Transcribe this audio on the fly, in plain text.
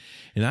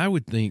And I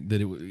would think that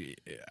it would.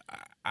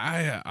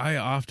 I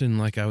often,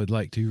 like I would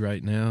like to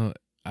right now,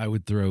 I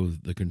would throw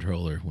the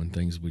controller when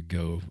things would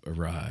go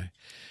awry,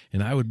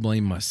 and I would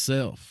blame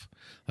myself.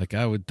 Like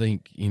I would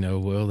think,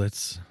 well,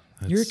 that's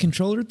You're a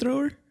controller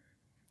thrower?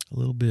 a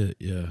little bit,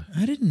 yeah.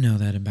 I didn't know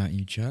that about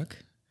you, Chuck.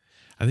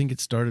 I think it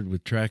started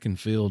with track and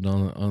field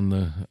on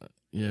the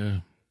yeah.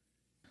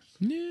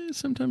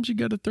 Sometimes you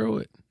got to throw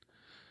it.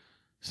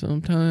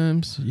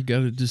 Sometimes you got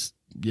to just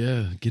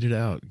get it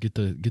out, get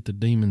the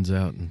demons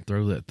out, and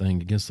throw that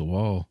thing against the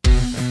wall.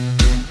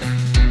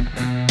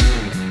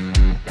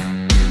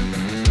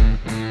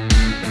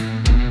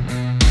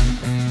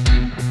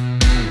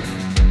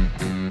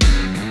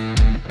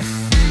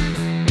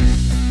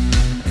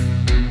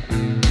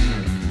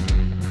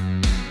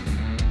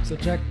 So,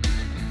 Chuck,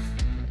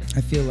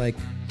 I feel like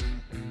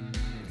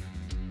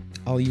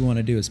all you want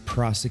to do is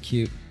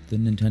prosecute the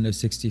Nintendo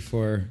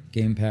 64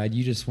 gamepad.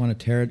 You just want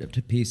to tear it up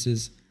to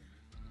pieces,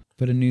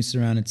 put a noose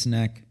around its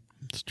neck,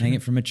 hang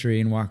it from a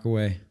tree, and walk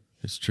away.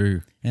 It's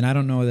true. And I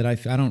don't know that I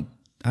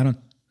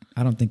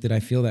don't think that I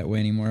feel that way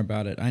anymore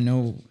about it. I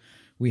know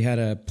we had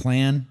a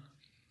plan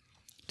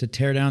to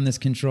tear down this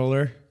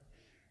controller,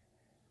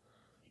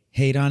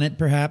 hate on it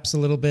perhaps a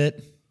little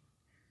bit,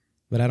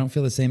 but I don't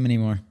feel the same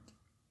anymore.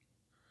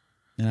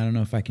 And I don't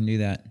know if I can do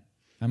that.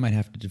 I might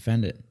have to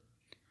defend it.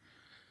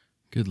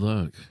 Good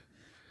luck.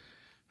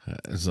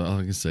 That's all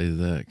I can say to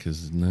that,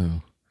 because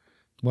no.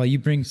 While you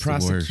bring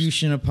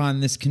prosecution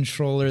upon this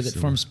controller that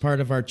forms part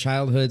of our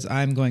childhoods,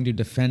 I'm going to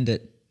defend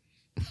it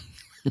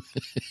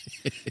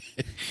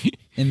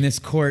in this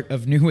court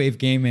of New Wave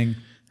Gaming.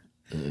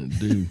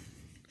 Dude,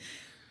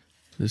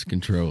 this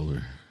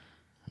controller,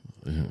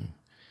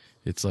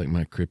 it's like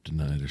my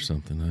kryptonite or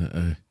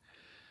something.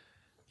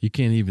 You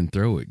can't even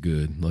throw it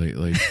good.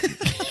 Like.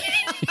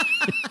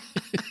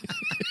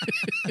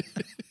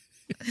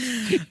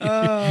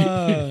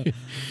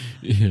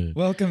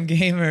 Welcome,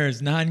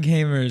 gamers,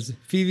 non-gamers,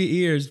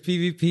 PvEers,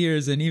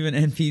 PvPers, and even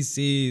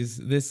NPCs.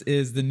 This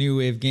is the New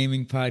Wave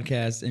Gaming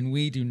Podcast, and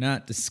we do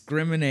not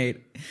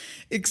discriminate.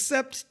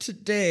 Except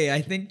today,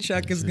 I think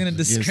Chuck is going to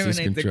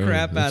discriminate the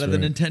crap out of the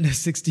Nintendo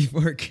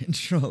 64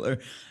 controller.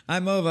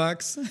 I'm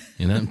Ovox.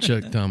 And I'm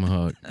Chuck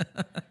Tomahawk.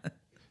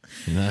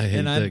 And I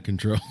hate that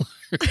controller.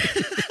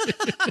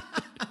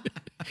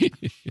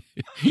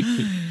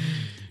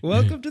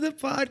 Welcome to the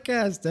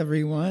podcast,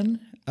 everyone.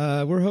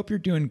 We hope you're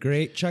doing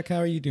great. Chuck, how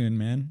are you doing,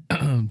 man?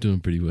 I'm doing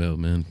pretty well,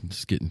 man.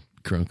 Just getting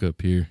crunk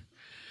up here.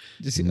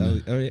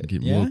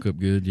 Getting woke up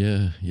good.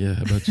 Yeah.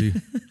 How about you?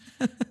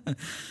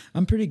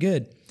 I'm pretty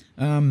good.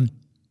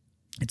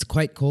 It's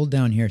quite cold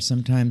down here.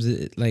 Sometimes,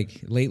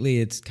 lately,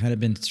 it's kind of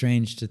been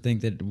strange to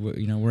think that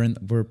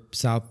we're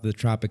south of the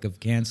Tropic of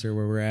Cancer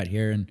where we're at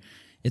here, and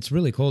it's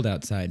really cold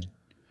outside.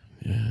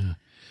 Yeah,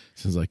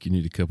 sounds like you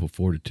need a couple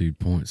fortitude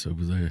points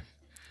over there.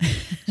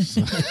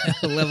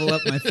 Level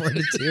up my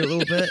fortitude a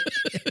little bit.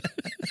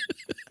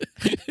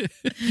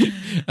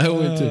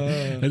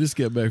 I just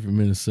got back from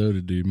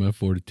Minnesota, dude. My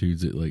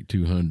fortitude's at like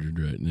 200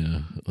 right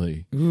now.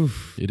 Like,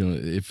 oof.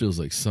 It feels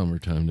like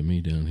summertime to me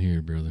down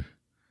here, brother.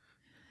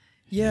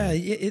 Yeah,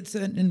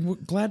 and we're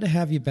glad to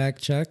have you back,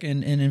 Chuck.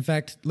 And in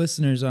fact,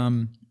 listeners,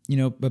 a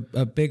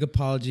big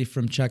apology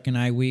from Chuck and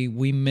I.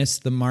 We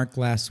missed the mark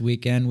last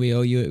weekend. We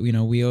owed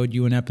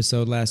you an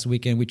episode last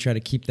weekend. We try to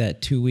keep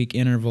that 2-week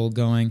interval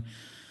going.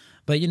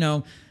 But,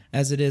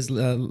 as it is,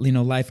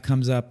 life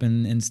comes up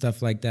and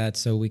stuff like that.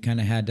 So we kind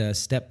of had to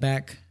step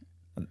back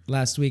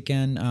last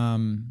weekend.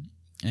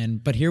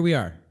 But here we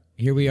are.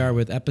 Here we are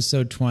with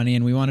episode 20,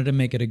 and we wanted to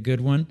make it a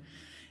good one.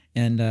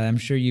 And I'm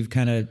sure you've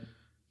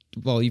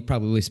you've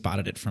probably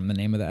spotted it from the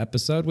name of the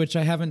episode, which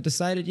I haven't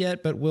decided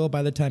yet, but will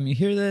by the time you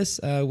hear this.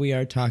 We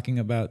are talking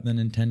about the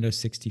Nintendo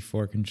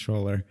 64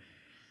 controller.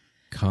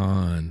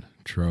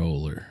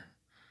 Controller.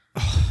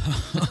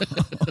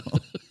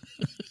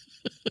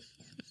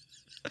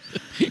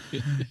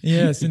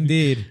 Yes,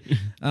 indeed.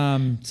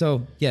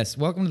 So, yes,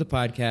 welcome to the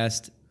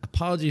podcast.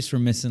 Apologies for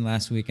missing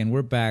last week, and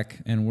we're back,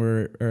 and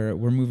we're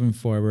moving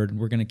forward.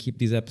 We're going to keep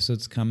these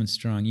episodes coming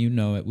strong. You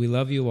know it. We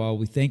love you all.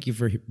 We thank you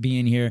for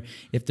being here.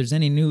 If there's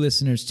any new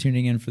listeners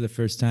tuning in for the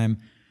first time,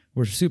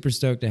 we're super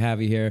stoked to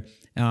have you here.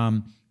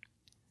 Not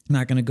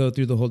going to go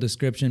through the whole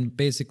description.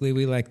 Basically,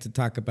 we like to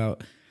talk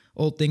about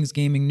old things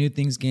gaming, new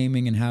things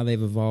gaming, and how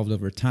they've evolved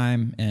over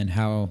time, and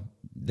how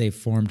they've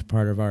formed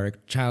part of our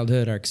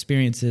childhood, our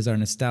experiences, our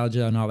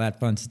nostalgia, and all that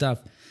fun stuff.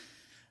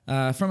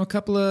 From a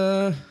couple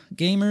of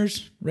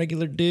gamers,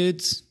 regular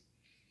dudes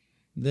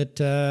that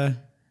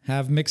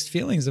have mixed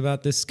feelings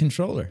about this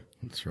controller.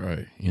 That's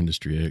right.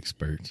 Industry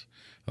experts.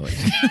 I like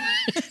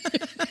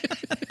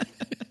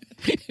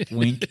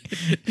Wink.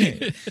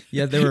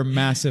 Yeah, there were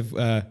massive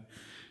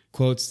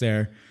quotes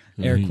there,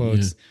 air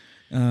quotes.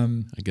 Yeah.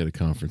 I got a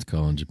conference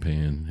call in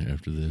Japan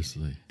after this.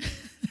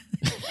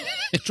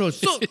 Controller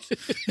sucks.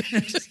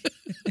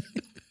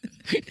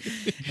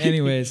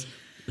 Anyways,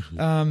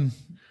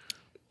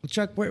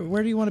 Chuck,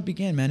 where do you want to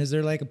begin, man? Is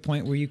there like a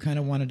point where you kind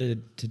of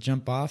wanted to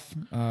jump off?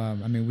 I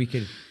mean, we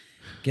could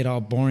get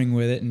all boring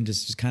with it and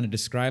just kind of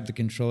describe the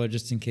controller,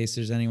 just in case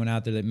there's anyone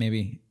out there that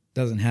maybe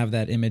doesn't have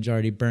that image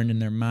already burned in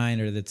their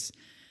mind or that's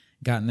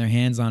gotten their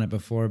hands on it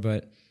before.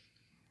 But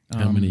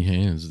how many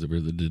hands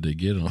did they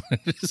get on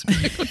it?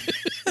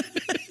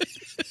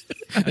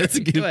 That's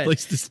a good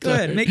place to start. Go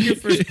ahead, make your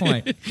first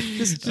point.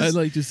 I'd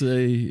like to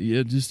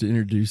say, just to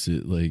introduce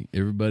it, like,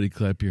 everybody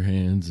clap your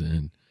hands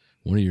and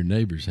one of your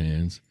neighbor's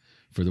hands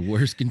for the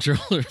worst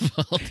controller of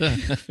all time,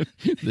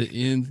 the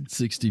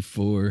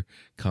N64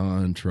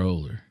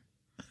 controller.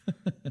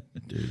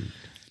 Dude.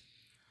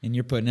 And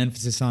you're putting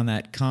emphasis on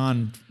that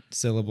con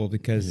syllable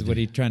because what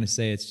are you trying to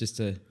say? It's just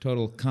a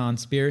total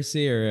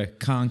conspiracy or a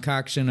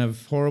concoction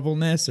of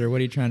horribleness, or what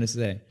are you trying to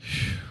say?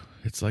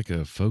 It's like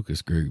a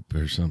focus group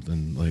or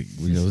something. Like,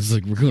 it's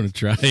like we're going to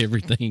try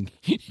everything.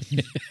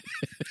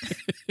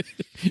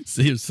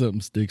 See if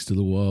something sticks to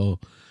the wall.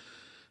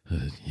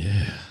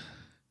 Yeah.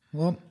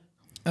 Well,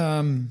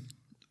 do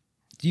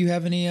you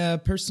have any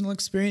personal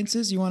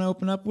experiences you want to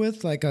open up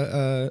with? Like,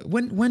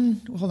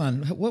 when? Hold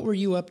on. What were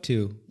you up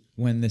to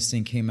when this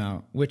thing came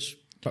out? Which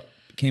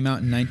came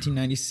out in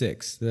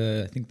 1996.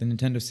 I think the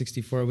Nintendo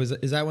 64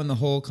 is that when the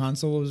whole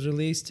console was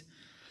released?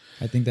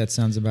 I think that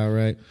sounds about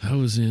right. I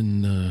was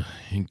in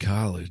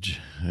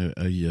college. I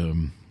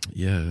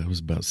was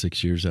about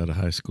 6 years out of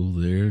high school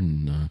there,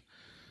 and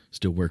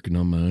still working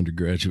on my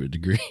undergraduate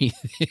degree.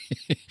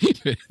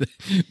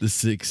 The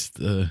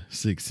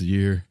sixth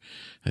year,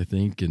 I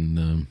think,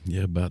 and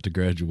about to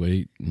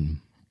graduate.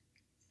 And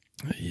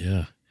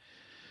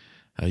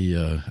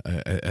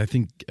I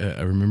think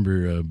I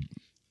remember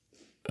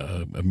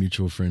a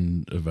mutual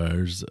friend of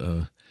ours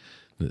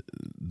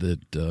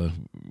that.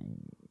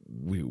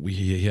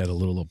 He had a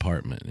little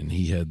apartment, and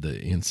he had the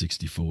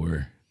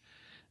N64,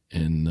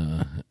 and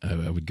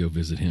I would go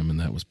visit him, and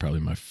that was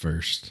probably my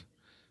first.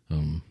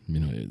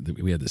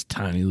 We had this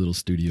tiny little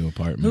studio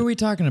apartment. Who are we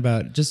talking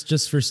about?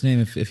 Just first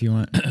name, if you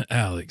want.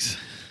 Alex.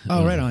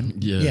 Oh, right on.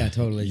 Yeah,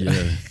 totally.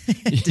 Yeah.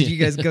 Did you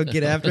guys go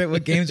get after it?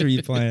 What games were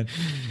you playing?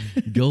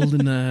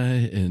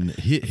 GoldenEye and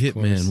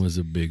Hitman was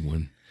a big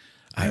one.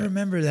 I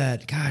remember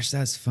that. Gosh,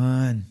 that's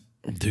fun.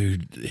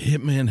 Dude,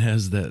 Hitman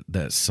has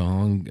that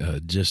song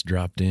Just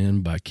Dropped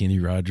In by Kenny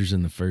Rogers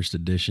in the first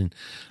edition.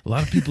 A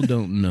lot of people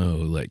don't know,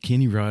 like,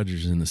 Kenny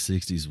Rogers in the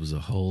 60s was a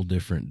whole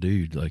different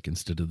dude, like,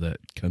 instead of that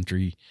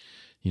country,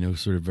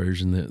 sort of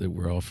version that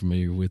we're all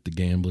familiar with, the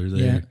Gambler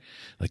there. Yeah.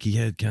 Like, he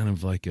had kind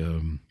of like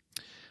a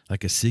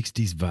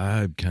 60s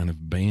vibe kind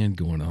of band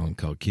going on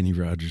called Kenny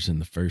Rogers in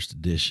the first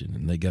edition,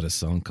 and they got a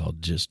song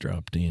called Just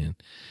Dropped In.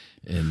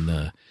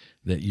 And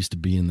that used to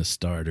be in the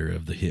starter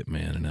of the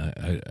Hitman, and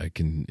I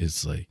can,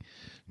 it's like,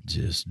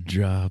 just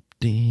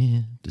dropped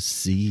in to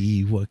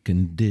see what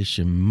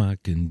condition my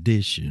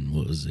condition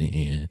was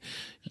in.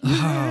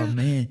 Yeah. Oh,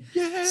 man.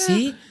 Yeah.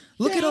 See?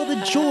 Look at all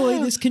the joy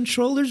this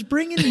controller's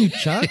bringing you,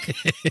 Chuck.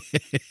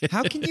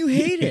 How can you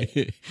hate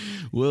it?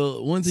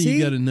 Well, one thing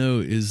you got to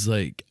know is,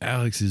 like,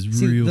 Alex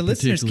is real the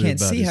listeners particular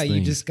can't about see his how things.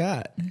 You just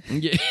got.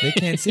 Yeah. They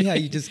can't see how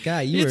you just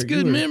got. It's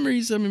good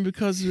memories. I mean,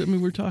 because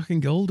we're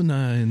talking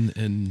GoldenEye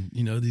and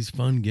these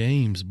fun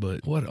games,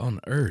 but what on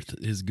earth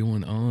is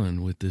going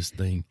on with this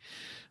thing?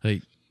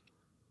 Like,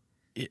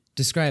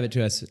 describe it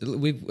to us.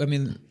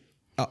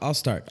 I'll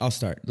start.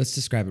 Let's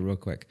describe it real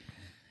quick.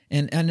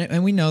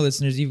 And we know,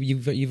 listeners,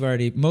 you've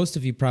already, most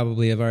of you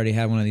probably have already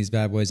had one of these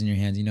bad boys in your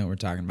hands. You know what we're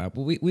talking about.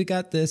 But we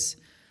got this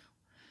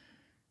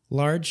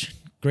large,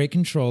 great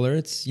controller.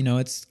 It's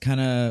it's kind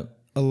of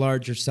a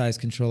larger size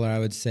controller, I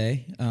would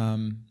say.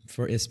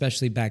 For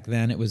especially back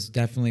then, it was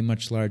definitely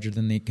much larger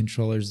than the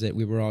controllers that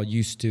we were all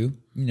used to.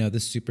 The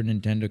Super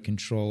Nintendo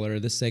controller,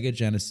 the Sega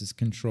Genesis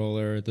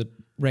controller, the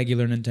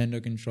regular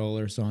Nintendo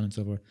controller, so on and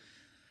so forth.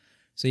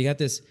 So you got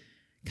this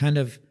kind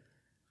of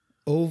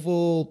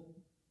oval.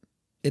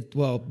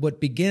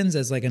 What begins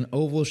as like an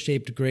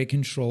oval-shaped gray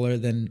controller,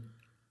 then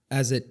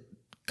as it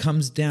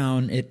comes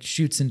down, it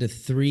shoots into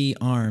three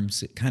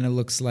arms. It kind of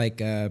looks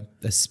like a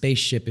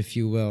spaceship, if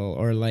you will,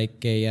 or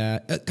like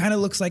it kind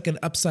of looks like an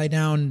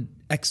upside-down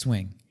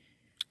X-wing,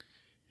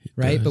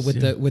 right? But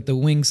with the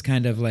wings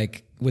kind of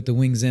like with the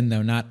wings in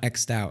though, not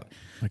X'd out.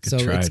 Like so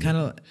it's kind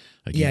of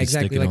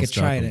exactly like a Of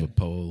trident. a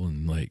pole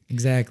and like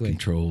exactly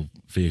control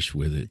fish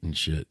with it and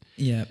shit.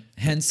 Yeah.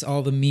 Hence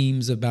all the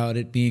memes about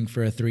it being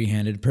for a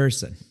three-handed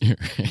person.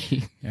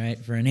 Right?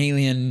 For an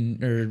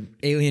alien or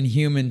alien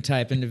human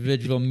type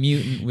individual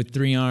mutant with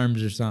three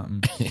arms or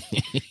something.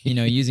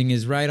 Using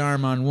his right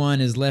arm on one,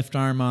 his left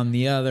arm on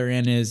the other,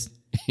 and his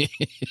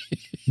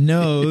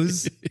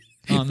nose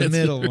on the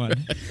middle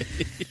one.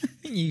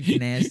 You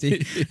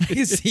nasty. I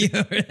can see you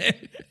over there.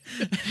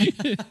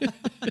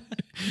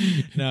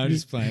 No, I'm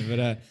just playing.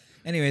 But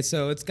anyway,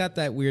 so it's got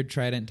that weird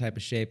trident type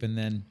of shape. And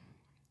then,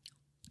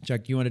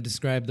 Chuck, you want to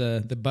describe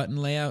the button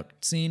layout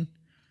scene?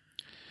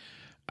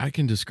 I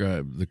can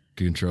describe the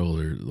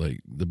controller,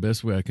 like, the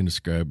best way I can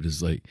describe it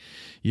is, like,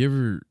 you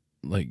ever,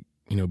 like,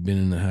 been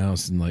in the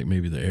house and, like,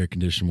 maybe the air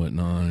conditioner wasn't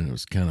on and it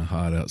was kind of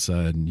hot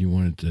outside and you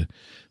wanted to,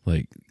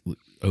 like,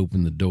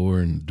 open the door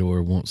and the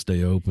door won't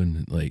stay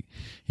open, like,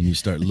 and you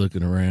start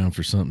looking around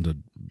for something to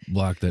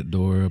block that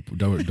door up,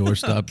 door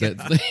stop that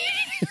thing.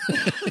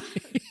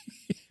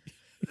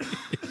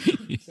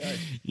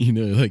 You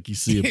know, like you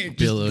see a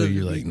pillow,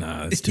 you're like,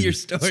 nah, it's too. Your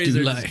stories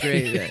too are light. just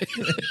great.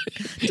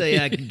 Tell you,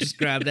 I can just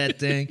grab that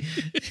thing.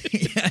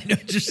 Yeah, I know.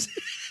 Just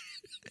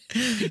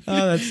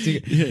oh, that's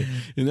too. Yeah,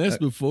 and that's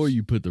before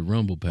you put the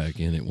rumble pack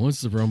in it.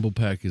 Once the rumble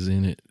pack is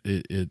in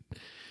it,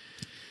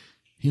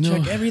 you know,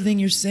 Chuck, everything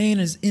you're saying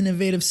is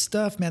innovative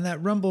stuff, man.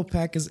 That rumble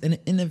pack is an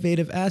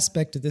innovative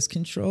aspect of this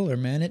controller,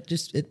 man.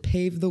 It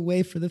paved the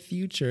way for the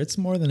future. It's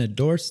more than a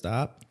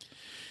doorstop.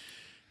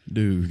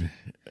 dude.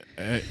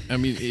 I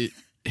mean, it.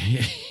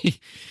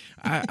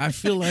 I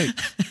feel like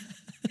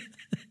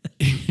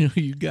you know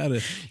you've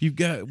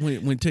got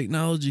when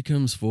technology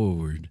comes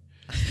forward,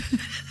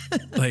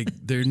 like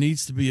there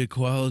needs to be a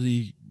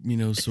quality, you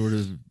know, sort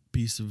of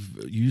piece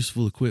of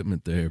useful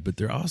equipment there, but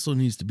there also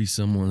needs to be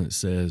someone that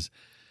says,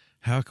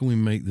 how can we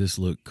make this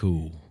look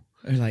cool?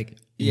 Or like,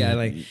 yeah,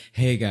 like,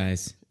 hey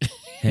guys,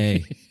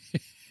 hey.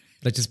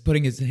 Like just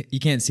putting his, you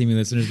can't see me,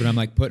 listeners, but I'm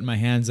like putting my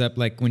hands up,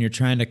 like when you're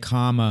trying to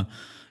calm a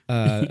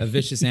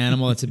vicious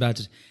animal. It's about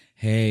to,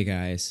 hey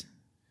guys,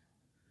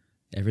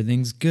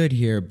 everything's good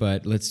here,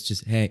 but let's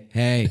just, hey.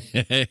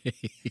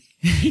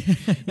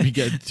 We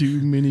got too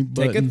many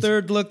buttons. Take a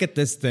third look at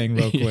this thing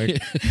real quick.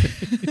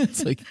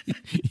 It's like,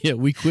 yeah,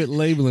 we quit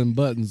labeling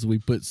buttons. We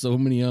put so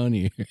many on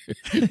here.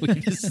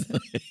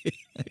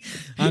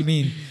 I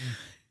mean,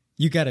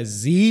 you got a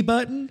Z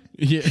button?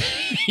 Yeah.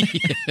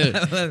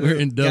 We're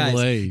in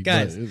double A.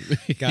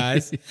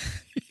 Guys,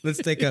 let's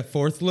take a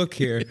fourth look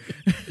here.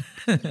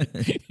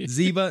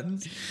 Z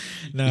buttons?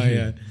 No,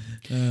 yeah.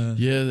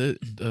 Yeah,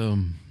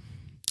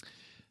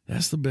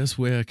 that's the best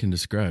way I can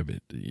describe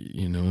it.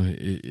 You know,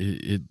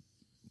 it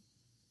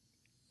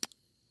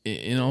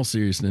in all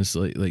seriousness,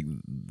 like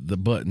the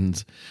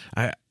buttons,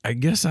 I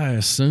guess I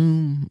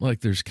assume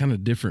like there's kind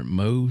of different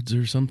modes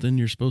or something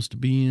you're supposed to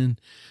be in,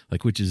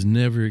 like which is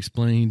never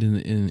explained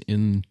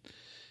in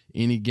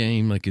any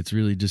game. Like it's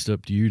really just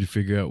up to you to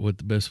figure out what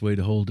the best way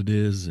to hold it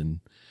is. And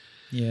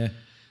yeah,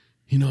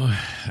 you know,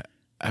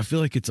 I feel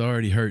like it's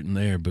already hurting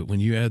there, but when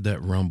you add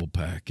that rumble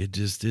pack,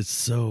 it's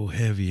so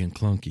heavy and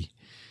clunky.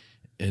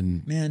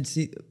 And man,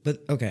 see,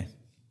 but okay,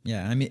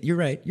 yeah. I mean, you're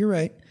right.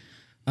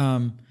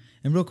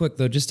 And real quick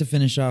though, just to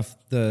finish off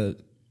the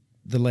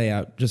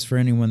layout, just for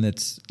anyone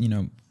that's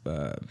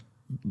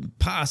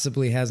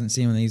possibly hasn't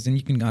seen one of these, and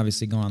you can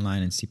obviously go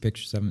online and see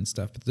pictures of them and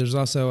stuff. But there's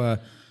also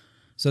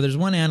there's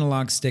one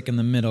analog stick in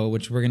the middle,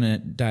 which we're gonna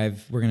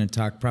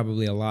talk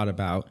probably a lot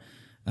about.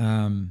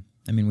 I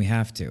mean, we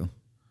have to.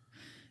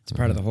 It's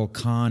part of the whole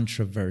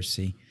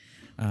controversy.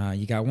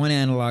 You got one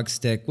analog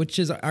stick, which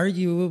is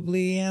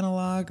arguably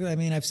analog. I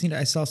mean, I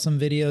saw some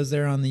videos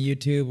there on the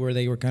YouTube where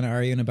they were kind of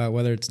arguing about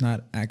whether it's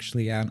not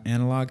actually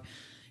analog.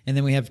 And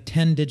then we have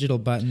 10 digital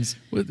buttons.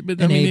 But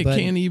I mean, it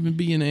can't even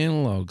be an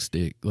analog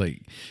stick.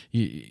 Like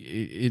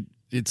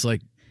it's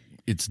like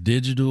it's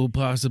digital,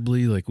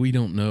 possibly. Like we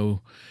don't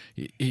know.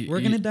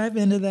 We're gonna dive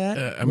into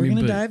that. We're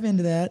gonna dive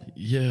into that.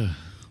 Yeah.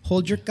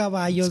 Hold your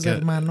caballos,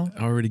 hermano.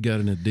 Already got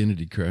an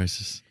identity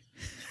crisis.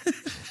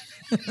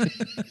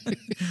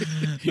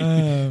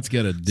 It's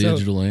got a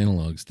digital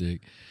analog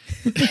stick,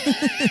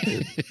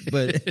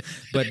 but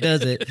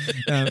does it?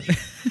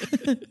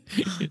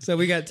 So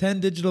we got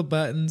 10 digital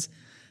buttons.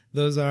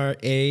 Those are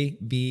A,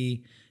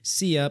 B,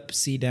 C up,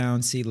 C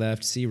down, C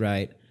left, C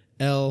right,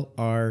 L,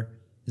 R,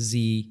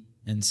 Z,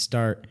 and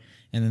start.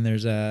 And then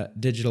there's a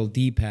digital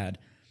D-pad.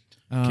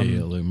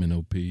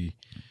 KLMNOP.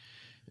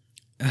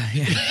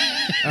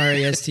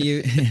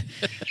 RASTU.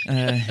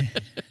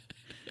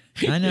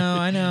 I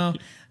know.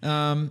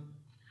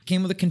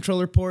 Came with a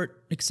controller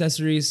port,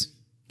 accessories,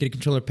 get a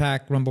controller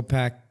pack, rumble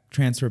pack,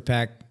 transfer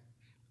pack.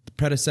 The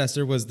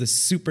predecessor was the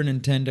Super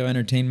Nintendo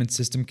Entertainment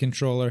System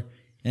controller,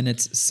 and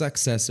its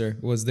successor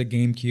was the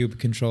GameCube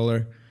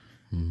controller.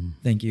 Mm-hmm.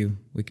 Thank you,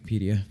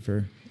 Wikipedia,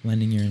 for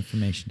lending your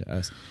information to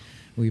us.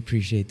 We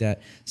appreciate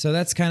that. So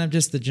that's kind of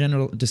just the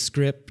general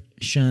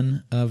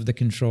description of the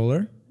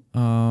controller.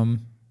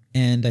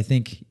 And I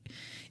think,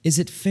 is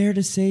it fair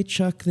to say,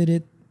 Chuck, that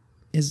it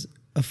is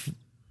a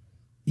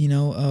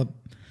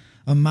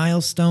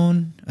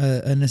milestone,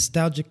 a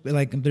nostalgic,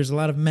 like there's a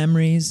lot of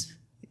memories.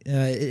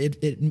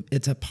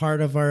 It's a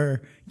part of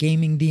our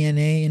gaming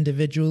DNA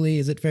individually.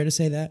 Is it fair to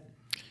say that?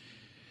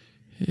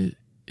 It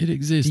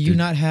exists. Do you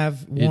not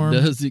have warm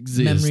it does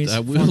exist. memories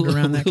formed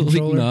around that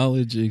controller?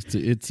 Acknowledge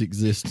its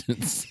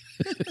existence.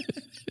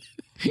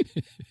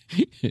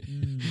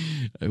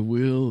 I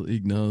will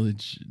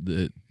acknowledge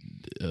that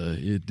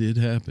it did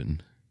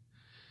happen.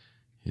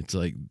 It's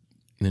like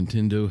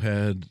Nintendo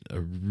had a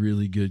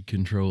really good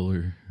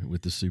controller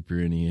with the Super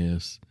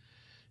NES.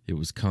 It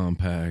was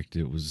compact.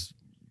 It was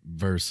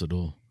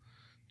versatile,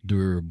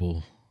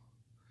 durable,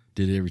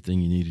 did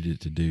everything you needed it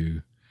to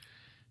do.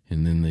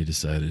 And then they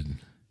decided,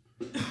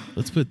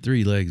 let's put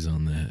 3 legs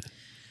on that.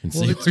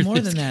 Well, it's more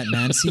than that,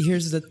 man. See,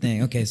 here's the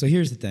thing. Okay, so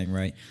here's the thing,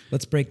 right?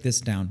 Let's break this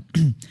down.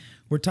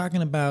 We're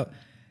talking about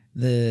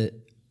the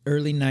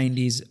early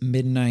 90s,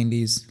 mid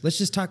 90s. Let's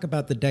just talk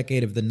about the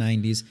decade of the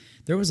 90s.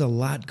 There was a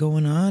lot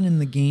going on in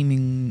the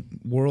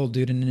gaming world,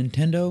 dude, and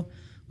Nintendo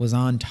was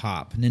on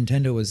top.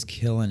 Nintendo was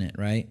killing it,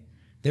 right?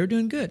 They were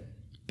doing good.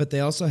 But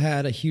they also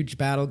had a huge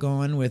battle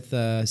going with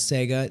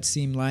Sega, it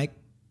seemed like.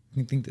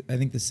 I think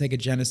the Sega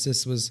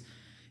Genesis was,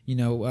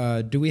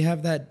 do we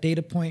have that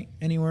data point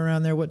anywhere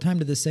around there? What time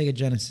did the Sega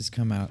Genesis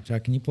come out?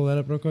 Chuck, can you pull that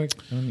up real quick?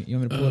 You want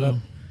me to pull it up?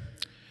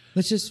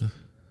 Let's just...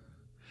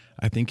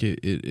 I think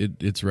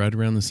it's right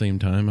around the same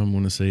time. I'm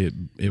going to say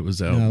it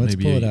was out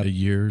maybe a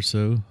year or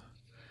so.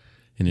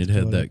 And it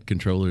had that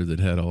controller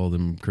that had all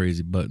them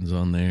crazy buttons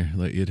on there.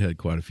 Like it had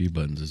quite a few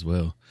buttons as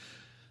well.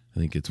 I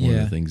think it's one of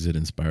the things that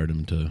inspired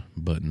them to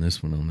button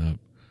this one on up.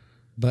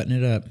 Button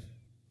it up.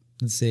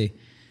 Let's see.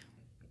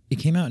 It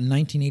came out in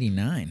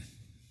 1989.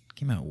 It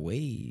came out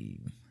way...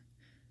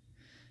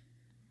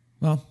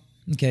 Well,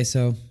 okay,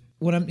 so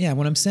what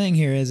I'm saying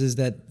here is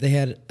that they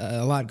had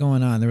a lot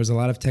going on. There was a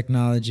lot of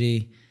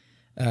technology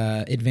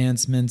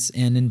advancements,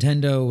 and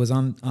Nintendo was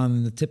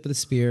on the tip of the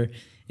spear,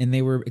 and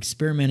they were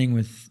experimenting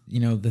with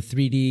the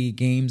 3D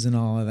games and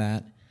all of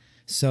that.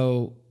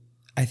 So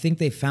I think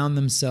they found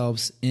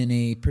themselves in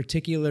a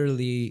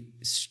particularly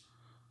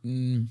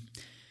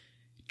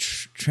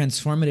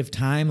transformative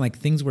time. Like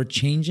things were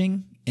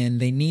changing,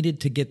 and they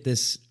needed to get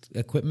this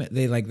equipment.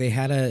 They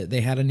had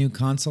a new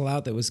console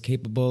out that was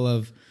capable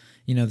of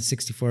the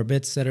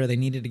 64-bits, et cetera. They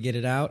needed to get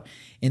it out,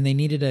 and they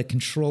needed a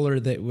controller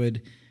that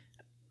would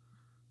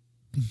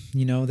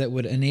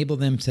enable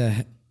them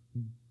to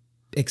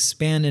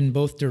expand in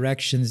both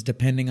directions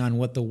depending on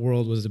what the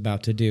world was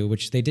about to do,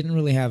 which they didn't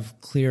really have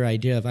clear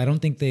idea of. I don't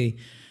think they,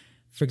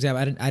 for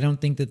example, I don't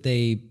think that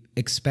they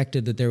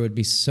expected that there would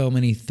be so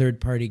many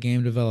third-party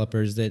game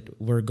developers that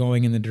were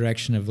going in the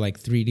direction of like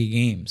 3D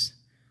games,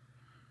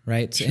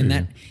 right? Sure.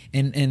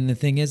 And the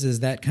thing is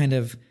that kind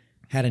of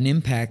had an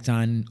impact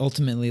on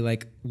ultimately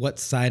like what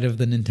side of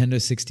the Nintendo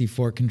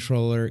 64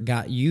 controller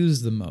got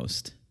used the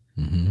most.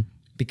 Mm-hmm.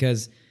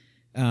 Because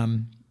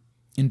in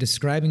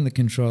describing the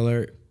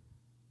controller,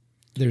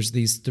 there's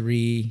these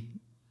three,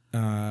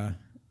 hand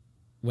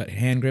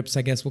grips,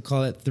 I guess we'll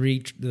call it,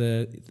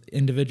 the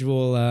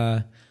individual,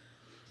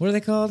 what are they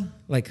called?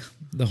 Like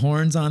the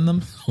horns on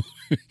them?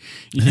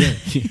 Yeah.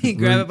 You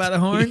grab it by the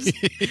horns?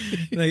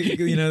 Like,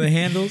 the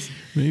handles?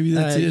 Maybe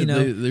that's it.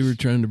 They were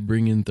trying to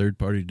bring in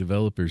third-party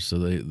developers, so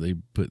they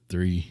put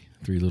three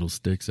little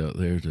sticks out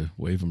there to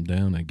wave them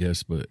down, I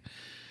guess, but...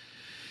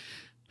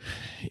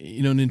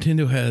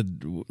 Nintendo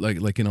had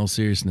like in all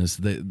seriousness,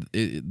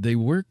 they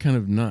were kind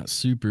of not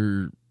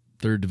super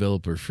third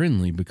developer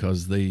friendly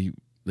because they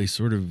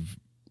sort of,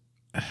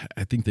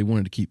 I think they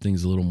wanted to keep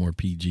things a little more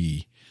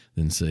PG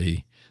than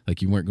say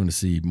like you weren't going to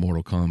see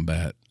Mortal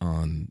Kombat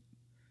on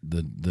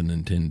the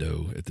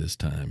Nintendo at this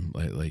time.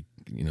 Like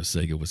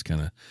Sega was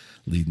kind of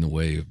leading the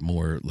way of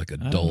more like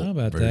adult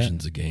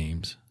versions of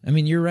games. I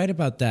mean, you're right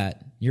about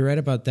that.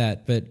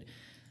 But.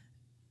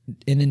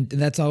 And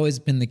that's always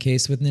been the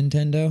case with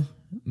Nintendo,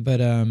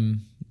 but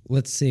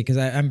let's see, because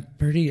I'm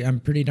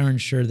pretty darn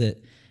sure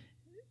that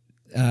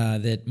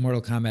that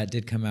Mortal Kombat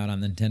did come out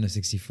on Nintendo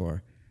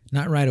 64,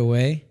 not right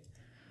away,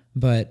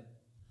 but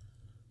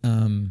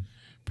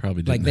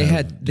probably didn't like they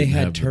had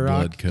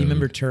Turok. Do you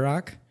remember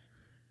Turok?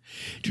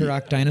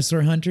 Turok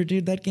Dinosaur Hunter,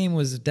 dude. That game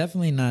was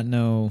definitely not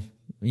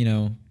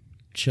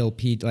chill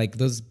Pete. Like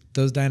those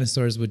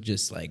dinosaurs would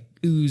just like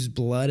ooze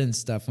blood and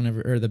stuff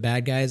whenever, or the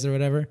bad guys or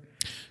whatever.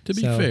 To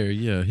be fair,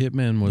 yeah,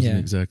 Hitman wasn't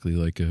exactly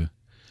like a,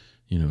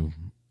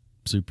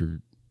 super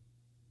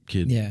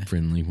kid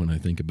friendly when I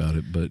think about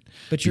it.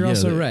 But you're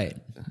also right.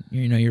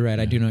 You're right.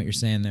 I do know what you're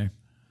saying there.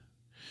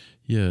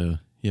 Yeah,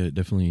 it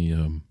definitely,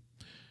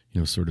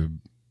 sort of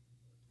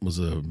was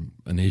an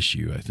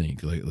issue. I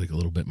think like a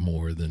little bit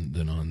more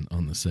than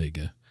on the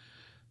Sega,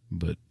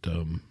 but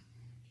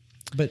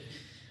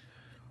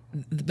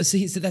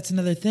see, so that's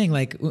another thing.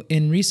 Like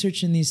in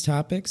researching these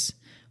topics,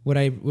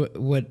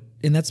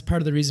 and that's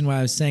part of the reason why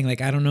I was saying,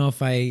 like, I don't know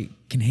if I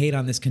can hate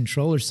on this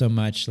controller so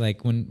much.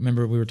 Like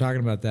remember we were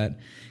talking about that,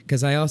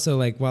 because I also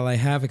like, while I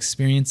have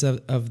experience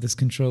of this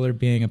controller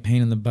being a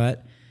pain in the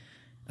butt,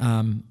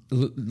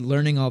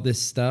 learning all this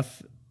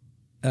stuff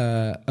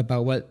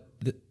about what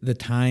the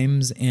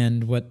times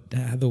and what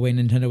the way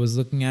Nintendo was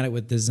looking at it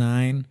with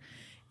design,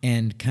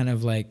 and kind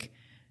of like,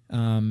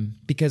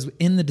 because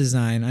in the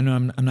design, I know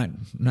I'm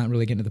not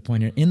really getting to the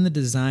point here. In the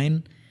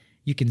design,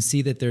 you can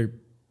see that they're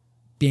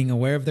being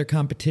aware of their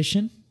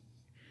competition,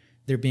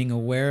 they're being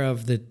aware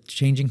of the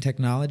changing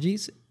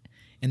technologies,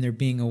 and they're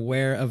being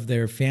aware of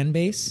their fan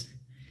base.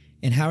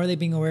 And how are they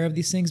being aware of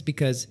these things?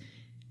 Because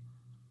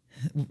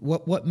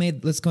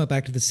let's go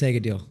back to the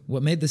Sega deal.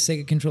 What made the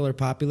Sega controller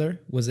popular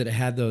was that it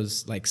had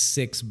those like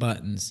 6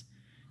 buttons,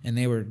 and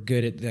they were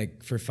good at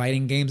like for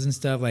fighting games and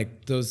stuff.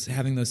 Like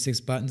having those 6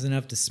 buttons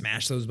enough to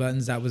smash those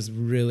buttons, that was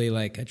really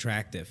like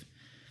attractive.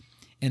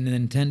 And the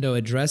Nintendo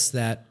addressed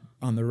that.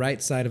 On the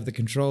right side of the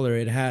controller,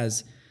 it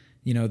has,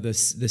 the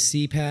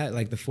C pad,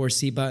 like the 4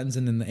 C buttons,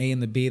 and then the A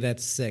and the B,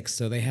 that's 6.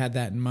 So they had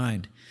that in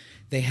mind.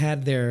 they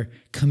had their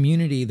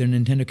community, their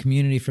Nintendo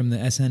community from the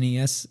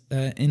SNES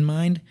in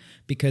mind.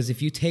 Because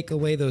if you take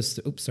away those,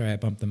 oops, sorry, I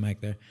bumped the mic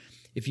there.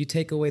 If you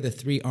take away the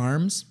 3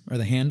 arms or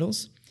the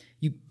handles,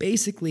 you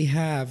basically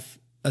have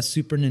a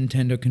Super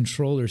Nintendo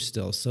controller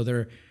still. So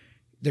they're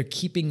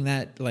keeping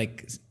that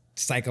like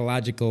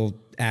psychological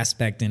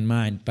aspect in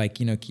mind, like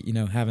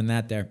having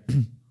that there.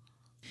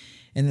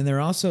 And then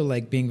they're also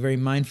like being very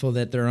mindful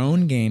that their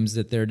own games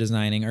that they're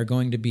designing are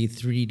going to be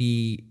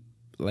 3D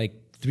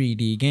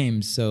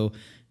games. So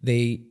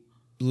they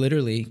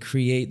literally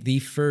create the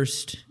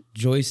first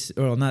joystick,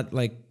 or not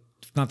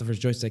the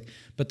first joystick,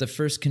 but the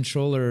first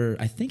controller.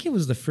 I think it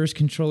was the first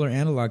controller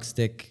analog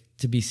stick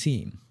to be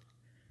seen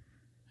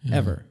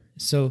ever.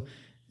 So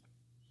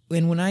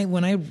when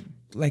I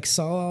like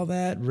saw all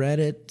that, read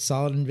it,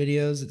 saw it in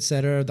videos,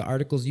 etc., the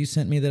articles you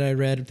sent me that I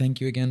read, thank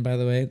you again, by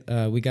the way.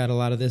 We got a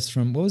lot of this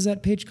from, what was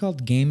that page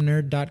called?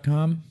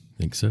 GameNerd.com? I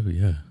think so,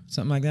 yeah.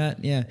 Something like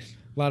that, yeah.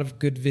 A lot of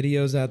good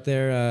videos out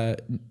there.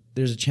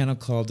 There's a channel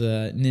called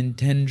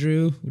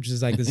Nintendrew, which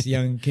is like this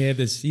young kid.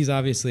 He's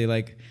obviously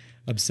like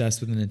obsessed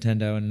with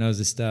Nintendo and knows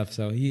his stuff.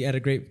 So he had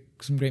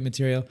some great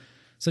material.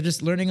 So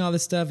just learning all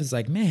this stuff is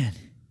like, man,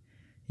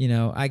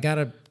 I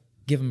gotta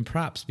give him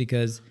props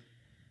because,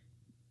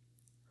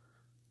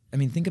 I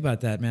mean, think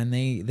about that, man.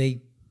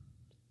 They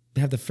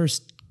have the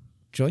first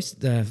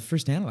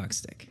first analog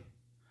stick.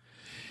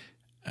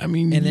 I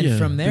mean, and then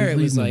from there it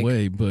was like,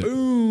 but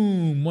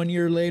boom! 1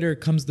 year later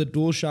comes the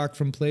DualShock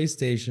from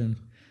PlayStation,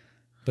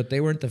 but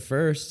they weren't the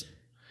first.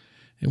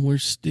 And we're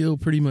still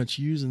pretty much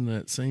using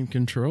that same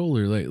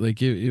controller.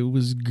 Like it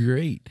was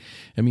great.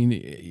 I mean,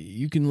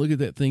 you can look at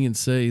that thing and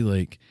say,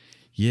 like,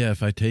 yeah,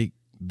 if I take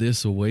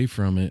this away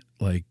from it,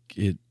 like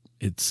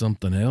it's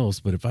something else.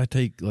 But if I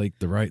take like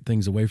the right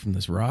things away from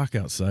this rock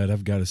outside,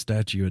 I've got a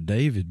statue of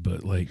David.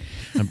 But like,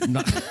 I'm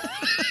not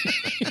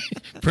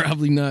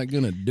probably not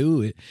gonna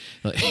do it.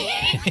 Like,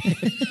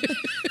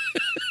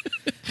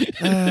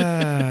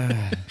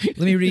 let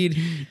me read.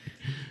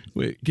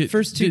 Wait,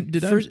 first two.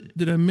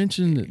 Did I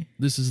mention that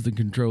this is the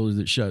controller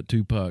that shot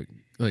Tupac?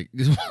 Like,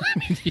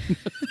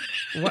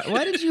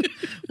 why did you?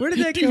 Where did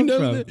that come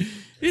from? That?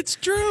 It's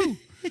true.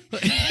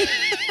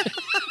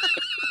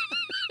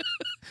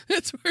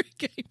 That's where it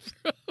came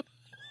from.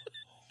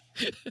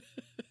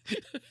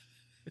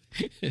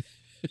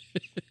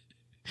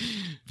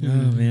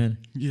 Oh man.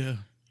 Yeah.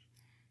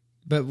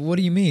 But what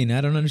do you mean? I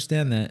don't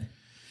understand that.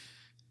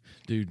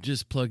 Dude,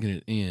 just plugging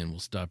it in will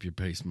stop your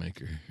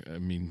pacemaker. I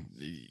mean,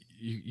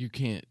 you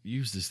can't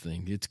use this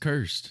thing. It's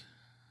cursed.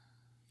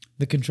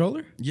 The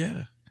controller?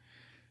 Yeah.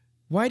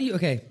 Why do you?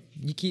 Okay,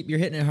 you're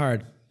hitting it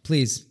hard.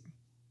 Please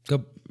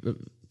go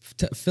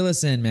fill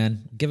us in,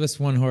 man. Give us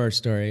one horror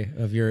story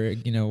of your,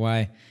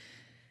 why.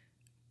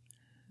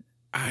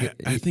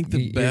 I think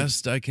the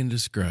best I can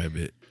describe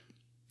it.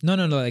 No,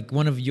 like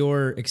one of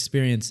your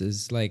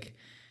experiences, like,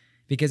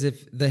 because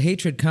if the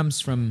hatred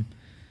comes from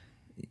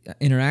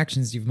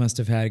interactions you must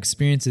have had,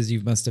 experiences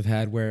you must have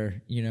had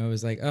where, it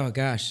was like, oh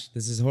gosh,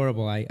 this is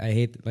horrible. I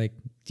hate, like,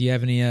 do you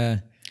have any,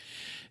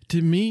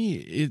 To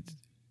me,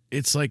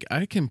 it's like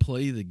I can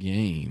play the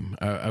game.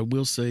 I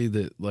will say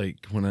that,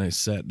 like, when I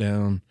sat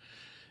down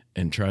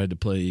and tried to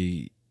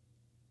play,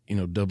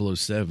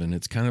 007,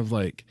 it's kind of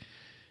like,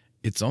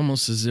 it's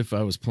almost as if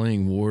I was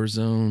playing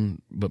Warzone,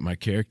 but my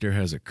character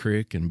has a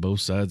crick in both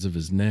sides of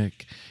his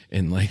neck,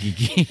 and like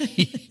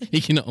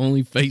he can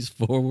only face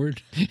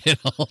forward at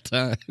all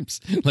times.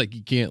 Like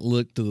he can't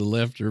look to the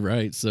left or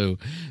right. So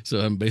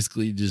I'm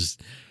basically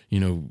just,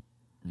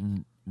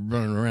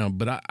 running around.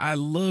 But I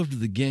loved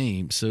the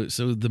game. So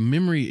the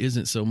memory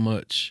isn't so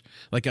much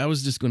like I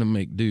was just going to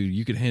make do.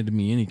 You could hand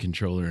me any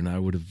controller and I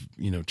would have,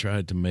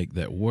 tried to make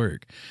that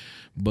work.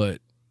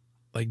 But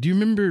like, do you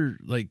remember,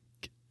 like,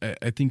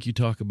 I think you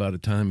talk about a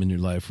time in your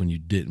life when you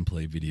didn't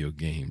play video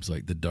games,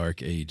 like the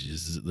dark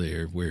ages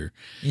there where,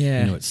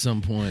 at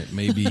some point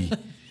maybe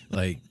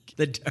like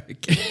the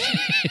dark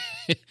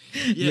ages.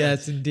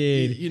 Yes,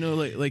 indeed.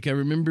 Like I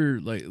remember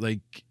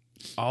like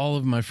all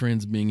of my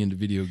friends being into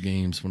video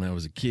games when I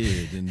was a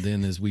kid. And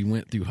then as we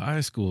went through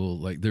high school,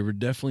 like there were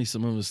definitely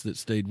some of us that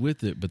stayed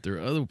with it, but there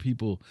are other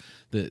people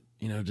that,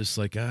 just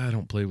like, I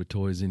don't play with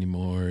toys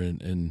anymore.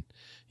 And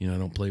I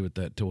don't play with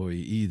that toy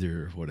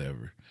either or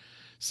whatever.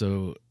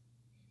 So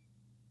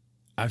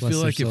I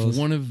feel like if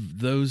one of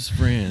those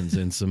friends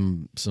and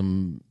some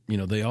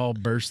they all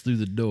burst through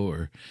the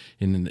door,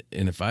 and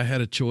if I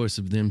had a choice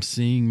of them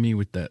seeing me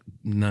with that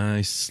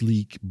nice,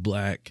 sleek,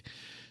 black,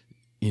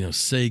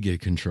 Sega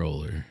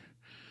controller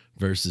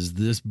versus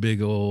this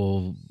big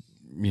old,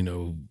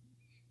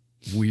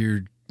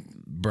 weird,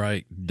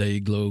 bright, day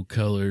glow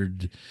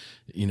colored,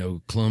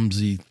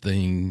 clumsy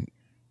thing,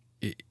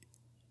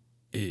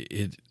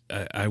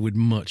 I would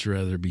much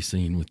rather be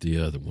seen with the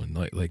other one.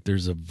 Like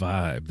there's a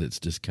vibe that's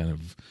just kind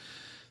of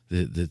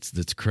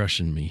that's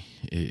crushing me.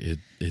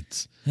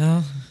 It's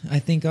well, I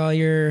think all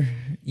your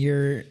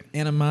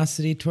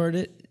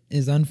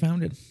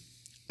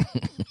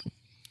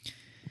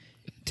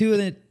two of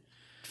the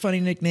funny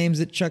nicknames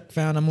that Chuck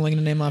found. I'm only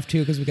going to name off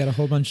 2 because we got a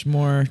whole bunch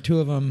more. 2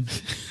 of them,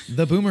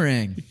 the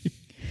Boomerang.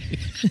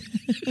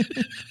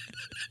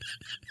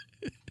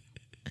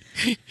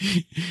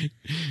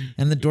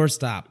 And the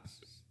Doorstop.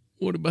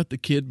 What about the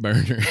Kid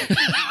Burner?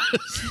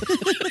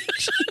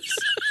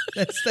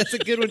 That's a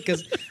good one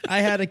because I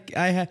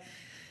had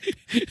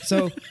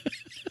so,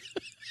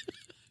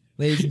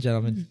 ladies and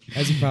gentlemen,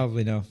 as you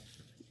probably know,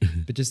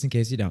 but just in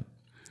case you don't,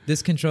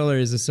 this controller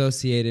is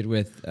associated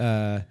with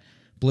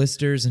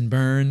blisters and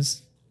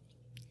burns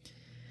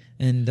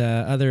and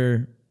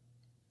other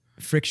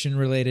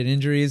friction-related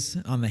injuries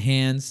on the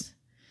hands,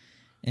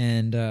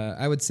 and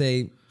I would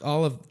say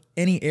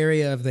any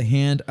area of the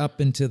hand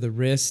up into the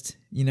wrist,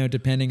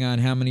 depending on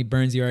how many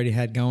burns you already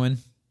had going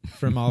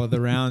from all of the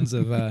rounds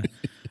of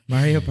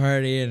Mario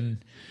Party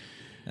and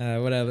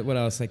what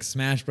else, like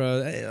Smash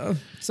Bros.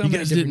 So you many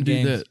guys different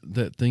didn't games.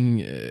 do that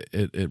thing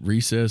at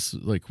recess,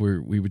 like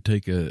where we would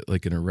take an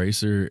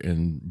eraser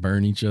and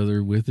burn each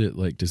other with it,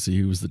 like to see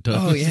who was the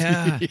toughest. Oh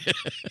yeah,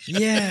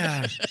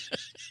 yeah.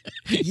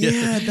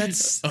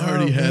 That's I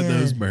already had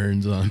those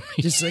burns on me.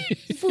 Just like,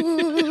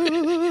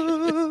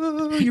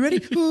 you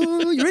ready?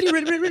 You ready?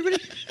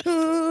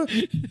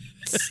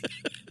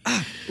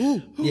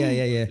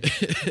 Yeah.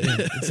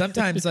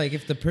 Sometimes, like,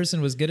 if the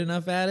person was good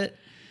enough at it,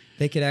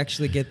 they could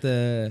actually get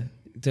to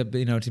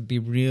be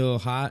real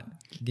hot,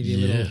 give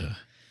you a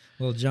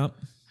little jump.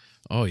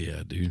 Oh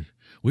yeah, dude.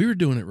 We were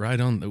doing it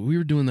we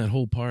were doing that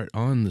whole part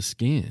on the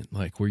skin,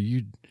 like where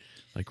you'd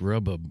like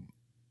rub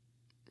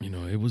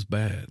it was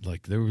bad.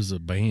 Like there was a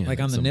band.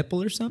 Like on the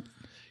nipple or something?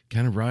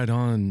 Kind of right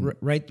on.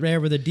 Right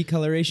where the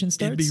decoloration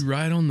starts? It'd be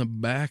right on the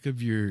back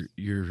of your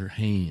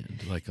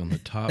hand, like on the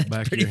top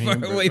back of your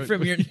hand. Pretty far away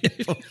from your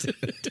nipple.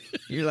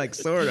 You're like,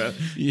 sort of.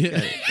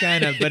 Yeah.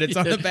 Kind of, but it's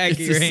on the back of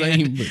your the hand.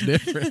 Same, but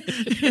different.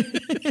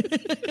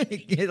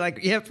 Like,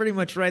 yeah, pretty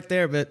much right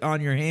there, but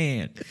on your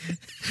hand.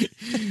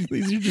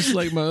 These are just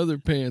like my other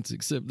pants,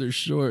 except they're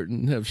short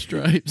and have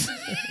stripes.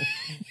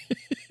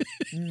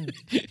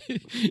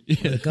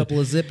 With a couple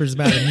of zippers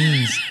by the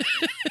knees.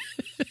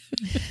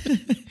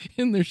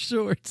 In their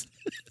shorts.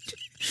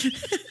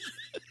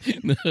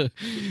 No,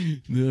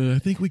 I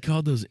think we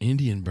called those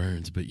Indian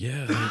burns, but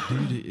yeah,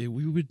 dude,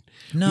 we would.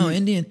 No,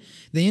 the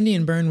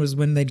Indian burn was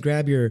when they'd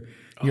grab your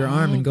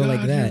arm and go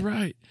like that. You're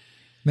right.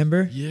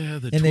 Remember? Yeah,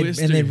 the and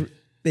twister.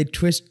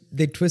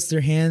 They twist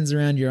their hands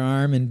around your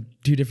arm in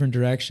 2 different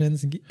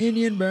directions.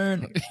 Indian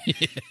burn.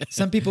 Yeah.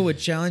 Some people would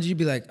challenge you,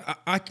 be like,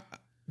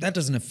 that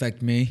doesn't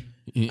affect me.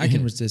 I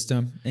can resist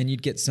them. And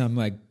you'd get some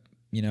like,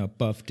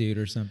 buff dude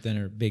or something,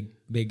 or big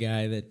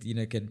guy that,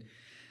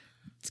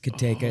 could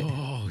take it.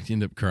 Oh, you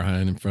end up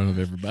crying in front of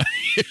everybody.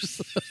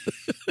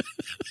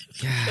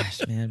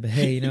 Gosh, man. But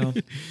hey,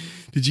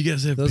 did you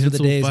guys have those were the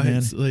pencil days,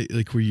 fights?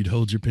 Like where you'd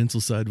hold your pencil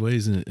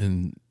sideways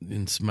and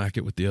smack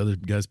it with the other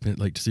guy's pen,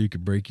 like so you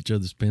could break each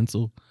other's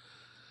pencil?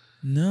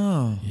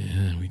 No.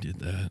 Yeah, we did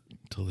that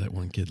until that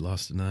one kid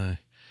lost an eye.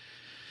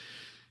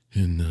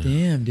 And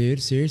damn,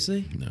 dude,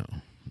 seriously?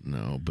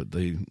 No, but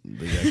they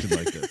acted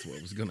like that's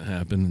what was going to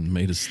happen and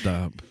made us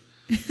stop.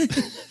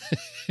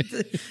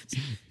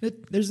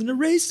 There's an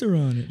eraser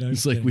on it.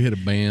 It's like we had a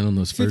ban on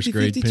those first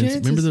grade pencils.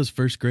 chances. Remember those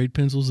first grade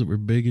pencils that were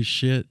big as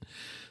shit?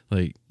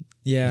 Like,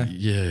 yeah,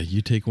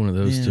 you take one of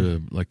those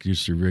to like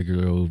just a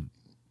regular old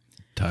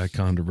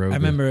Ticonderoga. I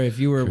remember if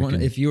you were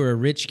a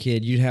rich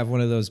kid, you'd have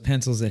one of those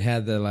pencils that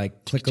had the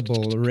like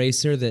clickable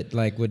eraser that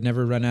like would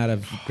never run out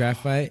of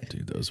graphite.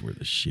 Dude, those were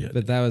the shit.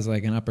 But that was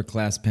like an upper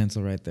class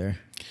pencil right there.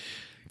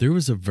 There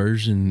was a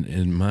version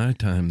in my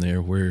time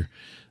there where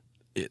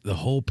the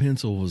whole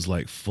pencil was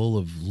like full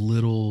of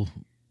little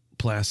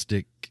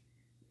plastic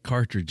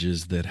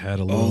cartridges that had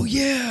a little. Oh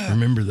yeah,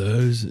 remember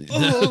those?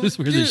 Those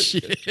were the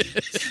shit,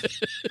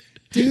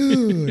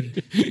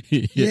 dude.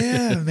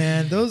 Yeah,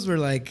 man, those were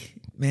like,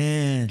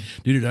 man,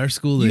 dude. At our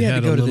school, they you had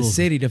had to go a to little, the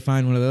city to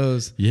find one of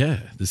those. Yeah,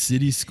 the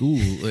city school,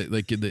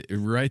 like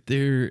right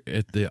there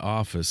at the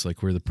office,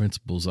 like where the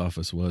principal's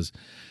office was.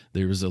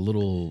 There was a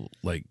little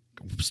like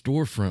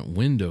storefront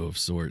window of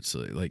sorts,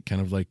 like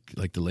kind of like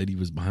the lady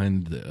was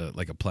behind the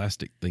like a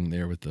plastic thing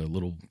there with a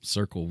little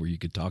circle where you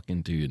could talk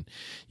into, and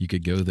you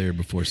could go there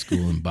before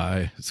school and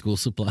buy school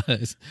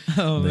supplies.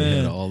 Oh and they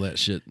man, had all that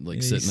shit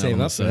like sitting out save on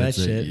the up for that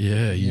side. shit.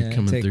 Yeah, you're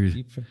coming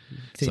through.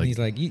 He's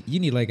like, you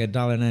need like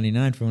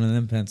 $1.99 for one of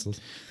them pencils.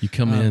 You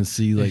come in and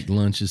see like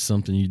lunch is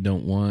something you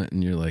don't want,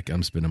 and you're like,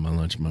 I'm spending my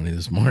lunch money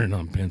this morning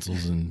on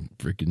pencils and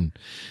freaking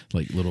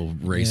like little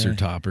racer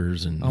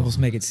toppers, and almost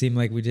make it seem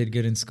like we did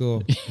good in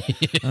school.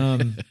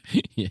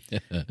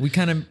 We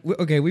kind of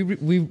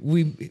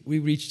we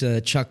reached a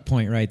Chuck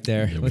point right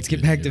there. Yeah, Let's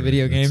get back to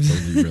video games.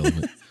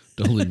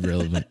 Totally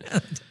relevant.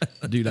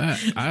 Dude, I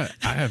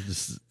have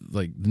this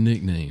like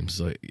nicknames.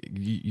 Like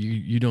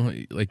you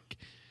don't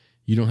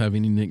have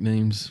any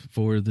nicknames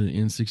for the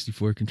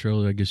N64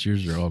 controller. I guess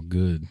yours are all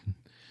good.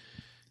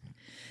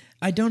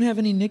 I don't have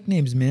any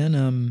nicknames,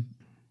 man.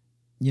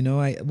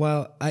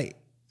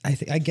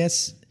 I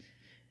guess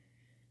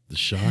the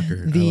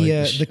shocker.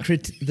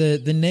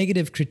 The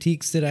negative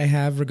critiques that I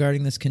have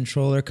regarding this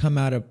controller come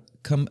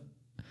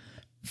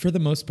for the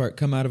most part,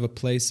 come out of a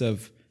place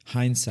of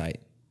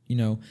hindsight,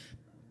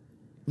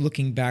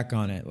 looking back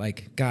on it,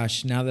 like,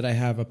 gosh, now that I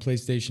have a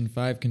PlayStation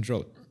 5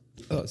 controller.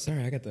 Oh,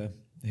 sorry, I got the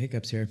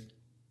hiccups here.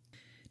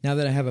 Now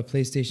that I have a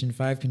PlayStation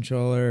 5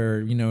 controller,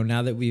 or,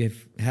 now that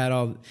we've had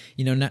all,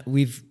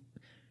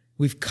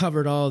 we've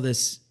covered all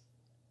this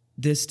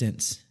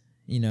distance,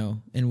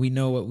 and we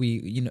know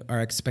what our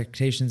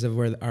expectations of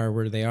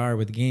where they are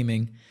with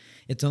gaming.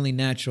 It's only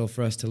natural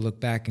for us to look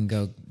back and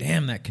go,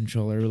 damn, that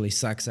controller really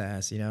sucks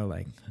ass,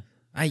 like,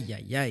 ay,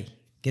 ay, ay,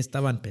 ¿qué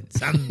estaban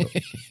pensando?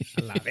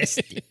 A la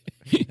bestia.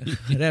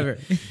 Whatever,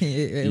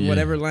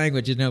 whatever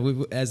language,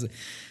 as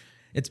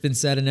it's been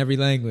said in every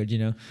language,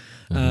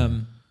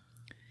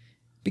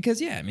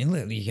 because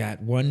look, you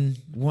got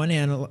one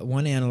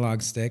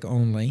analog stick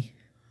only.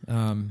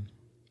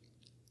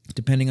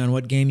 Depending on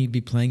what game you'd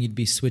be playing, you'd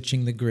be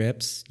switching the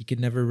grips. You could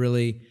never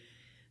really.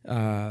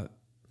 I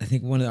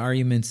think one of the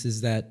arguments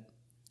is that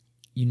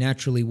you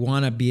naturally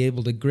want to be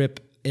able to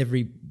grip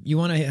you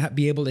want to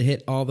be able to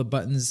hit all the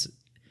buttons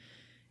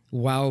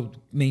while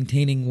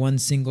maintaining one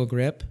single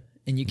grip.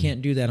 And you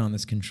can't do that on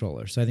this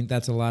controller. So I think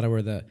that's a lot of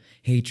where the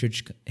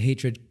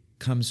hatred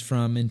comes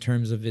from, in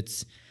terms of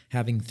its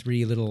having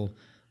three little,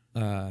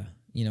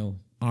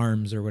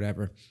 arms or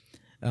whatever.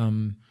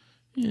 And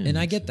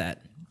I get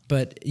that.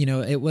 But,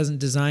 it wasn't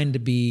designed to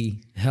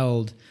be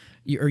held,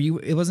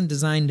 it wasn't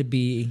designed to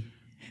be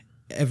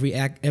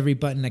every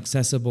button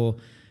accessible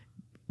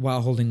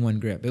while holding one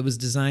grip. It was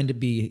designed to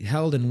be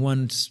held in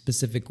one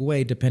specific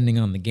way depending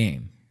on the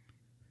game.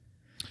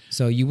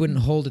 So you wouldn't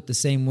hold it the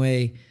same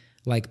way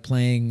like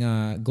playing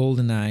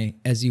GoldenEye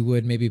as you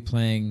would maybe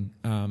playing,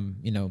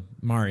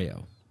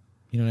 Mario.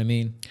 You know what I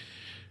mean?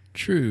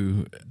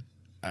 True.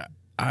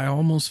 I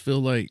almost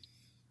feel like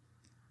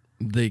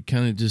they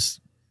kind of just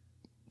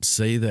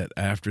say that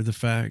after the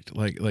fact.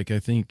 Like I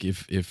think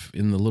if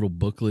in the little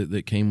booklet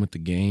that came with the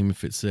game,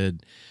 if it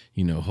said,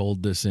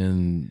 hold this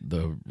in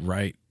the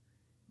right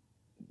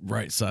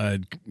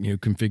side,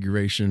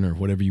 configuration, or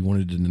whatever you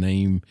wanted to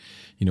name,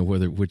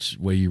 which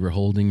way you were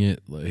holding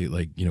it,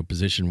 like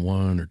position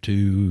 1 or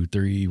 2,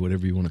 3,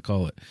 whatever you want to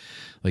call it.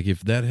 Like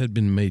if that had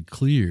been made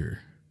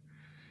clear,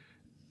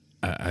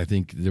 I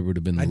think there would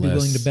have been I'd be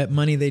willing to bet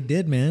money they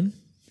did, man.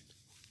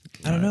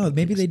 I don't know.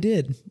 Maybe they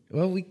did.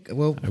 Well,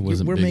 I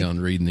wasn't big on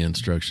reading the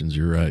instructions.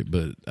 You're right,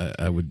 but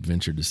I would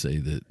venture to say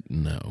that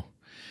no.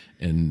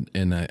 And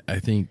I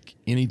think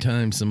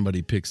anytime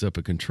somebody picks up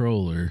a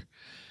controller,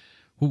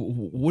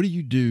 what do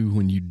you do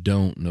when you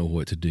don't know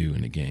what to do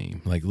in a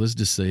game? Like, let's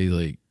just say,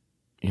 like,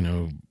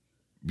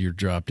 you're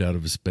dropped out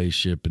of a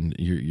spaceship and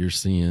you're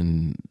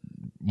seeing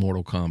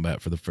Mortal Kombat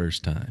for the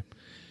first time.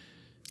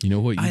 You know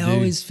what you do? I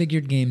always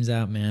figured games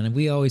out, man, and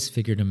we always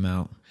figured them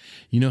out.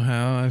 You know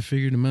how I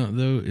figured them out,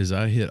 though, is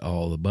I hit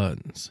all the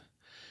buttons.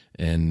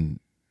 And,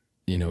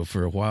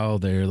 for a while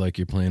there, like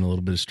you're playing a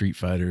little bit of Street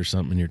Fighter or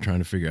something, and you're trying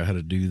to figure out how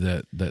to do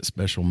that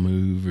special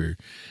move or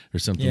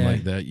something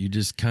like that. You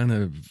just kind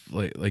of,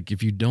 like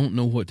if you don't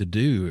know what to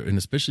do, and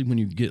especially when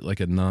you get like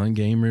a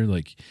non-gamer,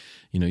 like,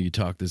 you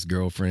talk this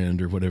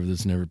girlfriend or whatever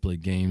that's never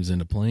played games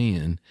into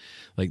playing,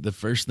 like the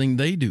first thing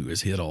they do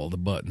is hit all the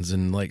buttons.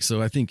 And like,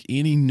 so I think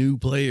any new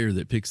player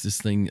that picks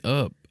this thing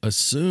up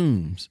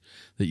assumes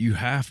that you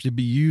have to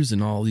be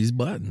using all these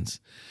buttons.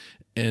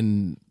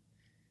 And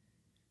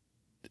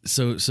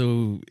so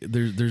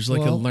there's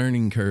like a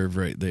learning curve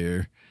right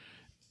there.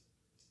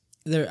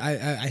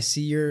 I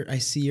see your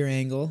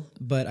angle,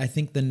 but I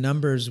think the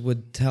numbers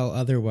would tell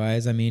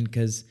otherwise. I mean,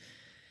 because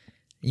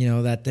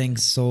that thing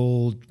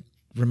sold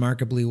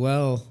remarkably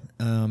well,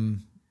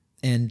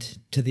 and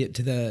to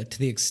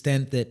the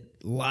extent that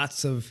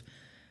lots of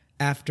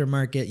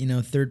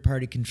aftermarket,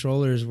 third-party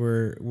controllers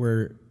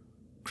were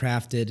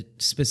crafted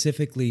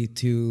specifically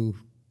to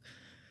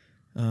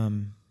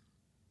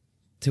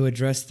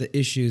address the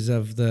issues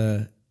of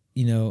the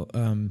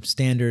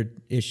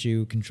standard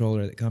issue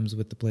controller that comes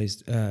with the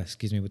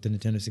with the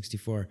Nintendo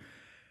 64.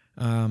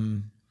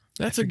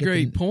 That's a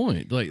great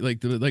point.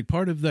 Like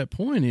part of that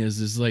point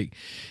is like,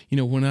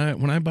 when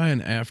I buy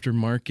an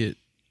aftermarket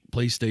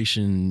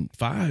PlayStation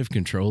 5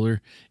 controller,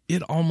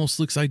 it almost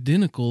looks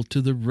identical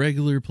to the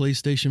regular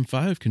PlayStation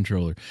 5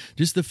 controller.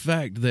 Just the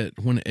fact that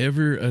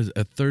whenever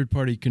a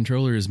third-party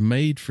controller is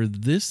made for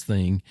this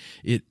thing,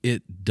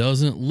 it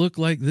doesn't look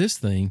like this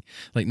thing.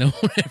 Like no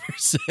one ever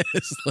says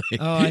like,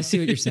 oh, I see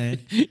what you're saying.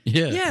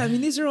 Yeah. I mean,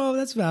 these are all,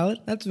 that's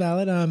valid.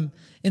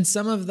 In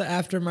some of the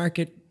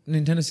aftermarket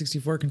Nintendo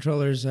 64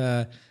 controllers,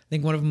 I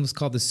think one of them was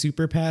called the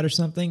Super Pad or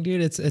something, dude.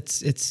 It's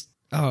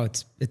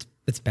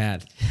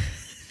bad.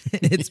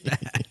 It's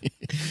bad.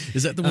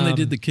 Is that the one they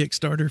did the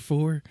Kickstarter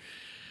for?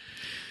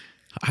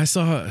 I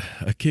saw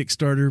a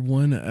Kickstarter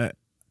one.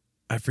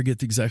 I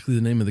forget exactly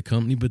the name of the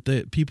company,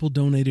 but people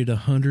donated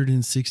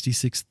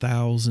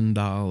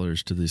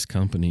 $166,000 to this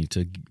company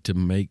to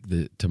make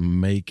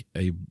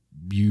a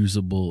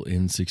usable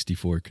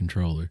N64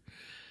 controller.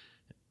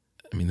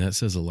 I mean, that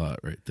says a lot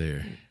right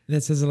there.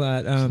 That says a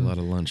lot. There's a lot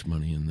of lunch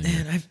money in there.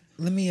 Man,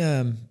 let me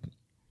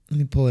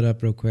pull it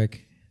up real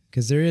quick.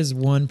 Because there is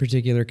one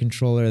particular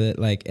controller that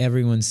like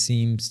everyone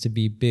seems to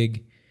be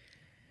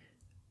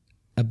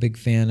a big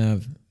fan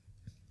of.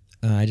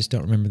 I just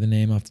don't remember the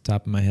name off the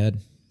top of my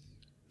head.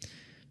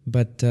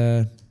 But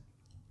let's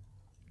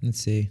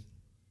see.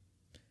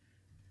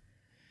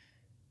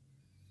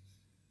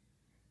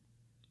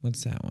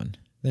 What's that one?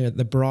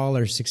 The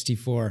Brawler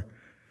 64.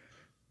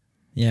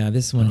 Yeah,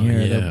 this one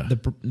here. Yeah.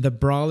 The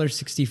Brawler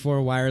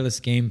 64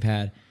 wireless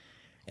gamepad.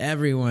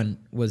 Everyone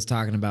was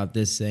talking about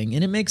this thing,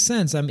 and it makes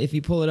sense. If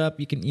you pull it up,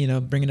 you can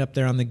bring it up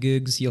there on the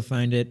Googs. You'll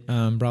find it.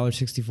 Brawler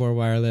 64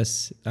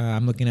 wireless.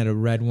 I'm looking at a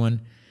red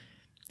one.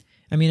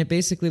 I mean, it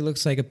basically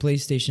looks like a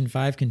PlayStation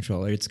 5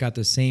 controller. It's got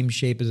the same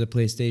shape as a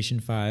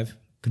PlayStation 5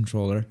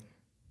 controller,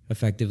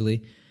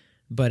 effectively,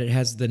 but it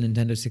has the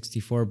Nintendo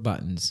 64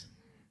 buttons.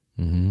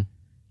 Mm-hmm.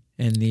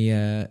 And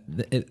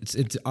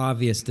it's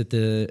obvious that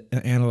the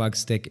analog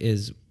stick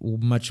is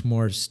much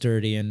more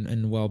sturdy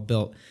and well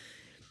built.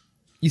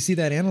 You see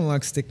that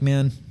analog stick,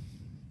 man?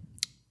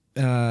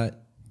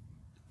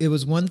 It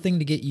was one thing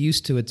to get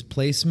used to its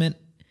placement.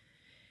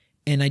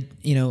 And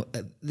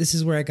this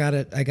is where I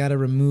gotta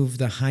remove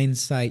the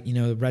hindsight,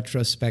 the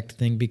retrospect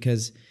thing,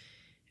 because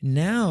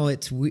now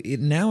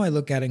now I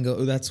look at it and go,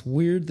 oh, that's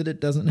weird that it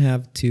doesn't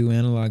have two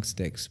analog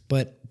sticks.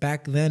 But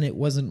back then it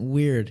wasn't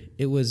weird.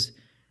 It was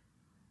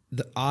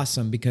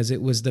awesome because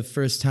it was the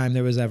first time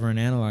there was ever an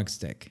analog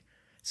stick.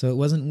 So it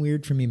wasn't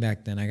weird for me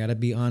back then. I gotta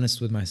be honest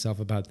with myself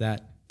about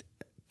that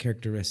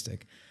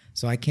characteristic.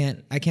 So I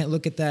can't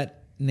look at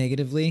that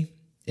negatively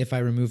if I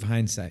remove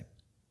hindsight,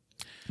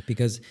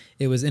 because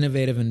it was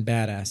innovative and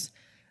badass.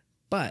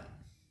 But,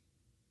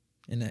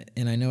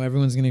 and I know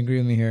everyone's going to agree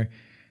with me here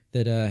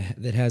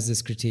that has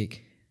this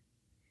critique.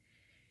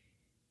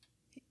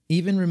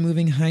 Even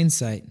removing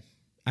hindsight,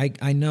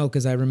 I know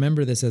because I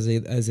remember this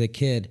as a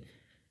kid.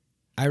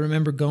 I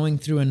remember going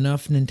through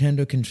enough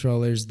Nintendo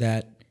controllers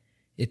that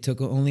it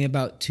took only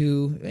about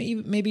two,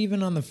 maybe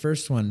even on the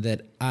first one,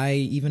 that I,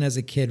 even as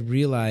a kid,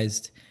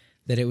 realized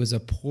that it was a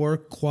poor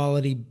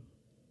quality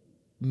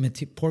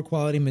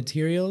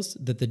materials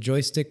that the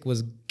joystick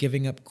was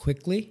giving up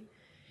quickly,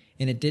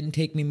 and it didn't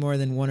take me more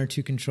than one or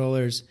two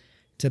controllers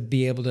to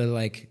be able to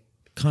like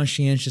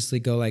conscientiously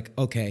go like,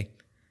 okay,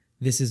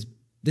 this is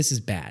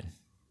bad.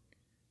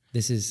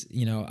 This is,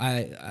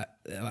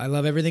 I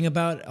love everything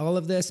about all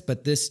of this,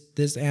 but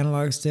this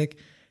analog stick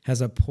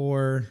has a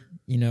poor,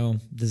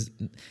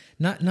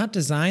 not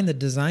design. The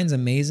design's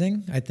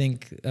amazing, I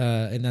think,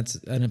 and that's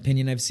an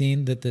opinion I've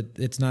seen, that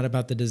it's not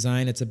about the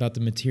design, it's about the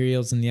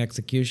materials and the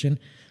execution.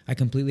 I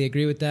completely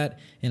agree with that,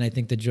 and I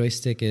think the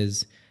joystick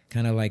is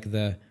kind of like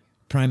the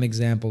prime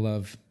example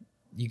of,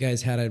 you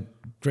guys had a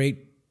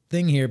great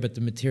thing here, but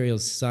the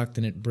materials sucked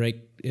and it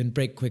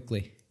break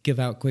quickly, give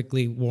out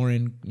quickly, wear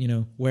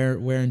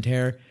and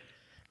tear.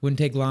 Wouldn't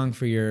take long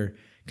for your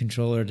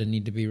controller to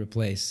need to be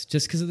replaced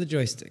just because of the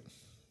joystick.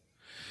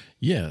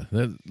 Yeah,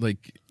 that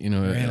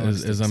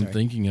as I'm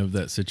thinking of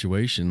that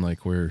situation,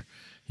 like where,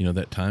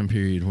 that time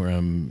period where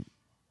I'm,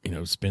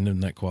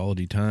 spending that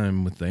quality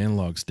time with the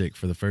analog stick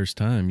for the first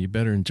time, you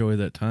better enjoy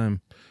that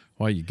time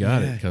while you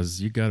got it, because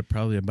you got it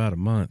probably about a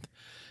month,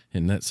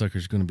 and that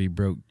sucker's going to be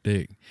broke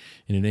dick,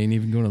 and it ain't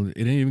even going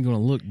to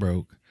look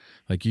broke.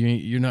 Like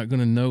you're not going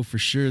to know for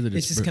sure that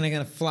it's just kind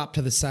of flop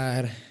to the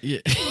side. Yeah.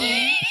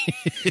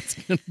 It's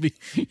gonna be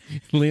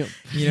limp,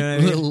 a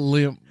little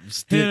limp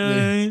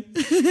stick.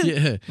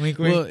 Yeah. Wink, wink.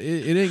 Well,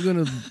 it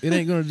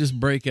ain't gonna just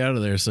break out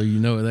of there. So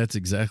that's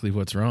exactly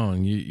what's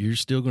wrong. You're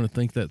still gonna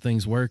think that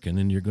thing's working,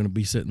 and you're gonna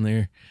be sitting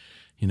there,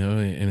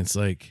 and it's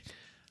like,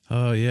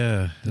 oh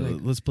yeah,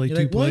 let's play two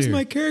player. Why is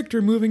my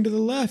character moving to the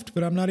left,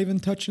 but I'm not even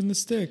touching the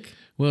stick?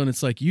 Well, and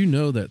it's like,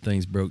 that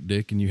thing's broke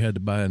dick, and you had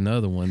to buy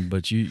another one,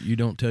 but you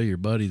don't tell your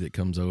buddy that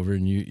comes over,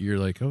 and you're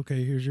like,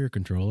 okay, here's your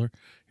controller.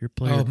 Your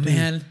player. Oh,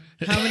 man.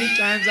 How many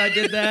times I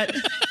did that?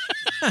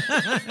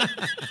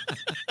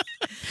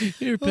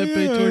 Here,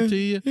 Pepe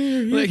Tortilla.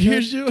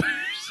 Here's yours.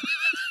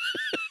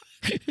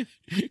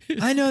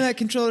 I know that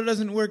controller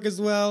doesn't work as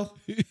well.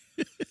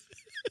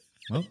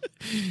 Well,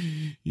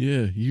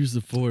 yeah, use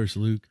the force,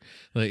 Luke.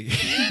 Like,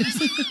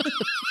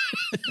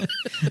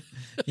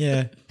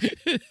 yeah.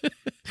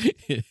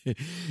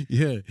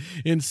 Yeah.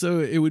 And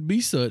so it would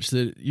be such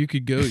that you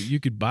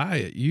could buy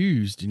it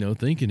used,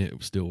 thinking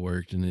it still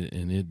worked, and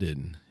it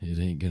didn't. It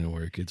ain't going to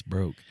work. It's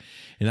broke.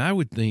 And I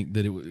would think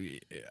that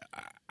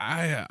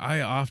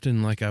I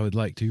often, like I would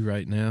like to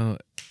right now,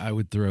 I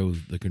would throw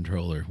the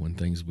controller when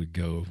things would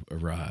go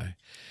awry,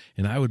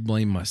 and I would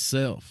blame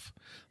myself.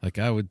 Like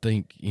I would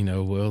think,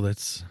 well,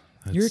 that's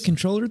you're a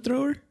controller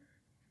thrower?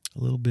 A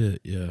little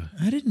bit, yeah.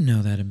 I didn't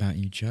know that about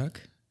you,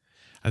 Chuck.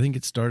 I think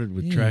it started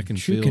with track and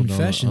true field.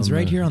 Confessions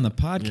right here on the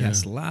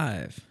podcast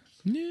live.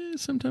 Yeah,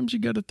 sometimes you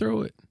got to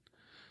throw it.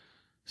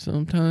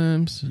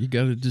 Sometimes you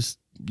got to just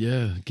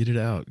get it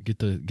out, get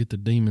the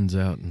demons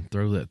out, and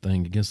throw that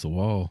thing against the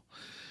wall.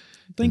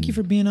 Thank you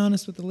for being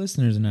honest with the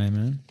listeners tonight,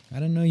 man. I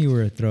didn't know you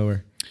were a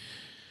thrower.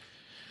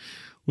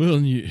 Well,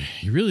 and you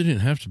really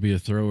didn't have to be a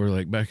thrower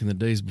like back in the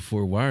days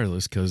before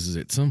wireless, because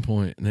at some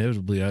point,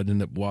 inevitably, I'd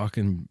end up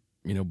walking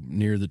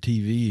near the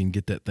TV and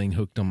get that thing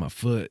hooked on my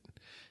foot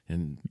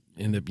and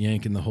end up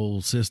yanking the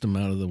whole system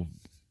out of the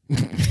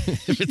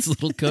its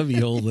little cubby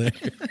hole there.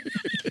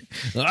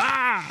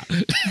 Ah!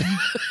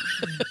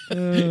 Oh,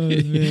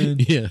 man.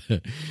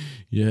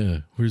 Yeah.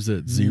 Where's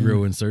that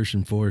zero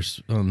insertion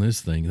force on this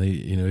thing?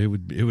 It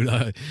would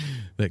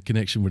that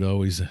connection would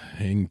always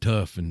hang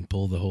tough and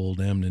pull the whole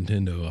damn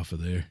Nintendo off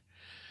of there.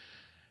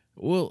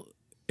 Well,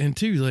 and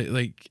two,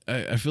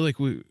 I feel like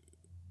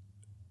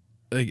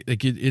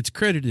it's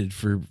credited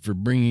for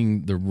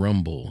bringing the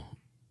rumble.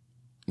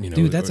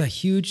 Dude, that's a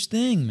huge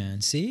thing, man.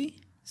 See,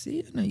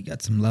 I know you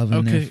got some love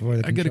in there for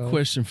the I got a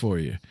question for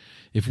you.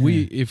 If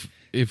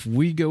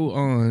we go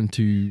on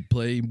to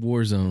play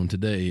Warzone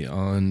today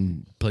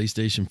on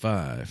PlayStation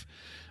 5,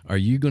 are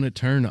you going to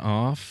turn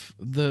off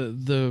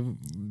the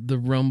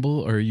rumble,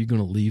 or are you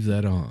going to leave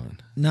that on?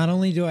 Not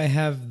only do I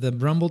have the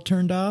rumble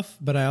turned off,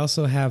 but I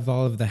also have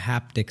all of the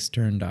haptics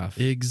turned off.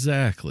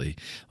 Exactly.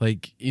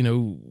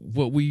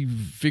 What we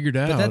figured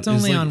out. But that's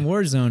only on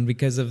Warzone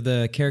because of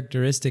the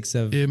characteristics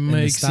of it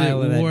makes the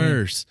style it of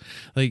worse.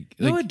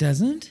 No, it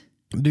doesn't.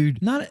 Dude.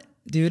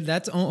 Dude,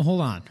 that's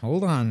hold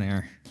on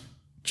there.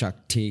 Chuck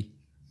T.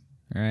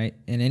 All right.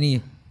 And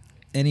any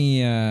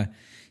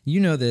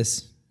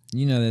this,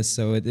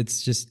 so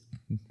it's just,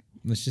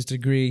 let's just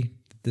agree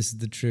that this is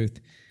the truth.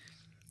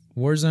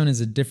 Warzone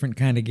is a different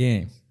kind of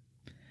game.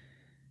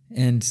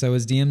 And so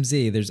is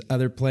DMZ. There's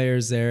other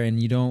players there,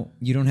 and you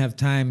don't have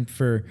time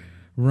for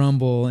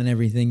rumble and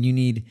everything. You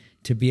need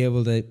to be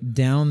able to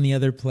down the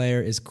other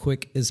player as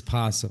quick as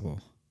possible.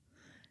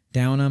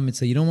 Down them, and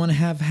so you don't want to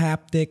have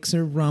haptics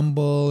or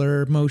rumble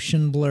or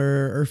motion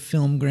blur or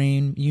film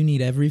grain. You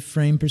need every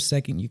frame per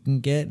second you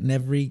can get, and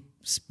every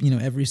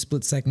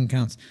split second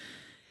counts.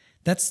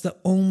 That's the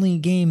only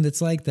game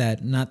that's like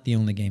that. Not the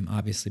only game,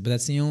 obviously, but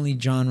that's the only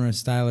genre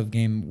style of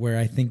game where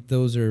I think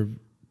those are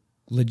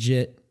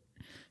legit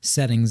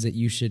settings that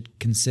you should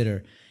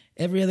consider.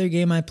 Every other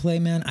game I play,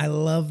 man, I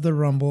love the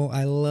rumble.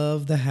 I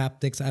love the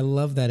haptics. I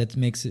love that it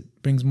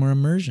brings more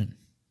immersion.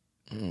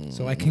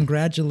 So I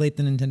congratulate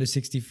the Nintendo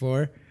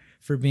 64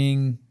 for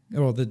being,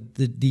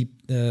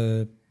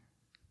 the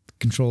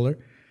controller,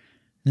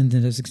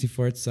 Nintendo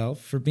 64 itself,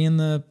 for being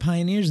the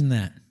pioneers in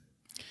that.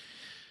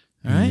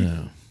 All right?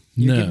 No.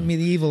 You're giving me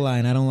the evil eye,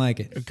 and I don't like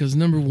it. Because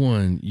number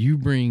one, you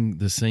bring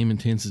the same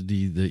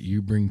intensity that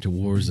you bring to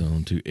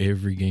Warzone to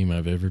every game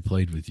I've ever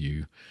played with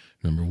you,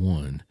 number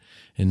one.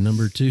 And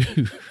number two...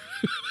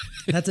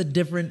 That's a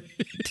different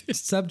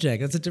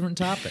subject. That's a different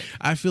topic.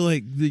 I feel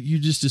like that you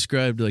just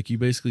described, you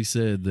basically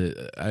said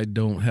that I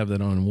don't have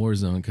that on in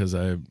Warzone because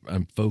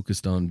I'm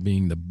focused on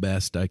being the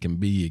best I can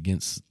be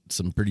against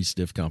some pretty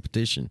stiff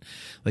competition.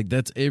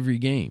 That's every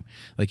game.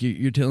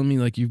 You're telling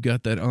me you've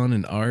got that on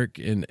in Ark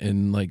and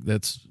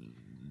that's...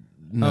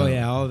 No. Oh,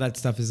 yeah. All of that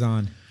stuff is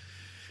on.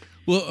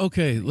 Well,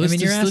 okay. Let's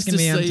you're asking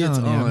me, I'm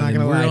telling you. I'm not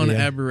gonna lie to you. We're on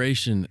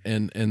Aberration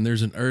and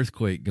there's an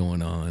earthquake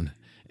going on.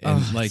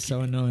 And it's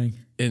so annoying.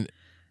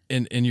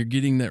 And you're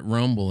getting that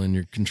rumble in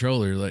your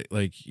controller,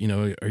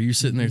 are you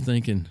sitting there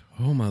thinking,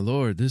 "Oh my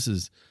Lord, this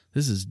is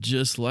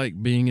just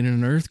like being in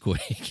an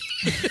earthquake."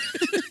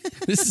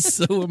 This is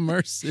so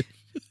immersive.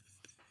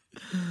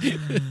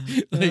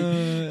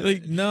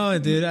 No,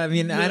 dude.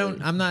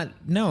 I'm not.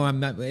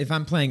 If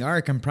I'm playing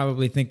Ark, I'm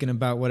probably thinking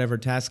about whatever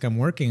task I'm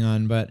working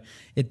on. But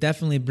it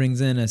definitely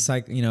brings in a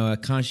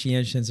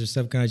conscientious or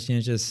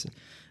subconscious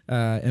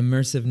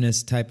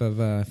immersiveness type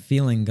of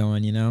feeling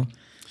going.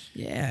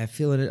 Yeah, I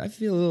feel it. I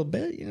feel a little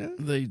bit.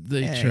 They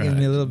tried. Give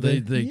me a little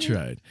bit. They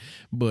tried,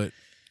 but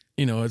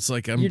it's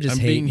like I'm hating,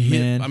 being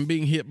hit. Man. I'm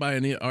being hit by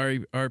an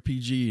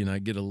RPG, and I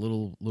get a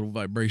little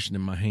vibration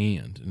in my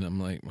hand, and I'm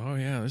like, oh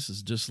yeah, this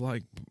is just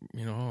like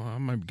I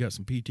might have got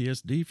some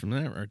PTSD from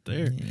that right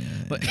there.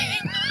 Yeah.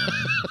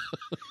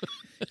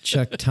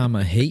 Chuck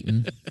Tama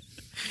hating.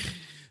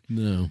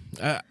 No,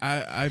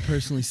 I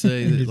personally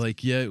say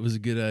that it was a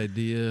good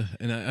idea,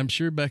 and I'm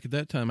sure back at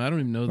that time I don't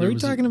even know. Are we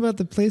talking about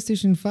the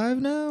PlayStation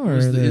 5 now, or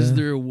is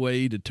there a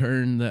way to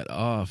turn that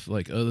off,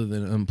 other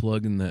than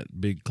unplugging that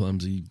big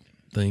clumsy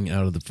thing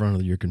out of the front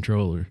of your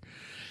controller?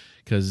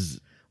 Because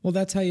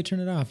that's how you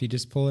turn it off. You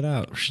just pull it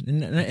out,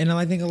 and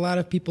I think a lot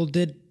of people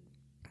did,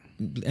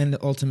 and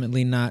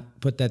ultimately not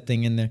put that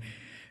thing in there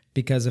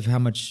because of how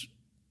much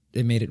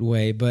it made it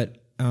weigh, but.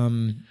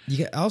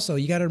 You got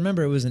to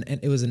remember it was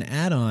an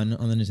add-on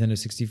on the Nintendo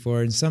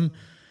 64, and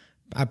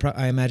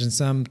I imagine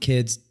some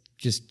kids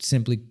just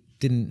simply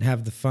didn't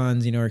have the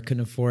funds, or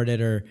couldn't afford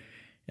it, or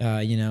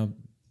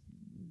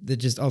that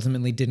just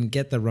ultimately didn't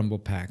get the Rumble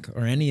Pack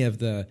or any of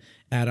the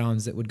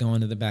add-ons that would go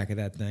into the back of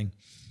that thing.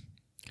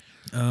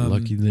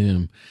 Lucky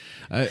them.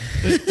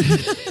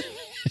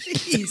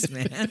 Jeez,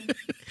 man.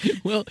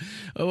 Well,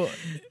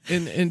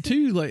 and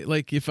two,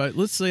 if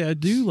let's say I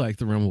do like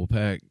the Rumble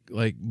Pack,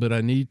 but I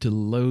need to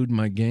load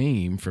my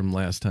game from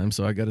last time,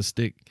 so I got to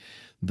stick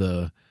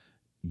the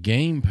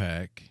game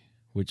pack,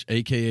 which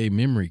AKA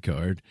memory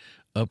card,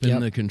 up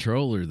in the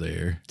controller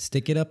there.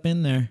 Stick it up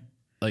in there.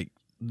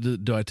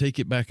 Do I take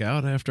it back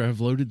out after I've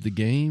loaded the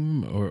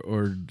game,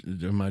 or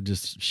am I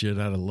just shit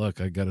out of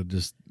luck? I got to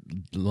just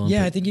lump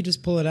Yeah, it, I think you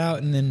just pull it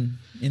out and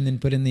then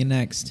put in the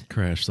next.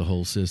 crash the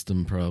whole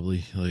system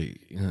probably.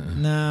 Like,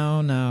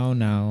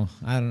 No.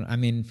 I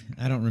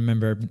don't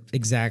remember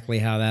exactly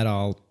how that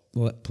all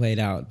played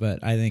out,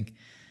 but I think,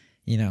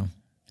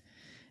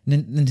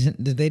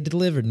 they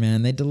delivered,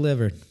 man. They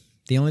delivered.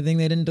 The only thing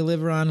they didn't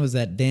deliver on was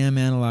that damn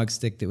analog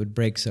stick that would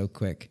break so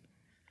quick.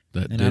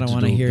 that And I don't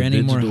want to hear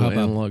any more hubbub.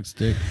 Analog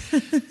stick.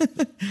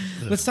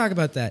 Let's talk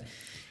about that.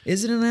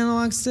 Is it an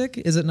analog stick?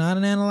 Is it not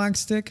an analog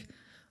stick?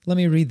 Let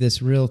me read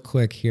this real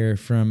quick here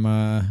from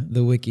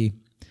the wiki,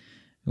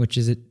 which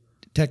is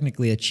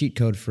technically a cheat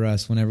code for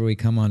us whenever we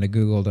come onto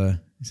Google to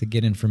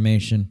get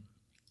information.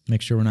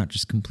 Make sure we're not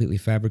just completely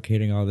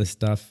fabricating all this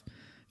stuff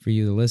for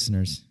you, the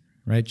listeners.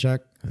 Right,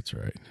 Chuck? That's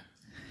right.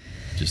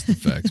 Just the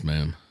facts,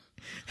 ma'am.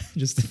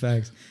 Just the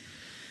facts.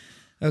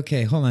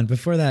 Okay, hold on.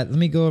 Before that, let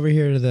me go over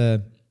here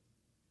to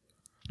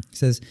it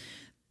says,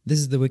 this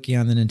is the wiki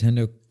on the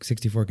Nintendo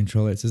 64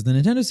 controller. It says, the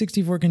Nintendo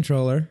 64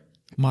 controller,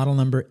 model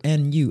number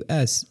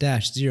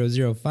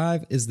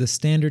NUS-005, is the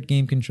standard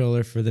game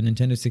controller for the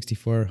Nintendo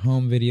 64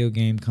 home video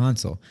game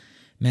console.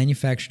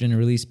 Manufactured and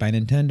released by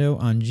Nintendo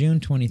on June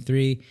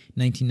 23,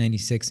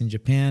 1996 in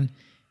Japan,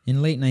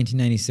 in late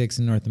 1996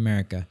 in North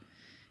America.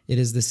 It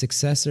is the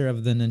successor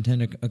of the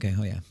Nintendo... Okay,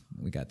 oh yeah,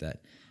 we got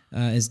that.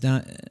 Is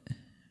not...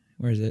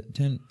 Where is it?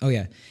 10... Oh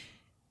yeah.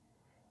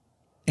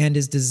 And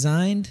is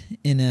designed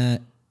in a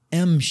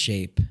M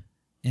shape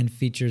and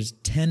features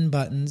 10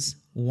 buttons,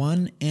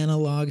 one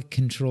analog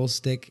control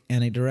stick,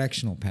 and a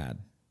directional pad.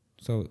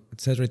 So it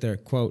says right there,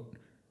 quote,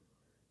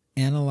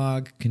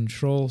 analog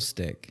control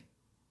stick.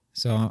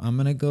 So I'm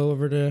going to go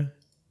over to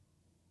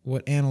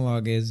what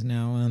analog is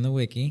now on the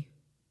wiki.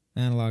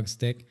 Analog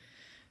stick. It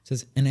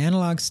says an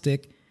analog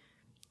stick,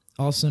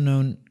 also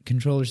known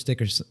controller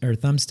stick or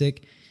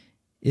thumbstick,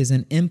 is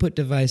an input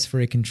device for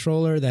a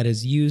controller that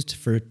is used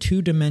for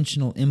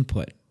two-dimensional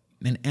input.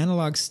 An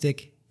analog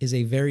stick is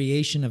a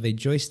variation of a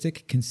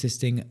joystick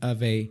consisting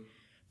of a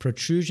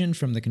protrusion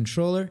from the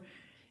controller.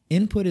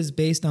 Input is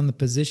based on the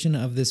position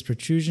of this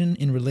protrusion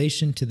in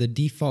relation to the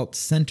default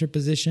center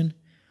position,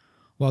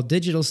 while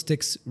digital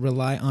sticks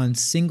rely on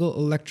single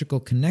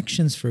electrical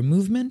connections for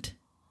movement.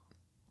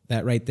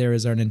 That right there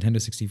is our Nintendo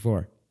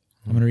 64.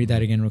 I'm going to read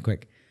that again real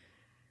quick.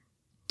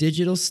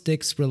 Digital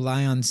sticks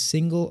rely on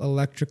single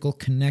electrical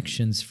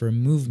connections for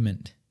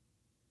movement.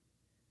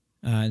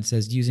 It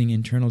says using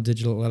internal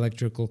digital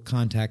electrical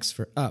contacts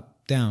for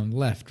up, down,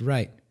 left,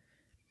 right.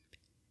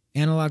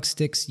 Analog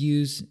sticks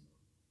use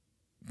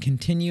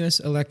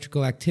continuous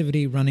electrical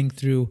activity running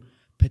through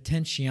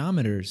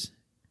potentiometers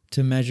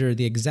to measure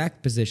the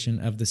exact position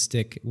of the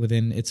stick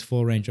within its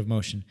full range of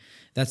motion.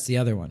 That's the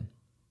other one.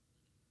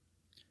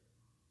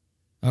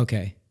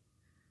 Okay.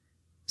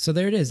 So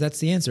there it is. That's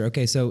the answer.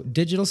 Okay, so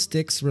digital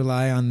sticks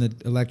rely on the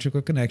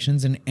electrical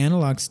connections, and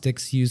analog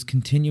sticks use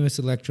continuous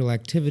electrical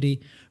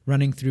activity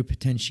running through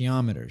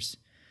potentiometers.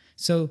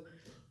 So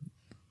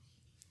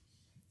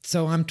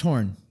I'm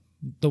torn.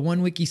 The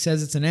one wiki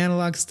says it's an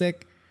analog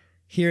stick.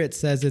 Here it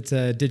says it's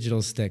a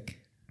digital stick.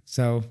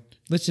 So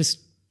let's just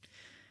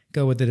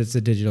go with it. It's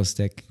a digital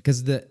stick,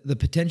 because the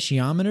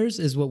potentiometers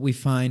is what we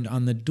find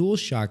on the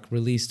DualShock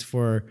released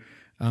for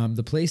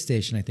the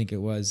PlayStation. I think it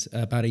was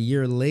about a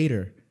year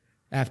later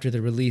after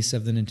the release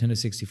of the Nintendo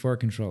 64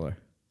 controller.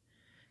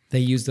 They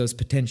use those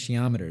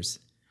potentiometers.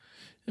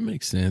 It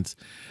makes sense.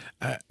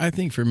 I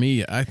think for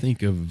me, I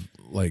think of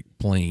like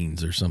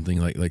planes or something,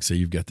 like say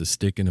you've got the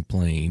stick in a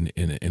plane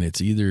and it's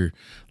either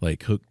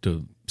like hooked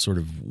to sort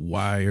of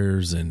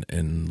wires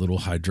and little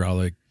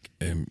hydraulic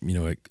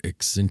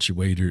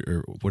accentuator,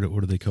 or what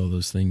do they call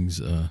those things?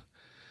 I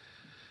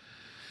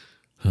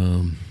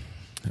want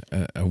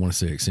to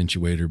say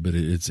accentuator, but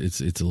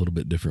it's a little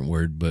bit different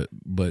word, but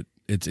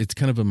it's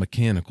kind of a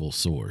mechanical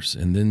source.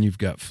 And then you've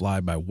got fly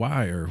by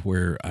wire,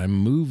 where I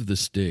move the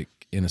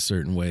stick in a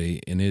certain way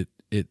and it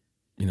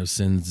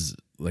sends,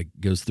 like,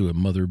 goes through a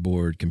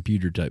motherboard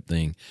computer type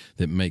thing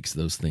that makes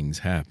those things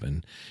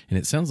happen. And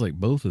it sounds like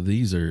both of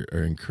these are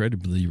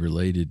incredibly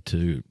related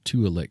to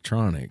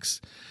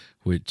electronics,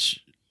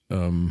 which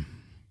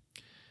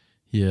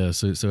yeah,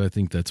 so I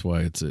think that's why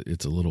it's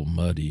a little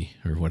muddy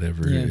or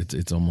whatever. Yeah.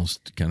 It's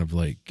almost kind of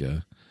like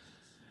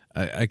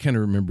I kind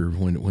of remember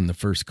when the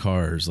first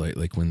cars,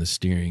 like when the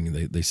steering,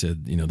 they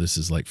said, this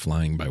is like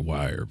flying by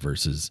wire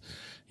versus,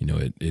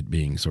 it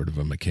being sort of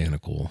a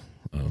mechanical,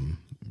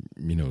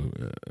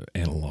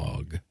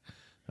 analog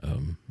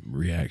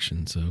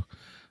reaction. So,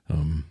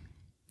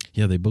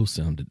 yeah, they both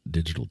sound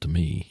digital to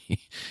me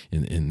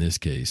in this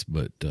case,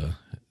 but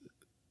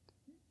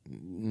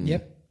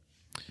yep.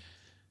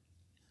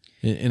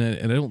 And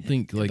I don't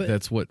think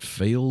that's what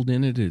failed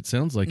in it. It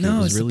sounds like it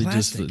was really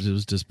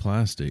just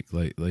plastic,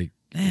 like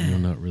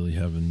not really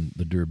having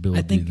the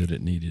durability that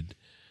it needed.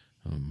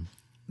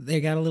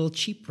 They got a little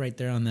cheap right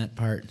there on that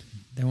part.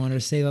 They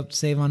wanted to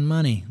save on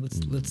money.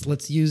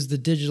 Let's use the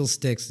digital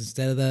sticks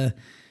instead of the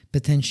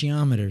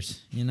potentiometers.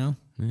 Yeah.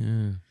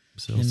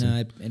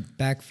 It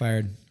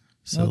backfired.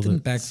 Well, it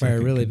didn't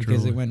backfire really controller.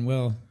 Because it went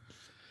well.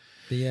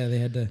 But yeah, they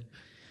had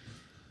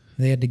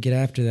to get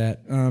after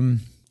that.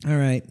 All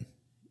right.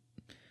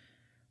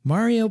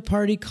 Mario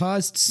Party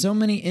caused so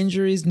many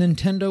injuries,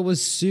 Nintendo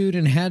was sued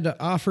and had to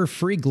offer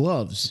free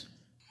gloves.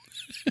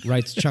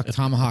 Writes Chuck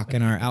Tomahawk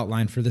in our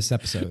outline for this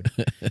episode.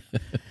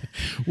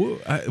 Well,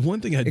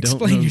 one thing I Explain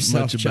don't know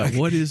yourself, much Chuck. about,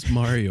 what is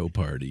Mario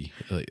Party?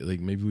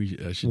 Like maybe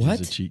I should What?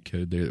 use a cheat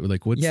code there.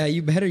 Like what's Yeah,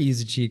 you better use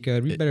a cheat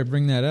code. We better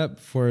bring that up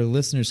before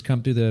listeners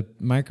come through the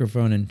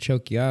microphone and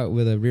choke you out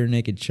with a rear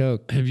naked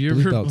choke. have you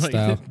Blue ever belt played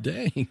style? it?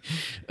 Dang.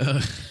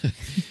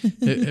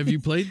 Have you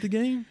played the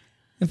game?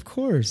 Of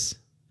course.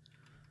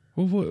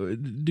 Well,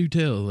 do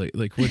tell.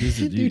 Like what is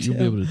it? Do You'll be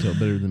tell. able to tell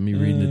better than me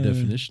reading the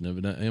definition of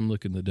it. I am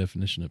looking the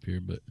definition up here,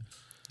 but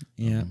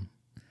Yeah.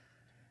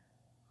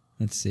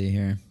 Let's see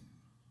here.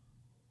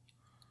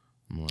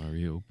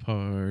 Mario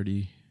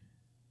Party.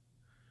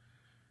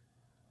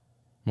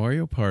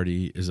 Mario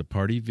Party is a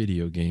party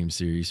video game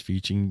series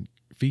featuring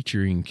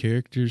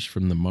characters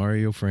from the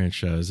Mario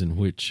franchise in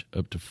which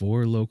up to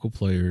 4 local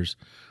players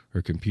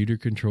or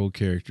computer-controlled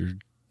characters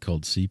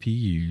called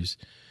CPUs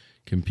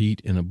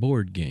compete in a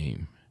board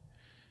game,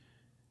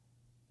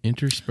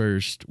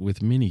 interspersed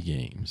with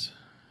mini-games.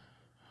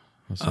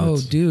 So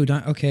Dude.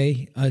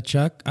 Okay.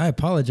 Chuck, I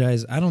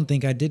apologize. I don't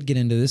think I did get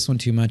into this one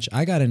too much.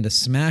 I got into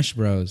Smash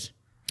Bros.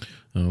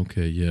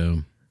 okay, yeah.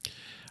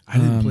 I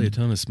didn't play a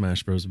ton of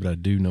Smash Bros, but I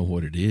do know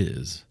what it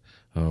is.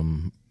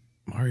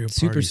 Mario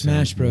Super Party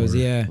Smash sounds Bros,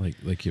 more yeah.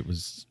 like it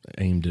was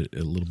aimed at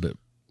a little bit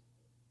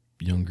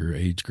younger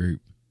age group.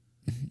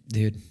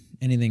 Dude,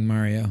 anything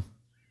Mario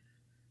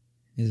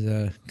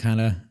is kind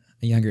of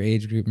a younger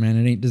age group, man.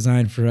 It ain't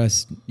designed for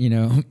us,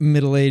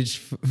 middle-aged.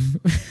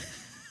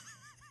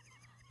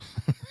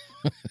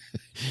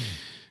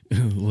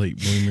 Late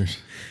bloomers,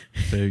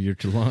 failure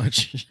to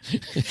launch.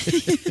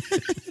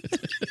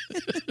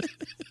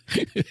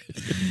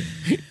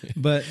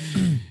 But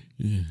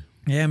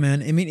yeah,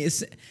 man. I mean,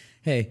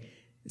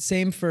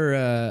 same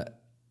for.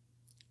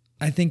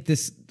 I think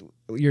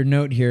your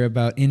note here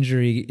about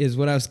injury is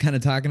what I was kind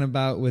of talking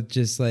about with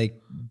just like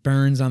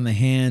burns on the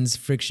hands,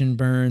 friction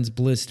burns,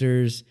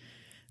 blisters,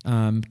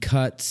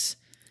 cuts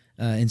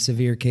in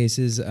severe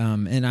cases.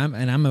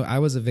 I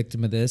was a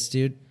victim of this,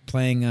 dude.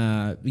 Playing,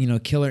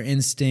 Killer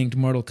Instinct,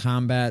 Mortal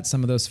Kombat,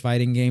 some of those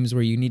fighting games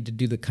where you need to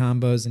do the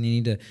combos and you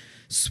need to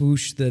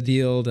swoosh the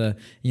deal to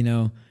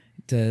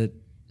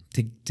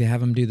have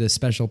them do the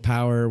special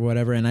power or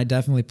whatever. And I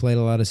definitely played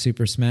a lot of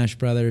Super Smash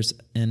Brothers,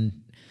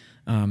 and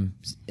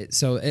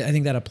so I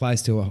think that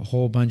applies to a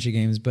whole bunch of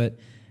games. But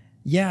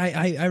yeah,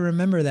 I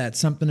remember that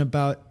something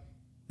about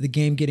the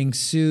game getting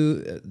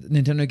sued,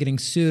 Nintendo getting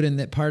sued, and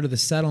that part of the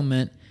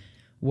settlement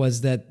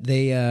was that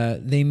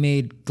they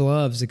made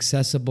gloves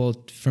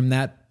accessible from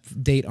that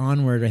date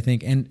onward, I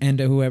think, and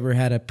to whoever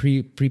had a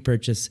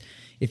pre-purchase.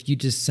 If you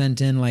just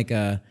sent in like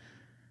a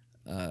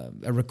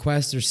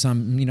request or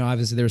some,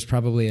 obviously there was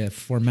probably a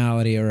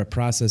formality or a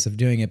process of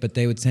doing it, but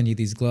they would send you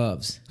these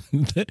gloves.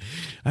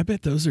 I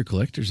bet those are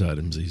collector's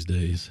items these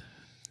days.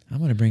 I'm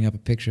going to bring up a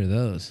picture of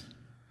those.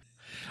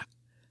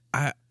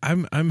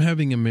 I'm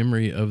having a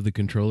memory of the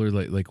controller,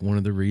 like one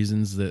of the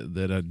reasons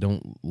that I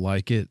don't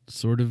like it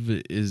sort of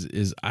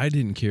is I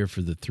didn't care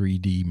for the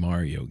 3D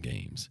Mario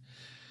games.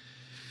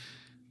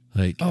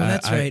 Like, oh,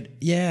 that's right.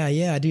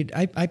 Yeah, dude.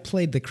 I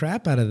played the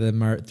crap out of the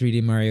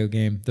 3D Mario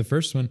game, the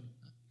first one.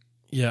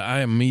 Yeah, I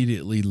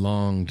immediately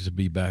longed to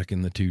be back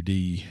in the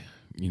 2D,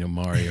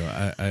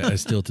 Mario. I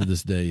still to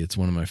this day, it's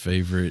one of my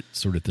favorite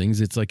sort of things.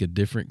 It's like a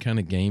different kind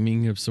of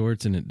gaming of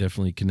sorts, and it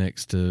definitely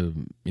connects to,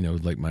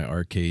 like my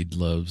arcade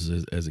loves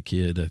as a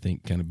kid. I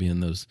think kind of being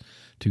those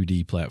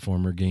 2D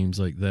platformer games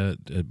like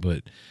that.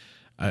 But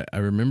I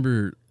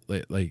remember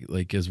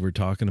like as we're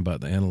talking about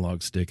the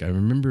analog stick, I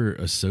remember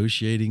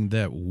associating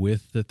that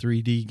with the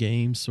 3D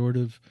game sort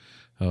of.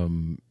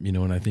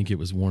 And I think it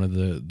was one of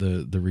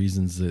the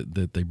reasons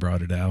that they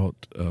brought it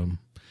out.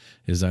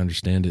 As I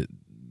understand it,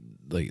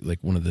 like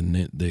one of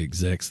the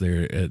execs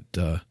there at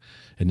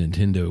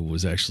Nintendo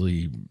was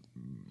actually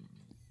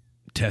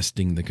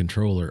testing the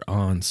controller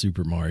on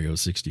Super Mario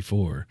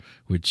 64,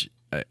 which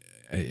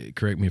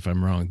correct me if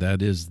I'm wrong,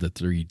 that is the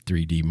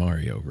 3D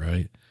Mario,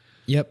 right?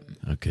 Yep.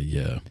 Okay,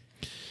 yeah.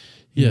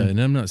 Yeah, and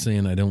I'm not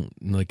saying I don't,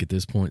 like, at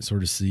this point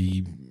sort of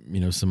see,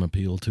 some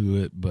appeal to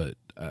it, but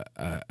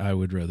I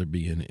would rather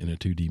be in a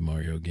 2D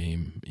Mario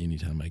game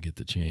anytime I get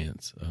the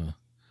chance.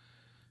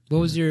 What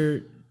was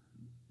your,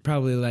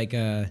 probably like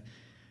the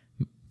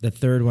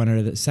third one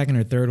or the second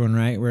or third one,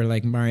 right? Where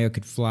like Mario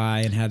could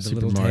fly and had the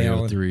Super little Mario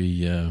tail. 3,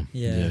 yeah,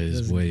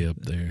 is those- way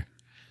up there.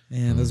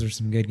 Yeah, those are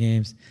some good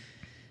games.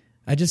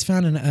 I just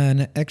found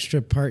an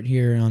extra part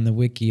here on the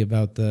wiki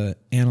about the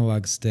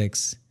analog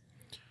sticks.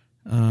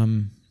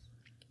 I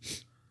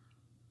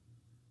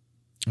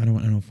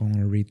don't know if I want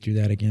to read through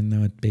that again,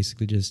 though. It's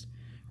basically just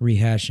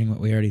rehashing what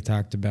we already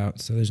talked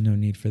about, so there's no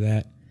need for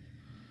that.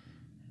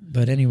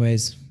 But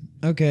anyways,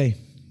 okay.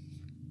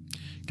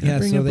 Can I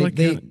bring so up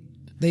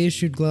they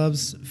issued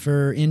gloves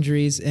for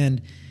injuries,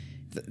 and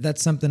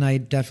that's something I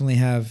definitely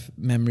have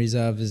memories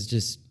of, is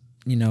just,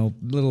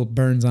 little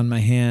burns on my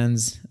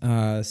hands,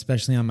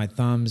 especially on my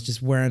thumbs,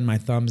 just wearing my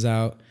thumbs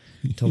out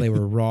until they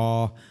were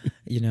raw.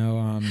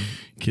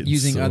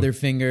 Using other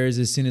fingers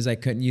as soon as I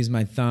couldn't use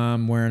my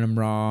thumb, wearing them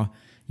raw,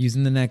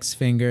 using the next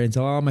finger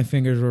until all my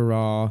fingers were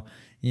raw.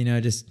 Did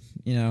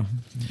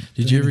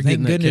you ever get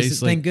in that case?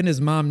 Thank goodness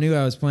mom knew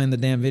I was playing the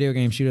damn video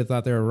game. She'd have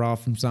thought they were raw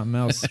from something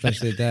else,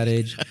 especially at that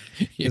age.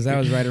 Because that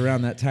was right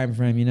around that time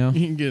frame,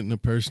 You getting a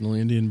personal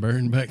Indian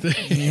burn back there.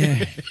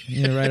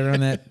 Yeah, right around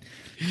that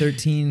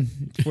 13,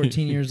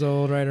 14 years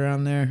old, right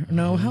around there.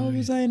 No, how old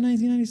was I in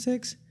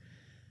 1996?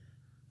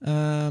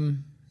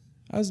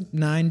 I was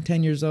 9,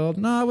 10 years old.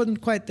 No, I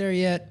wasn't quite there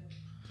yet.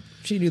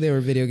 She knew they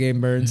were video game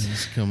burns.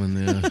 It's coming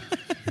there,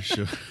 for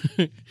sure.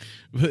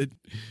 But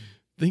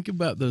think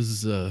about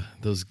those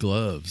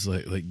gloves,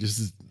 I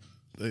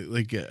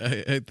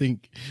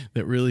think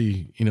that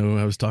really,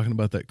 I was talking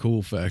about that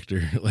cool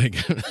factor.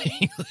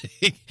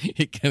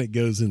 It kind of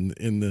goes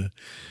in the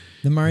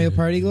Mario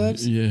Party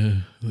gloves.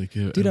 Yeah,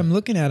 dude, I'm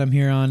looking at them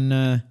here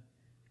on.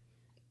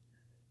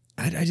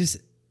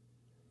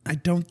 I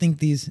don't think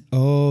these.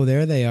 Oh,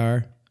 there they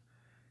are.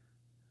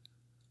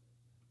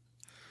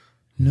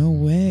 No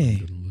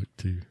way. Look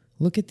too.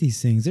 Look at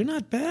these things. They're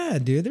not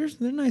bad, dude.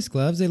 They're nice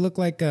gloves. They look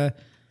like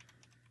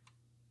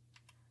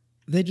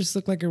they just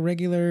look like a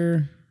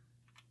regular,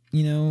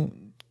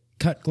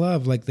 cut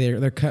glove. Like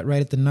they're cut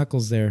right at the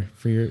knuckles there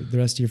for the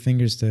rest of your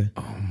fingers to.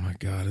 Oh my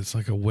God! It's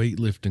like a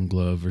weightlifting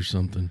glove or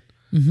something.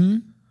 Mm-hmm.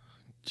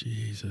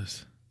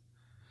 Jesus.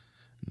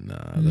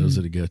 Nah, those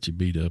would have got you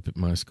beat up at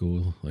my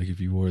school. Like if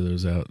you wore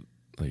those out,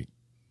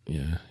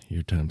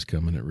 your time's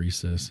coming at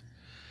recess.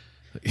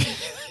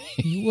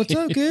 What's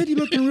up, kid? You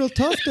looking real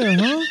tough there,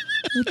 huh? Why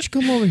don't you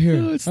come over here?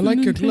 No, it's I like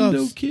your Nintendo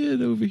gloves.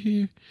 Kid over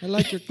here. I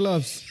like your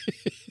gloves.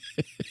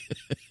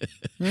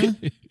 Huh?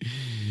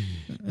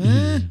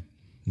 Huh?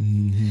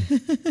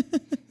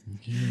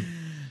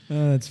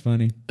 Oh, that's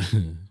funny.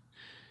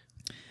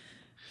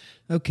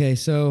 Okay,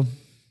 so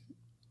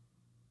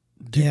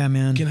yeah,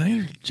 man. Can I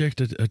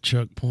interject a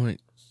Chuck point?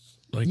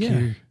 Yeah.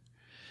 Here?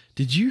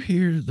 Did you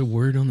hear the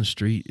word on the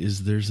street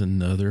is there's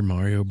another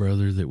Mario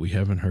brother that we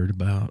haven't heard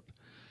about?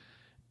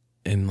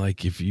 And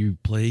if you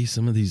play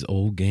some of these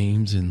old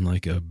games in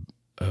a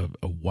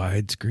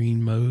widescreen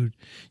mode,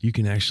 you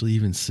can actually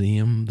even see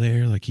him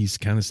there. He's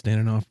kind of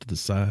standing off to the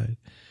side.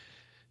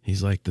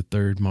 He's like the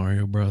third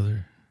Mario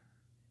brother.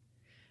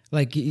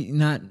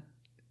 Not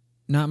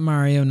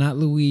Mario, not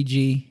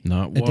Luigi.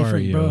 Not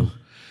Wario.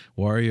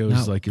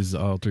 Wario's like his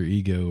alter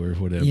ego or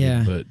whatever.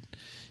 Yeah. But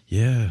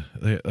yeah.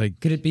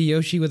 Could it be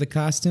Yoshi with a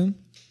costume?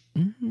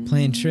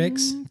 Playing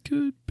tricks?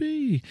 Could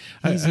be.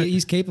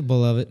 He's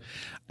capable of it.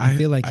 I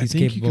feel like he's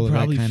capable of that.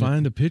 I think you could probably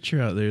find a picture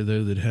out there,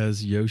 though, that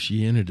has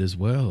Yoshi in it as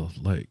well.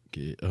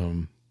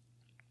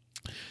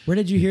 Where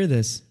did you hear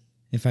this,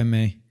 if I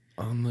may?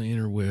 On the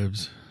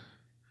interwebs.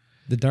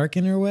 The dark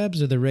interwebs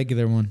or the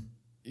regular one?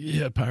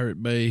 Yeah,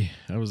 Pirate Bay.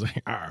 I was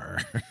like, arr.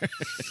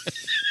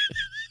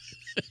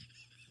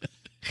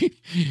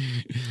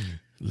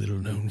 Little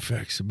known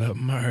facts about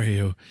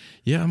Mario.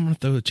 Yeah, I'm going to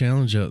throw a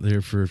challenge out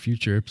there for a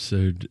future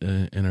episode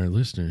and our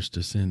listeners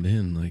to send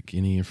in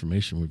any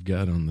information we've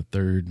got on the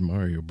third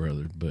Mario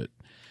brother. But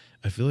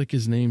I feel like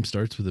his name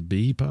starts with a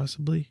B,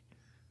 possibly.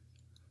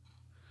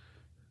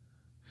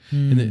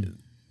 And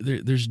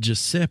there's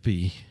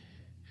Giuseppe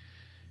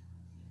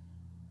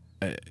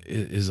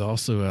is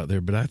also out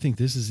there, but I think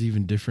this is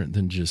even different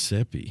than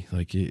Giuseppe.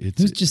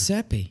 Who's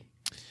Giuseppe?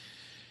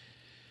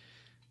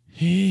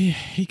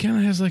 He kind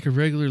of has a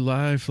regular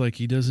life.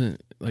 He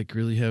doesn't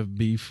really have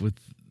beef with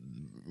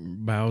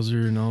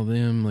Bowser and all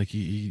them.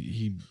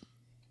 He's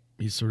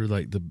sort of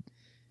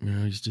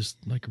he's just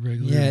a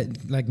regular. Yeah,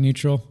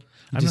 neutral.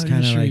 I'm not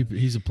even sure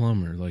he's a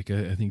plumber. I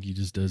think he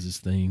just does his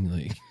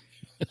thing.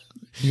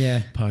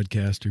 Yeah,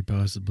 podcaster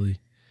possibly,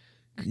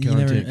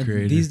 content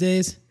creator these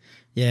days.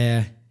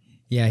 Yeah,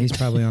 he's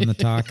probably on the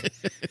talk.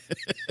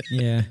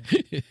 Yeah.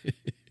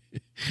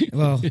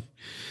 Well,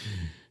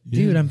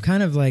 dude, I'm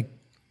kind of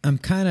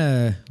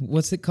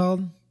what's it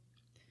called?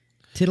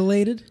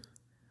 Titillated?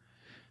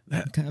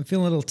 I'm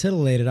feeling a little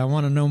titillated. I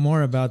want to know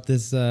more about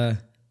this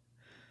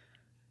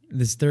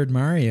this third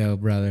Mario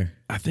brother.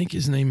 I think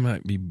his name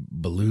might be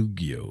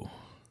Bellugio.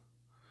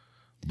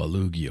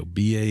 Bellugio.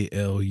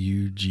 Ballugio.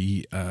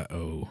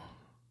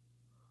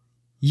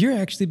 You're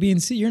actually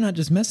you're not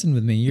just messing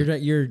with me. You're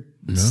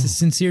No.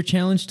 Sincere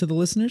challenge to the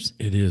listeners?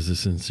 It is a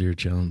sincere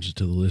challenge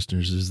to the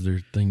listeners. Are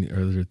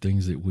there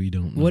things that we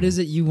don't know? What is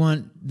it you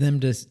want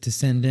them to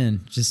send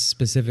in, just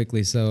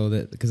specifically, so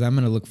that, because I'm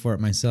going to look for it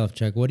myself,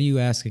 Chuck. What are you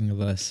asking of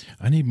us?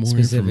 I need more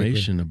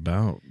information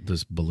about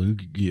this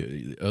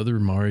Bellugio, other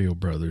Mario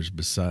brothers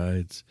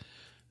besides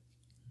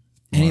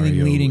anything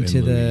Mario leading and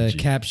to Luigi. the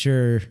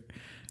capture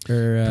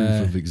or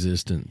Proof of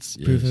existence.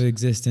 Proof yes. of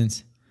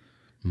existence.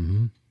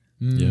 Mm-hmm.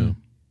 Yeah.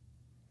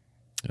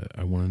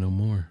 I want to know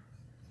more.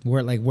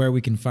 Where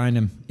we can find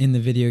him in the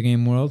video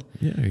game world.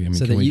 Yeah, can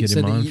we get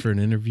him on for an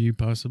interview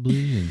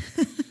possibly, and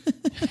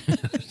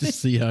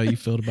just see how you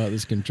felt about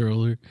this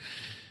controller?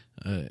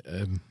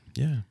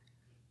 Yeah.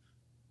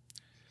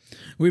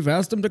 We've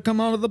asked him to come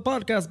on to the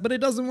podcast, but he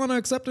doesn't want to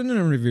accept an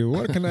interview.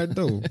 What can I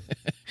do?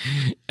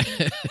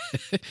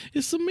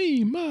 It's a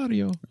me,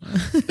 Mario.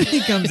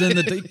 He comes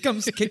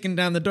kicking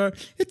down the door.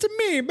 It's a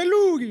me,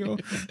 Belugio,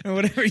 or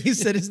whatever you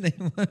said his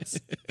name was.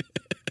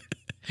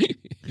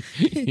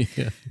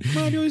 Yeah.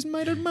 Mario is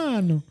my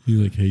hermano. He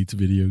like hates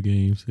video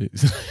games.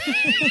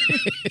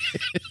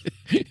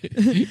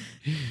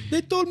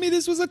 They told me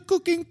this was a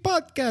cooking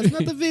podcast,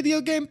 not a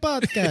video game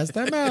podcast.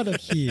 I'm out of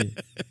here.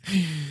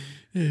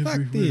 Everywhere I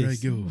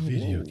this. go,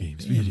 video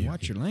games. Man, Video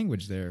watch your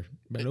language there,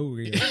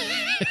 Belugio.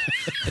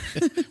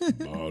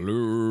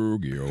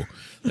 Malugio.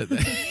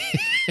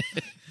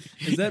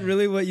 Is that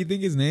really what you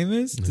think his name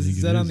is? think Is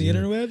it that on is, the yeah.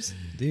 interwebs?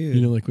 Dude.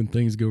 You know, like when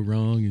things go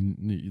wrong and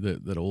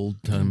that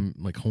old time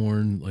like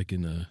horn, like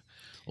in a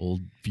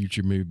old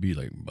future movie, be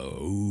like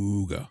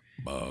booga,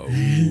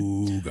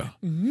 booga.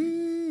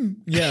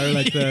 Yeah, or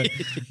like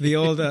the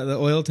old the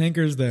oil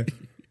tankers there.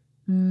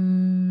 You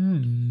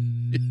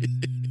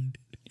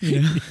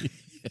know?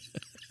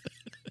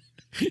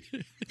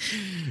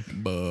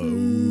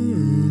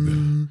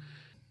 Booga.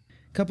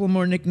 Couple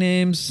more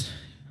nicknames,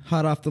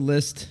 hot off the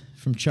list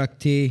from Chuck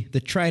T. The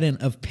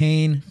Trident of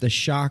Pain, the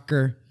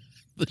Shocker,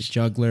 the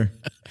Juggler.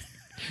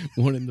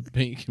 One in the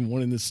pink and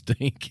one in the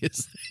stink.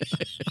 Is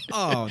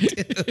Oh, dude.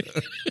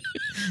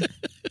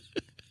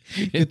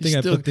 and Good thing I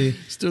still, put the-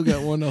 still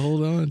got one to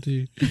hold on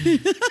to.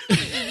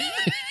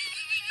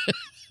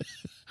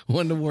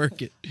 One to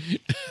work it.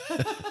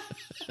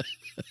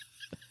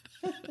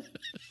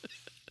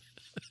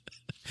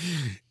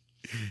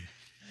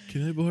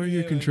 Can I borrow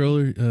your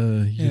controller?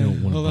 You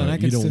don't want hold on, I to.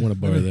 can You don't still- want to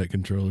borrow that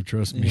controller.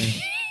 Trust me.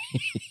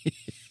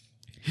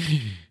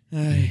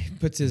 He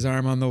puts his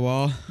arm on the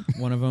wall,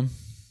 one of them.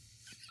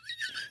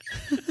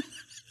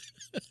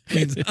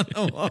 Leans on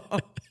the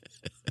wall.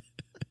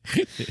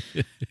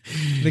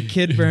 The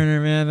kid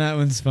burner, man, that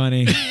one's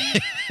funny.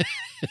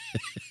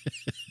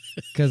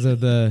 Because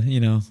of the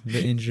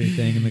injury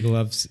thing and the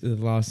gloves, the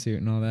lawsuit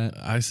and all that.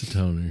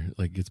 Isotoner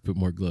like gets put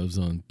more gloves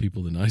on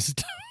people than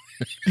isotoner.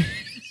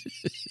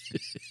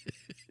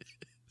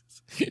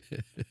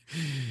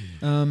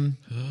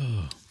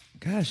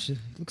 Gosh, it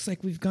looks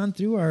like we've gone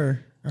through our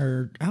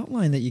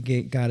outline that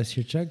you got us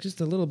here, Chuck. Just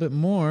a little bit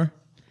more.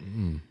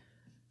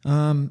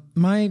 My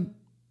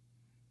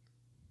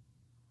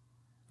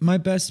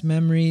best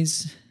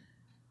memories,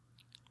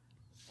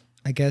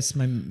 I guess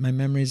my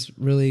memories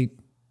really,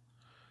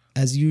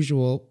 as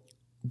usual,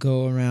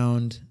 go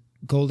around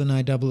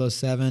GoldenEye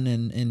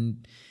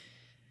 007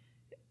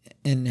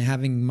 and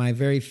having my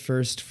very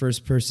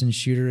first-person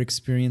shooter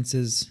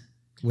experiences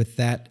with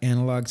that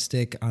analog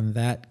stick on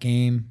that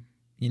game,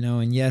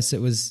 and yes, it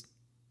was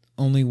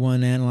only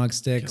one analog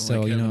stick,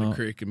 so like having a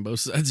crick in both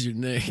sides of your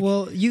neck.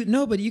 Well,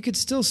 but you could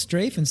still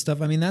strafe and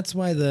stuff. I mean, that's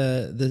why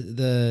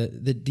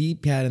the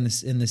D-pad and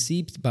the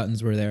C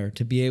buttons were there,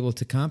 to be able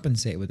to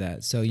compensate with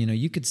that. So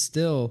you could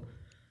still,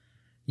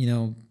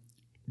 do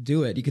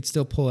it. You could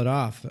still pull it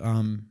off.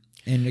 And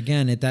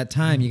again, at that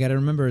time, you got to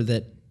remember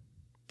that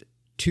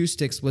two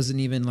sticks wasn't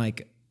even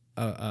like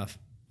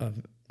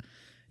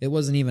it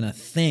wasn't even a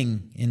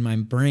thing in my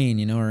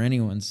brain, or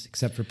anyone's,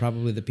 except for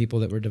probably the people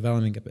that were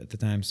developing it at the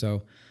time.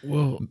 So,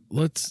 well,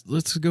 let's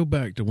go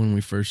back to when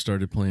we first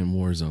started playing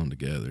Warzone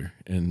together,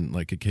 and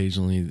like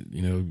occasionally,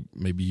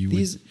 maybe you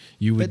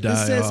would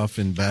die off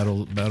in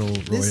battle royale.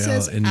 This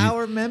says and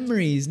our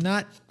memories,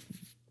 not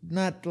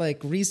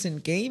like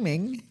recent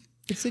gaming.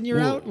 It's in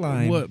your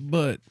outline.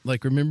 But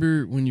like,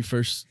 remember when you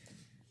first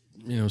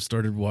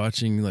started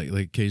watching, like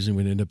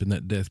occasionally we'd end up in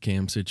that death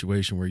cam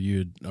situation where you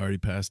had already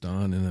passed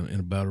on in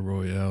a battle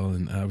royale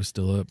and I was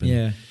still up,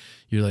 and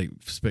you're like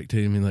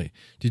spectating me, like,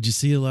 did you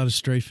see a lot of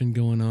strafing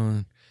going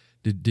on?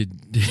 Did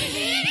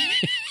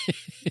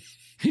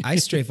I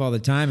strafe all the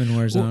time in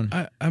Warzone.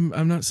 Well,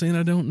 I'm not saying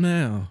I don't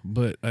now,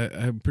 but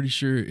I'm pretty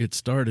sure it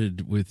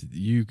started with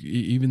you.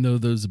 Even though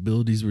those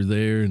abilities were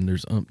there, and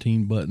there's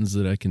umpteen buttons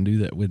that I can do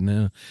that with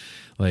now,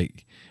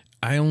 like,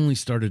 I only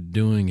started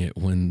doing it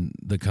when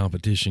the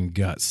competition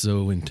got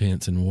so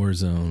intense in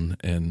Warzone,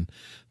 and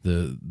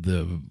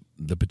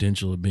the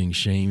potential of being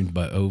shamed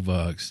by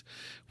Ovox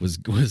was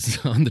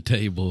on the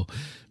table.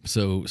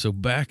 So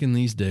back in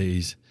these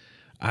days,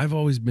 I've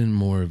always been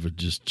more of a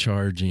just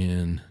charge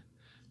in,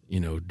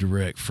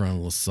 direct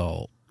frontal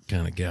assault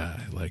kind of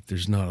guy. Like,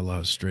 there's not a lot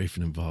of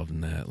strafing involved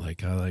in that.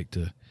 Like, I like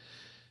to,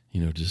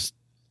 just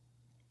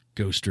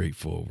go straight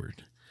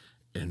forward.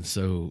 And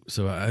so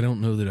I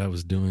don't know that I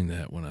was doing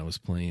that when I was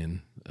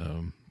playing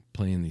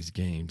these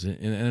games,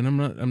 and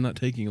I'm not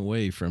taking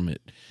away from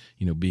it,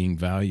 being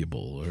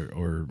valuable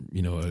or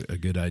a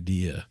good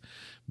idea,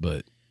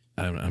 but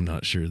I'm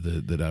not sure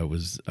that I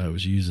was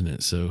using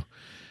it. So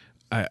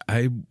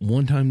I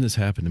one time this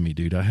happened to me,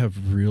 dude. I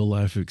have real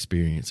life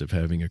experience of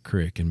having a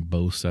crick in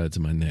both sides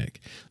of my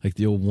neck, like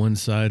the old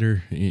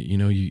one-sider.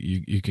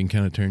 You can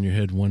kind of turn your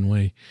head one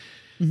way.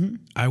 Mm-hmm.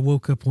 I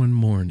woke up one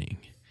morning,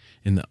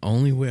 and the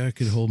only way I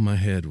could hold my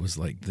head was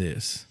like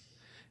this.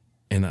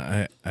 And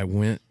I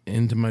went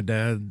into my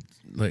dad,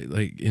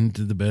 like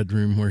into the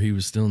bedroom where he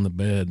was still in the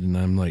bed. And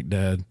I'm like,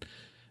 Dad,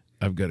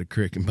 I've got a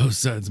crick in both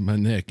sides of my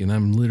neck, and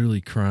I'm literally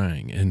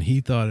crying. And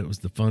he thought it was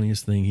the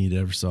funniest thing he'd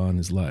ever saw in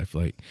his life.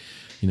 Like,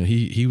 you know,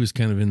 he was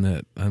kind of in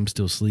that, I'm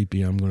still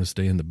sleepy, I'm going to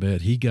stay in the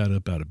bed. He got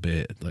up out of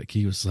bed. Like,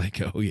 he was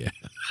like, oh, yeah,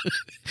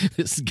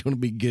 this is going to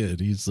be good.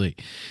 He's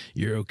like,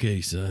 you're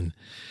okay, son.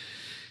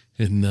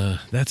 And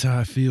that's how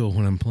I feel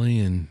when I'm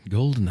playing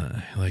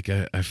GoldenEye. Like,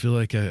 I feel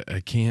like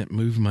I can't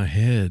move my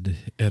head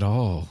at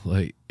all.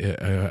 Like,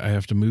 I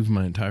have to move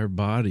my entire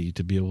body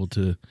to be able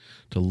to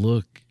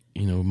look,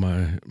 you know,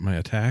 my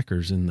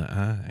attackers in the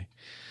eye.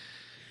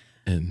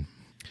 And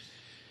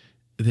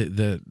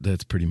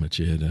that's pretty much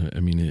it. I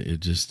mean,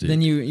 it just...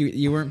 Then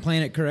you weren't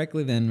playing it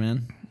correctly then,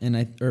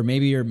 man. Or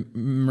maybe you're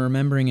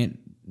remembering it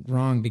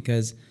wrong,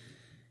 because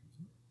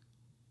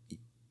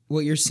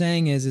what you're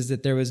saying is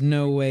that there was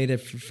no way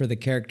for the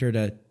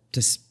character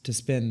to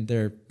spin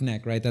their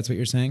neck, right? That's what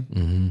you're saying?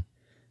 Mm-hmm.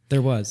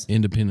 There was.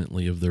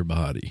 Independently of their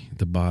body.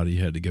 The body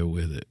had to go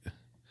with it.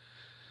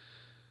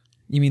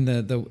 You mean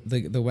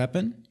the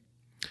weapon?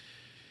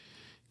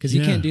 Because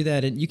you can't do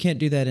that. You can't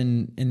do that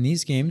in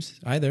these games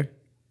either.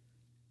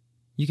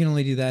 You can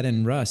only do that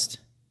in Rust.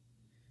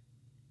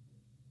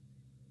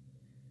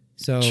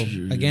 So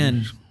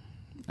again,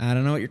 I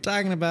don't know what you're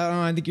talking about.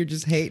 Oh, I think you're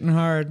just hating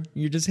hard.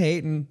 You're just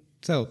hating.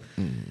 So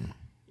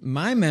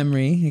my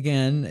memory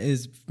again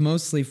is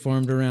mostly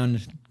formed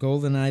around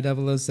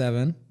GoldenEye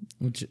 007,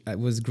 which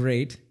was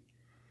great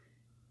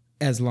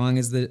as long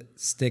as the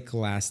stick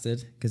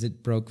lasted, because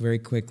it broke very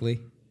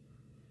quickly.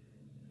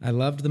 I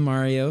loved the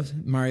Mario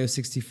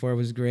 64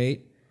 was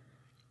great.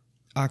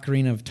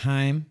 Ocarina of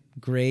Time,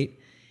 great.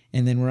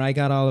 And then where I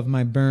got all of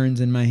my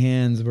burns in my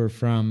hands were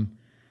from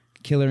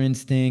Killer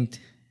Instinct,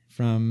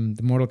 from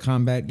the Mortal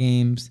Kombat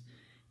games,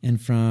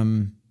 and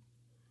from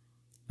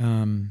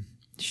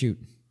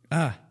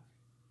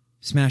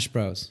Smash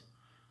Bros.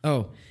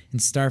 Oh,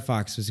 and Star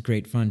Fox was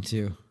great fun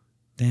too.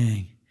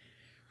 Dang.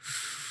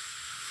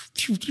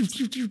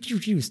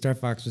 Star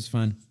Fox was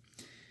fun.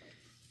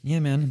 Yeah,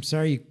 man, I'm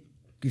sorry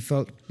you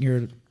felt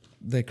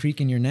the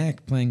creak in your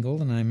neck playing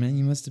GoldenEye, man.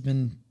 You must have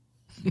been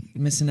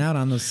missing out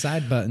on those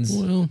side buttons.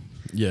 Well,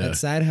 yeah.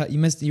 That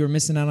you were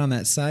missing out on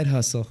that side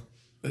hustle.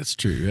 That's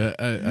true.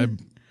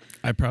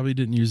 I probably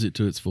didn't use it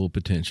to its full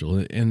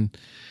potential. And,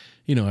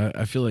 you know,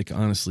 I feel like,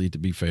 honestly, to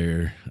be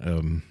fair,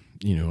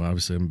 you know,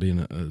 obviously I'm being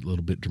a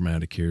little bit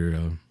dramatic here,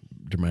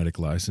 dramatic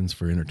license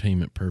for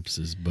entertainment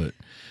purposes. But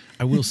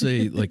I will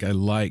say, like, I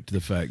liked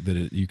the fact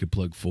that you could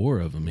plug 4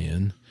 of them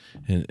in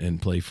and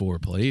play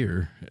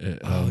 4-player.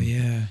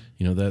 Yeah.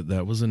 You know,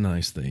 that was a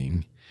nice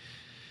thing.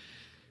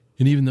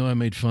 And even though I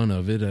made fun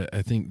of it,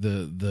 I think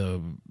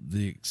the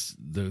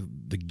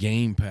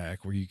game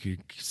pack where you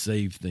could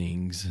save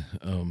things,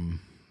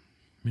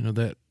 you know,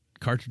 that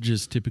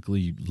cartridges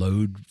typically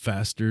load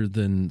faster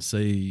than,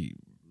 say,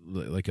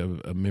 like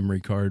a memory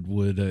card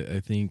would,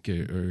 I think,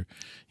 or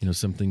you know,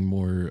 something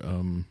more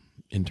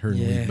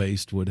internally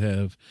based would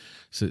have.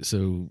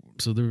 So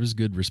there was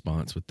good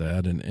response with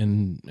that,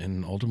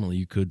 and ultimately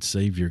you could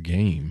save your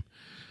game.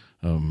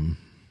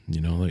 You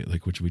know,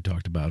 like which we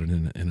talked about it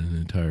in an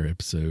entire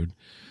episode.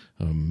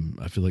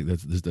 I feel like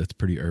that's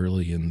pretty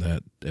early in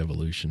that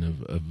evolution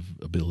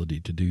of ability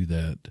to do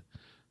that.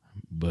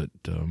 But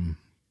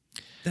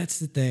that's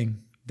the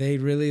thing. They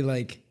really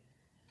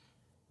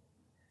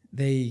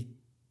they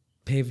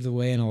paved the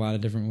way in a lot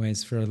of different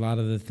ways for a lot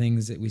of the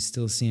things that we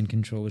still see in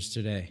controllers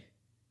today.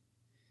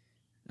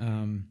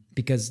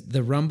 Because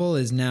the rumble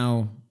is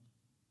now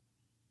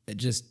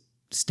just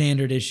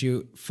standard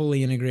issue,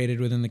 fully integrated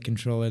within the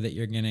controller that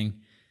you're getting.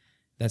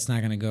 That's not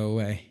going to go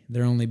away.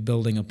 They're only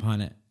building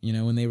upon it. You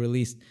know, when they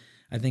released,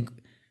 I think,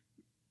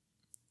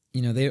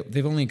 you know,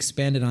 they've only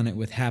expanded on it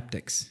with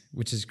haptics,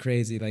 which is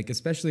crazy. Like,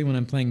 especially when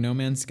I'm playing No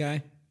Man's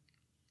Sky,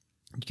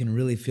 you can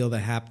really feel the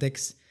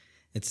haptics.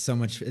 It's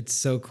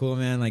so cool,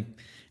 man. Like,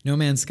 No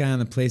Man's Sky on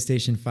the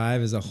PlayStation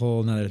 5 is a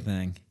whole nother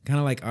thing. Kind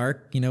of like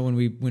Ark, you know, when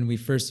we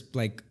first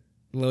like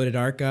loaded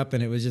Ark up,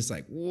 and it was just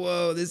like,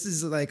 whoa, this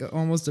is like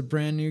almost a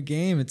brand new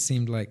game. It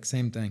seemed like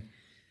same thing.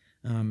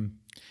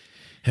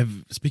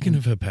 Speaking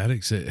of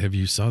haptics, have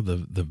you saw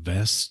the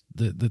vest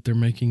that they're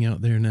making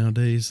out there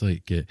nowadays?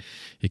 Like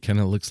it kind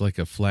of looks like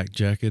a flak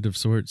jacket of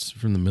sorts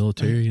from the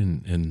military,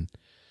 and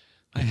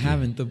I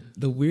haven't.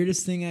 The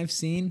weirdest thing I've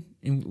seen,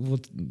 and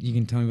you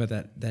can tell me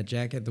about that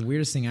jacket. The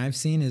weirdest thing I've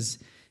seen is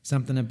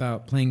something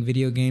about playing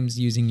video games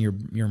using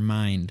your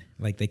mind.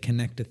 Like they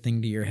connect a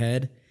thing to your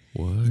head.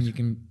 What? And you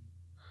can.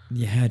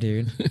 Yeah,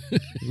 dude.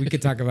 We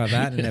could talk about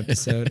that in an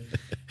episode.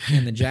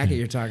 And the jacket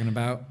you're talking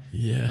about.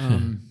 Yeah.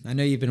 I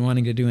know you've been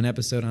wanting to do an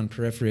episode on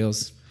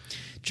peripherals.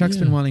 Chuck's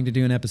been wanting to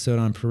do an episode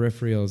on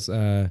peripherals,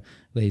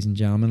 ladies and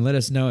gentlemen. Let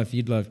us know if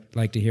you'd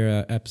like to hear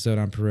an episode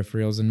on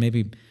peripherals, and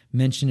maybe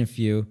mention a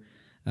few.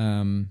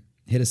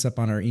 Hit us up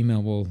on our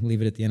email. We'll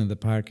leave it at the end of the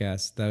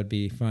podcast. That would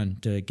be fun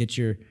to get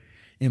your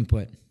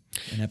input.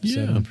 An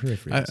episode on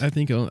peripherals. I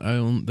think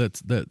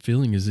that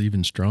feeling is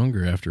even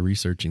stronger after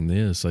researching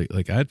this.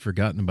 Like I'd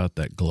forgotten about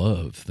that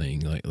glove thing,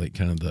 like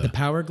kind of the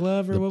power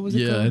glove, or what was it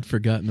called? Yeah, I'd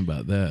forgotten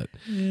about that.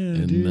 Yeah,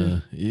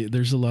 and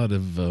there's a lot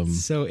of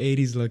so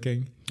 80s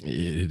looking.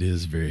 It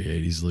is very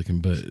 80s looking,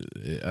 but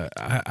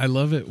I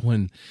love it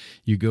when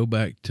you go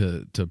back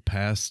to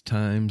past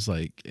times,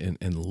 like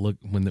and look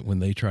when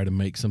they try to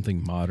make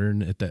something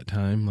modern at that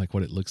time, like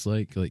what it looks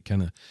like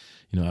kind of,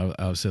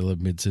 I would say I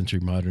love mid-century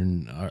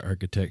modern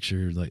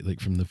architecture, like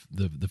from the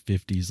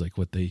 50s, like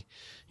what they,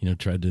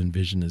 tried to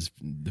envision as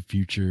the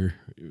future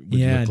would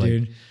look like.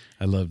 Dude.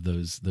 I love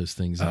those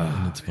things,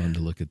 and it's fun to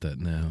look at that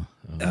now.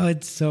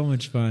 It's so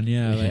much fun.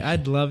 Yeah, like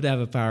I'd love to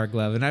have a Power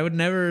Glove, and I would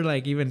never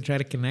like even try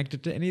to connect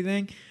it to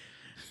anything.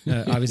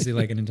 Obviously,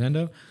 like a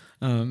Nintendo,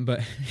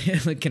 but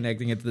like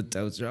connecting it to the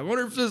toaster. I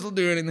wonder if this will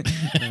do anything.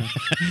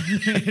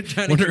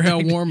 Wonder how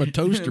warm a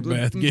toaster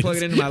bath gets. Plug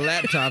it into my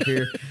laptop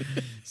here,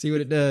 see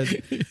what it does.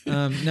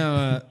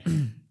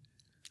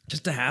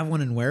 Just to have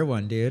one and wear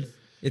one, dude.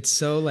 It's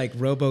so like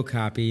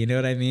RoboCopy, you know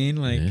what I mean?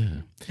 Like,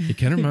 yeah, it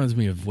kind of reminds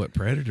me of what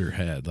Predator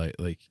had, like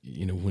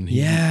when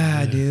he.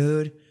 Yeah,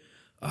 dude.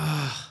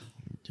 Oh,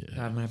 yeah.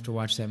 God, I'm gonna have to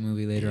watch that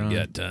movie later on.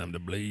 Got time to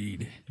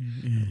bleed.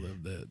 I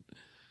love that.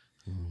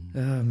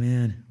 Oh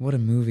man, what a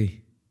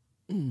movie!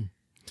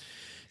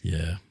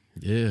 Yeah.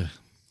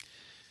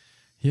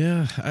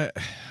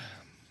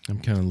 I'm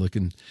kind of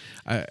looking.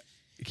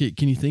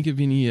 Can you think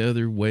of any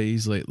other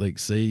ways, like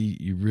say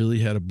you really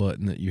had a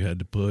button that you had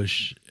to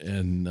push,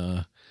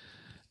 and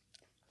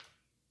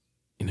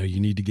you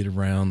need to get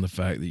around the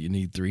fact that you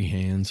need 3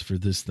 hands for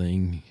this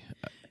thing?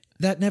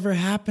 That never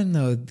happened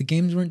though. The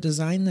games weren't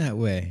designed that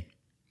way.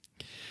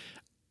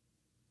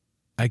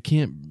 I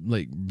can't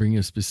like bring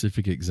a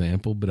specific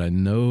example, but I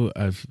know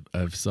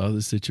I've saw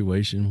the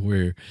situation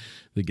where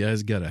the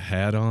guy's got a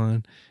hat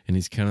on and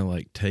he's kind of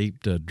like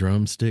taped a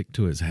drumstick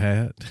to his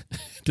hat,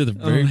 to the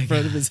very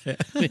front of his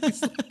hat.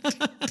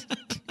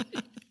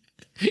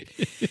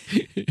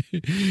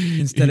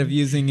 Instead of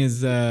using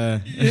his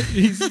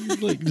he's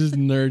like just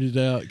nerded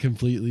out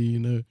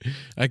completely.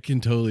 I can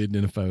totally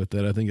identify with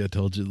that. I think I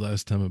told you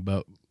last time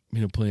about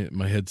playing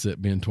my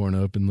headset being torn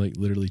up and like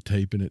literally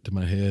taping it to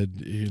my head,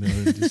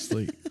 just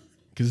like,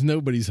 because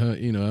nobody's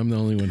I'm the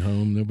only one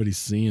home, nobody's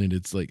seeing it.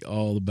 It's like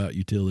all about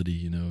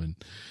utility, and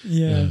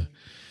yeah.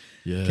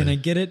 Yeah. Can I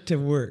get it to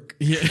work?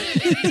 Yeah.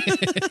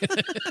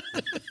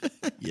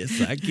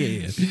 Yes, I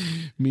can.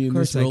 Me and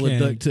this roll of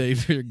duct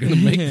tape are going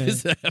to make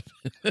this happen.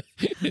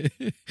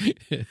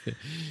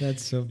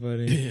 That's so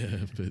funny. Yeah,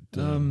 but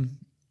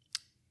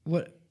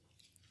what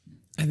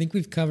I think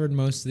we've covered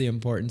most of the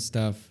important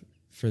stuff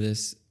for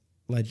this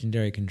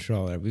legendary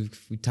controller. We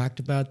talked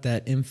about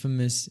that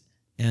infamous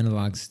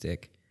analog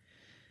stick.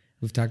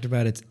 We've talked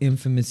about its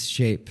infamous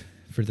shape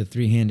for the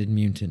 3-handed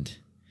mutant.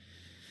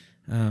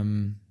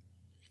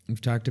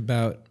 We've talked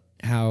about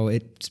how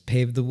it's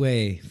paved the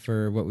way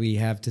for what we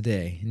have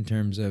today in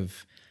terms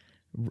of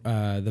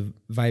the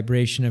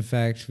vibration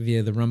effect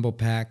via the rumble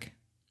pack,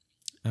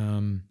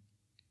 the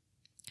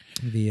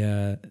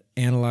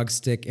analog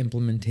stick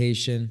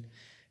implementation,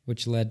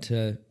 which led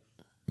to,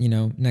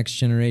 next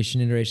generation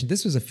iteration.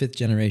 This was a 5th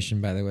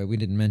generation, by the way. We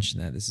didn't mention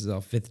that. This is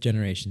all 5th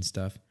generation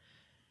stuff.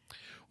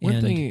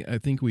 One thing I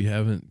think we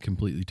haven't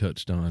completely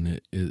touched on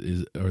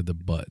are the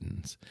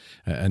buttons.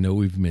 I know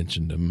we've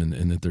mentioned them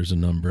and that there's a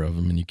number of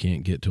them and you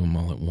can't get to them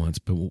all at once.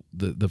 But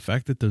the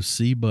fact that those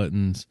C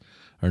buttons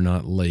are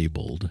not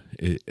labeled,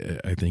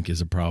 I think is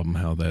a problem.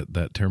 How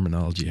that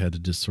terminology had to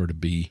just sort of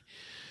be.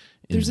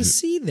 There's a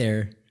C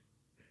there.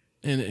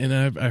 And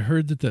I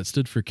heard that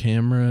stood for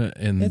camera,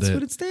 and that's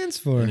what it stands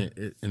for.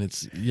 And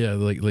it's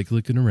like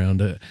looking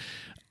around.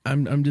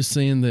 I'm just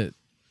saying that.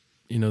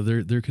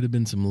 There could have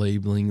been some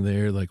labeling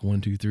there, like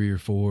 1, 2, 3, or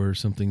 4, or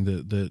something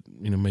that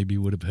maybe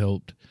would have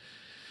helped.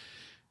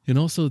 And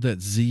also that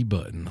Z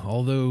button,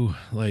 although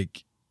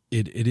like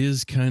it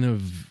is kind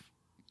of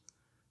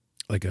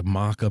like a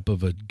mock-up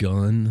of a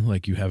gun,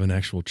 like you have an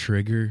actual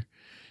trigger.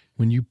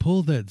 When you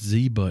pull that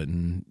Z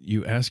button,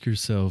 you ask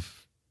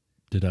yourself,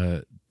 did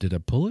I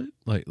pull it?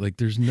 Like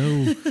there's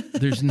no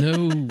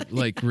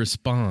like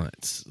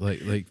response.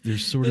 Like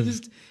there's sort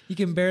of you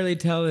can barely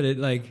tell that it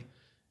like.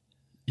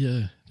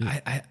 Yeah,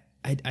 I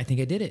think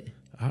I did it.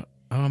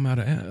 I'm out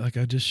of like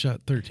I just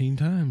shot 13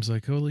 times.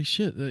 Like holy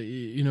shit,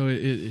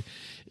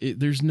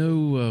 there's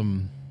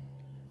no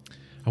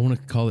I want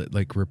to call it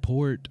like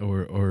report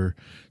or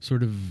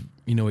sort of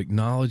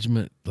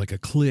acknowledgement, like a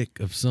click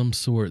of some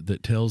sort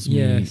that tells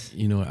me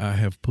I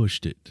have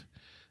pushed it.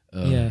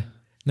 No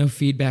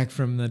feedback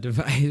from the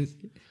device.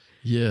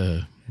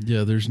 Yeah,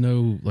 there's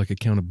no like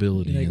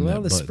accountability. Like,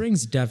 well, the button.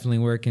 spring's definitely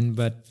working,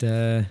 but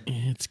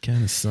it's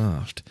kind of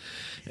soft.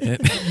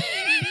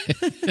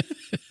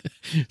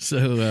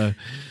 So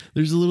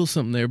there's a little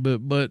something there,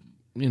 but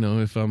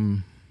if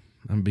I'm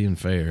being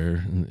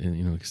fair,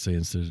 and say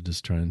instead of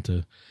just trying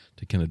to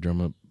kind of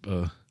drum up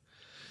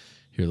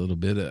here a little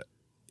bit,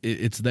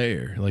 it's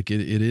there. Like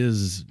it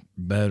is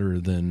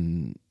better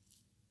than.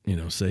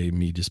 Say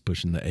me just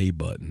pushing the A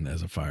button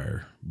as a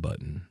fire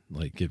button.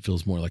 Like it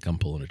feels more like I'm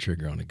pulling a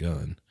trigger on a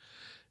gun.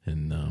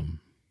 And,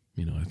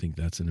 I think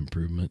that's an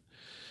improvement.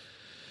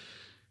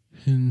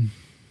 And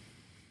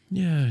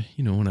yeah,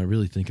 when I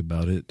really think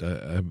about it,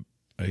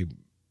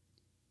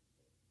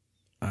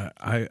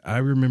 I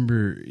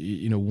remember,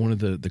 one of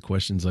the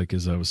questions, like,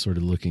 as I was sort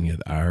of looking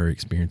at our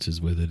experiences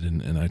with it,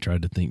 and I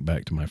tried to think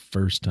back to my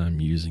first time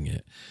using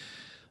it.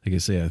 Like I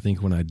say, I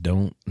think when I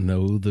don't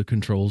know the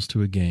controls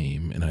to a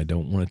game and I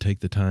don't want to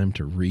take the time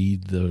to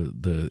read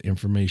the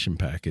information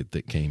packet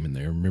that came in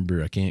there.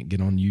 Remember, I can't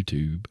get on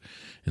YouTube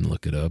and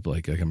look it up.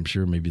 Like I'm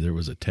sure maybe there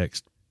was a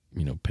text,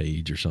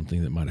 page or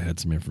something that might have had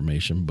some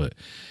information, but,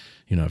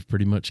 I've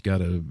pretty much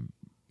got a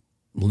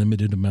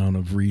limited amount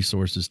of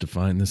resources to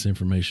find this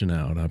information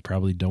out. I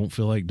probably don't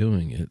feel like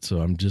doing it, so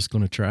I'm just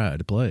going to try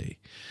to play.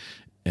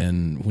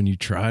 And when you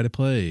try to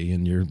play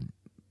and you're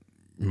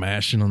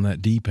mashing on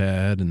that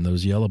D-pad and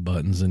those yellow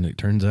buttons, and it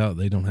turns out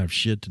they don't have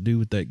shit to do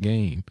with that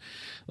game,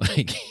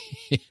 like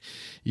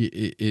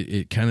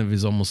it kind of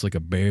is almost like a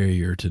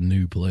barrier to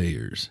new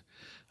players.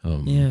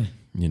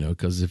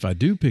 Because if I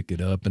do pick it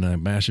up and I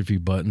mash a few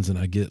buttons and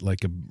I get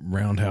like a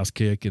roundhouse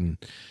kick, and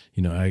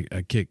I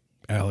kick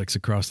Alex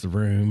across the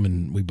room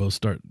and we both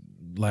start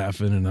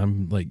laughing, and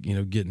I'm like,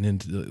 getting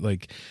into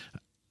like,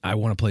 I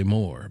want to play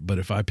more. But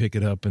if I pick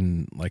it up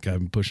and like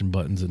I'm pushing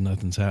buttons and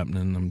nothing's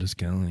happening, I'm just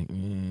kind of like,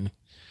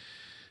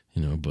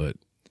 but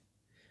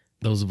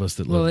those of us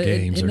that love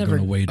games are going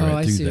to wade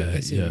right through that. I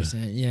see what you're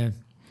saying. Yeah.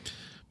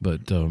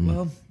 But,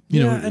 and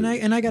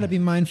I got to be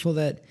mindful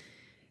that,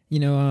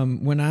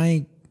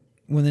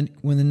 when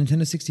the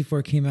Nintendo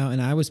 64 came out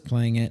and I was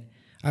playing it,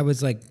 I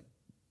was like,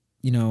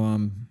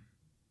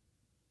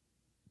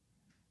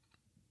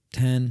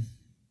 10.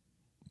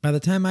 By the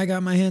time I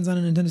got my hands on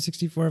a Nintendo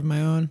 64 of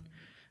my own,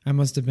 I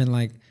must have been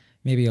like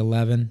maybe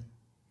 11.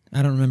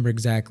 I don't remember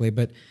exactly,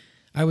 but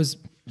I was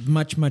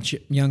much, much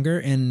younger,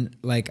 and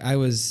like I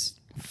was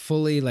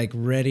fully like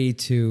ready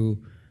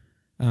to,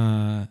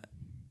 I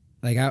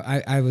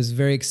was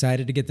very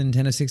excited to get the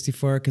Nintendo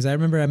 64, because I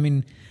remember,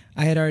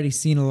 I had already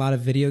seen a lot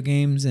of video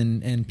games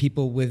and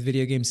people with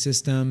video game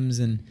systems,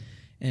 and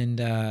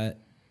I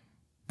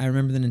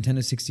remember the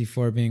Nintendo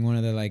 64 being one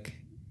of the like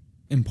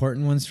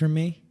important ones for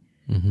me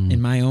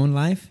in my own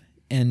life.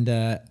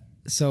 And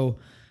so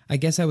I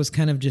guess I was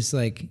kind of just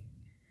like,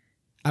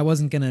 I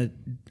wasn't gonna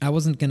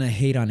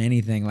hate on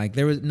anything. Like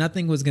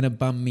nothing was gonna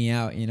bum me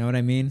out, you know what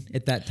I mean,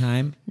 at that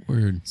time.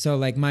 Word. So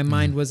like my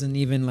mind wasn't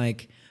even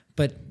like,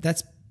 but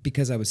that's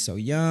because I was so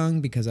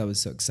young, because I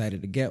was so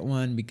excited to get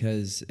one,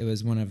 because it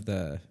was one of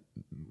the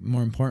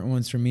more important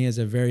ones for me as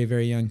a very,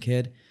 very young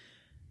kid.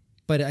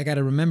 But I got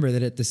to remember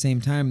that at the same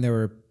time, there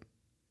were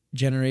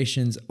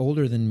generations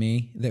older than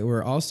me that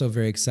were also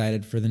very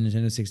excited for the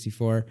Nintendo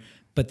 64,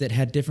 but that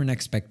had different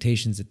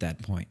expectations at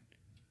that point.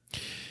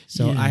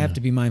 So I have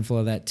to be mindful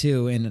of that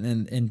too,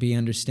 and be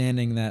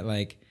understanding that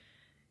like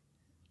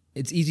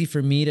it's easy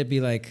for me to be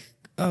like,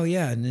 oh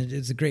yeah, and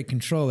it's a great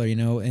controller,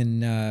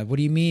 and what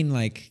do you mean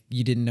like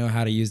you didn't know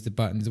how to use the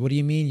buttons? What do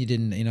you mean you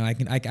didn't,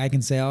 I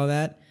can say all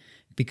that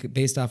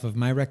based off of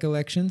my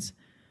recollections,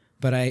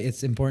 but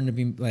it's important to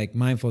be like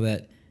mindful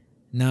that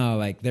no,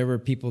 like there were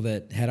people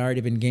that had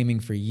already been gaming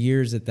for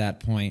years at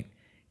that point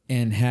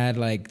and had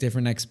like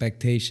different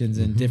expectations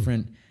and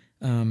different,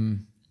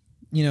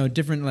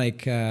 different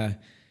like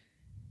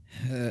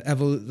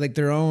like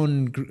their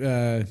own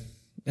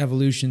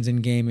evolutions in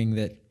gaming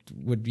that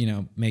would,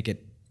 make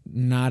it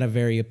not a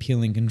very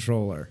appealing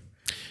controller.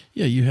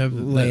 Yeah, you have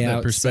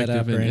that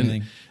perspective,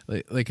 and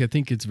like I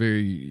think it's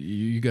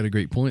you got a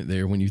great point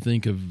there when you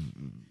think of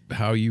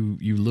how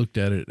you looked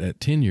at it at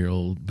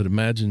 10-year-old, but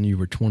imagine you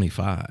were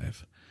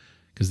 25,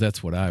 because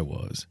that's what I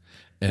was,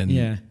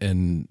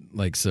 and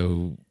like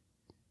so.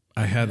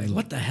 I had like,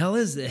 what the hell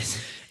is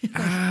this?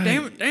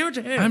 Damn it!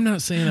 I'm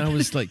not saying I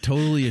was like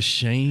totally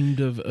ashamed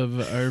of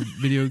our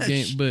video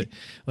game, but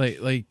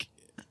like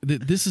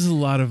this is a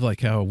lot of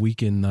like how a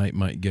weekend night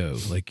might go.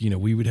 Like,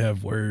 we would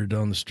have word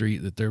on the street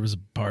that there was a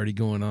party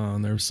going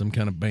on. There was some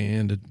kind of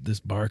band at this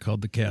bar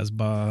called the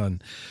Casbah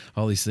and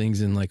all these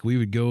things. And like, we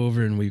would go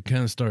over and we'd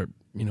kind of start,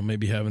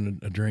 maybe having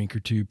a drink or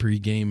two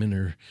pre-gaming,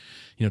 or,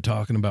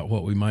 talking about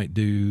what we might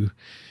do.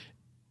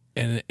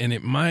 And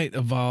it might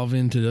evolve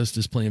into us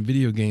just playing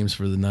video games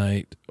for the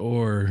night,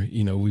 or,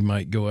 we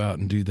might go out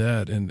and do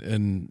that.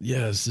 And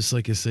yeah, it's just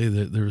like I say,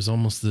 that there was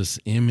almost this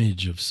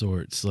image of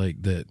sorts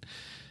like that.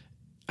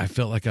 I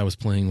felt like I was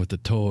playing with the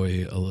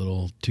toy a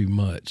little too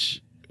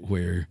much,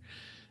 where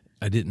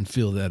I didn't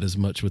feel that as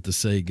much with the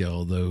Sega,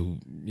 although,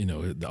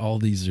 all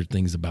these are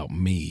things about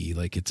me.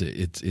 Like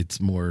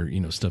it's more,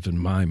 stuff in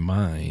my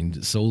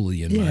mind,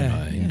 solely in my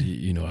mind,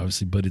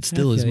 obviously, but it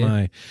still is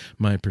my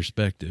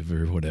perspective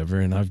or whatever.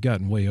 And I've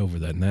gotten way over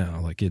that now.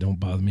 Like, it don't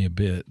bother me a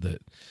bit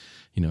that,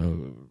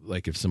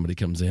 like if somebody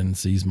comes in and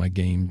sees my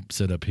game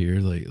set up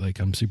here, like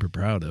I'm super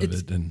proud of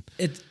it. And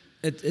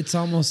it's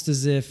almost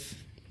as if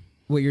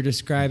what you're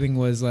describing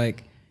was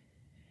like,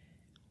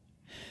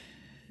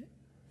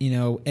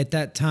 at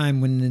that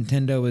time when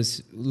Nintendo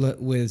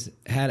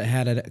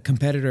had a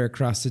competitor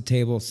across the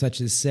table,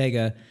 such as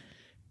Sega,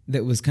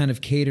 that was kind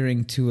of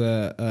catering to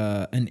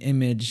an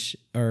image,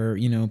 or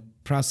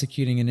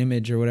prosecuting an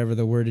image, or whatever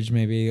the wordage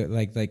may be,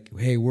 like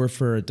hey, we're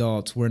for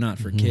adults, we're not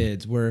for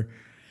kids. We're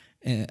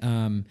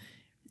Nintendo's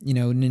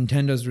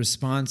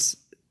response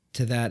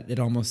to that, it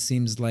almost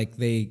seems like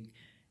they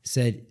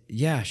said,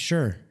 "Yeah,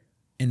 sure,"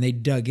 and they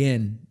dug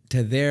in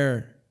to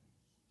their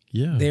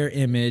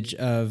image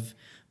of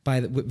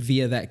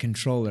via that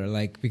controller,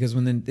 like because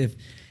if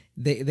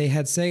they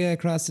had Sega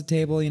across the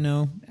table,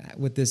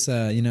 with this,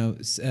 what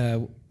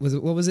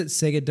was it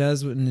Sega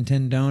does with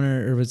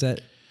Nintendo, or was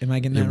that? Am I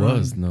getting that wrong? It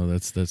was. No,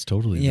 that's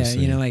totally the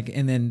same.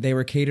 And then they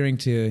were catering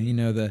to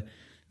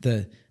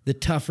the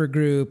tougher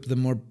group, the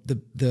more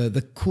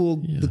the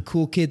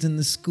cool kids in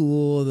the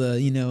school,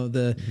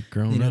 the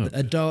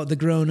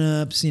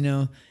grown-ups,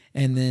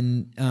 and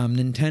then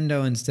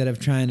Nintendo, instead of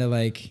trying to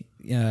like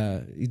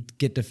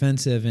get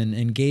defensive and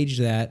engage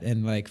that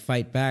and like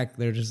fight back,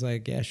 they're just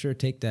like, yeah, sure,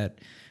 take that.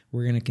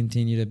 We're going to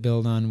continue to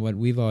build on what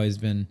we've always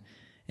been.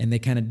 And they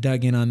kind of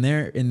dug in on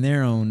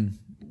their own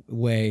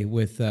way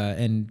with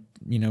and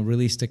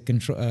released a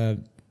control.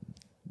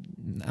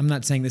 I'm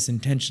not saying this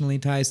intentionally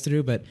ties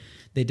through, but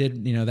they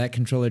did. That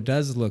controller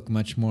does look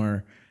much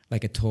more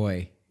like a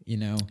toy.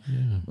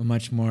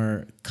 Much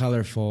more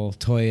colorful,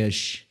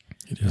 toyish.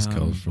 It is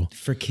colorful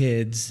for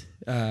kids.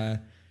 I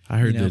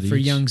heard that for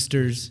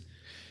youngsters.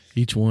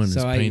 Each one is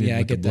painted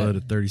with the blood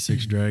of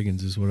 36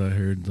 dragons, is what I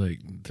heard.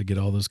 Like to get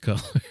all those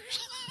colors.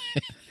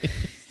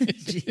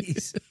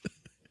 Jeez.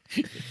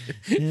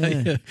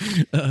 Yeah.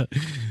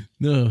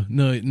 No.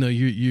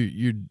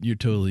 You're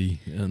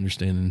totally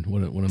understanding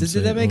what I'm saying.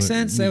 Did that make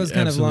sense? That was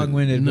kind of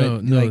long-winded. No,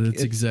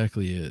 that's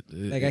exactly it.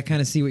 Like I kind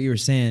of see what you were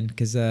saying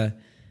because, I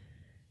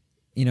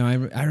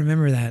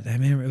remember that. I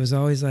remember it was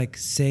always like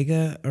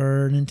Sega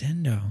or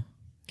Nintendo.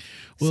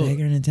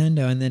 Sega or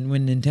Nintendo, and then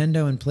when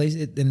Nintendo and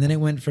then it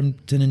went to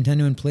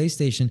Nintendo and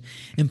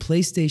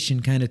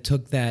PlayStation kind of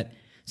took that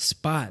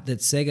spot that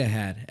Sega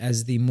had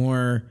as the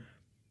more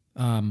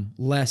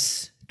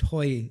less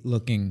toy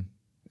looking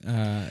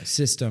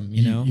system.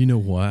 You know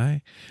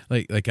why?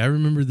 Like I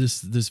remember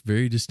this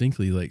very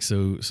distinctly. Like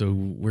so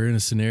we're in a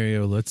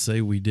scenario. Let's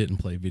say we didn't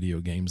play video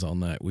games all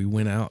night. We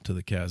went out to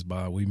the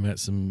Casbah. We met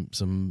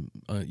some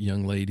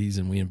young ladies,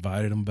 and we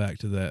invited them back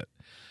to that.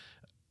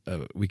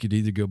 We could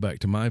either go back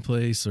to my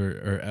place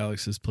or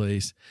Alex's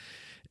place,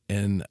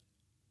 and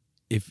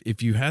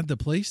if you had the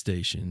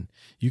PlayStation,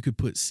 you could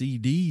put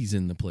CDs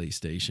in the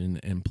PlayStation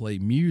and play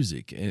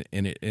music, and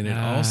it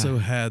also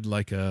had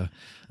like kind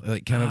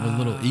of a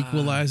little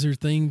equalizer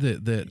thing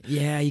that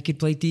you could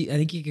play. I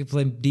think you could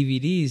play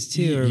DVDs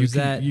too, or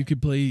you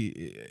could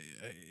play.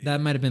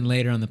 That might have been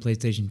later on the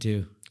PlayStation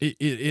 2.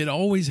 It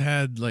always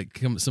had like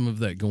some of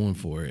that going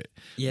for it.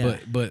 Yeah.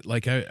 But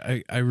like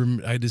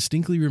I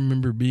distinctly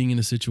remember being in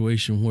a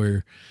situation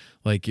where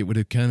like it would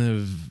have kind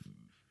of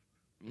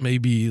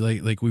maybe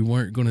like we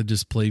weren't going to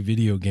just play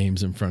video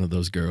games in front of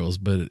those girls,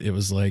 but it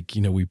was like,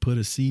 we put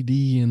a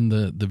CD in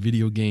the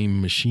video game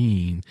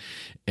machine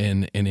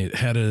and it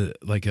had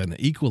an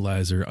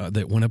equalizer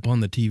that went up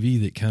on the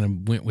TV that kind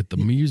of went with the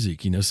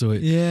music, so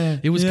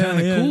it was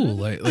kind of cool.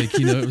 Like,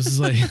 it was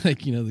like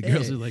the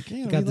girls are like,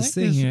 hey, got this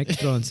thing here. I can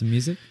throw on some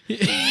music.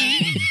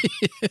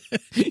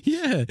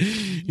 Yeah.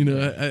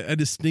 I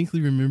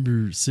distinctly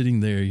remember sitting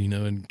there,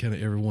 and kind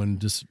of everyone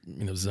just,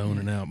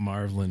 zoning out,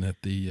 marveling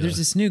at the, there's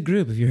this new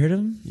group. Have you heard of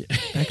them? Yeah.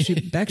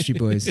 Backstreet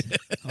Boys.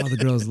 All the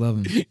girls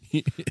love them.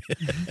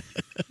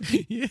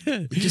 Yeah.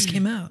 It just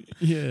came out.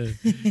 Yeah.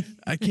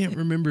 I can't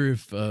remember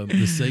if the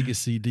Sega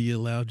CD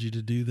allowed you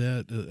to do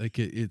that.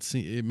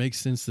 It makes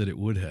sense that it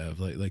would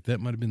have. Like that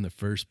might have been the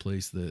first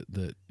place that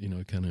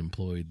kind of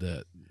employed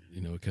that,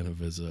 kind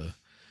of as a,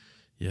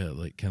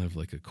 kind of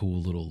like a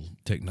cool little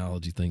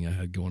technology thing I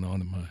had going on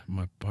in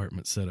my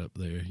apartment setup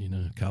there,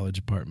 college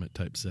apartment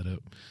type setup.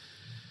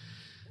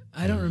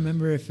 I don't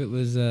remember if it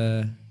was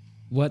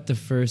what the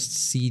first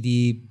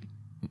CD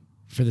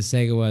for the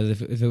Sega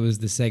was, if it was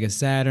the Sega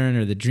Saturn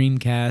or the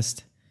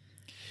Dreamcast.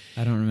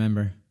 I don't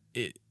remember.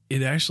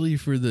 It actually,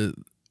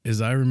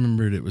 as I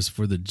remembered, it was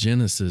for the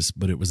Genesis,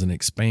 but it was an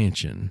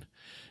expansion.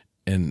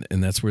 And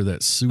that's where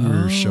that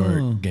Sewer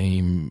Shark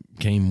game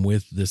came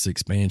with this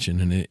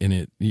expansion, and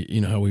it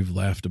how we've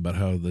laughed about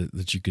how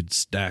that you could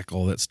stack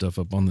all that stuff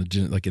up on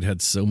like it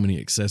had so many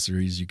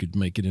accessories you could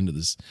make it into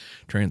this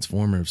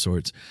transformer of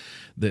sorts.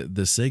 The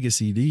Sega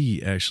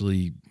CD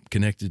actually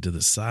connected to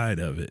the side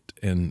of it,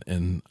 and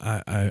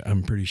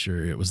I'm pretty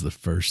sure it was the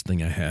first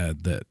thing I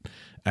had that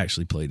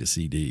actually played a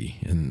CD,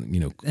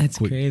 and that's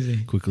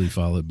crazy. Quickly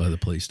followed by the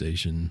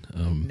PlayStation.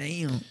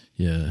 Damn.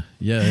 Yeah,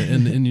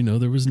 and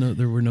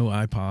there were no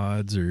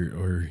iPods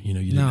or you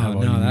didn't have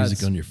all your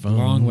music on your phone.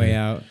 Long way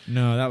out.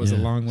 No, that was a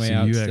long way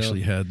out. So you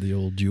actually had the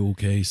old jewel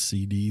case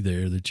CD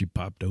there that you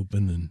popped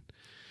open,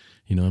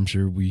 and I'm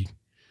sure we're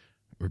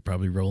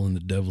probably rolling the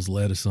devil's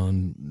lettuce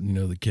on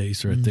the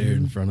case right there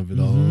in front of it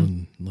all,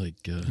 and like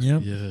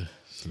yeah.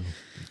 So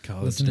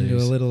college listening days.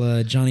 to a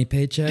little Johnny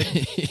Paycheck.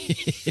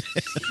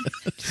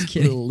 Just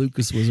kidding. Little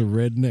Lucas was a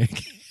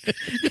redneck.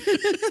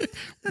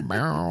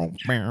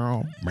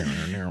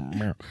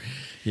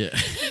 Yeah.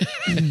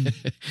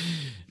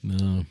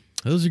 No,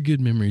 those are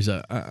good memories.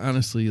 I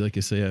honestly, like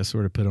I say, I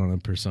sort of put on a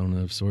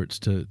persona of sorts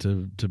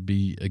to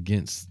be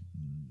against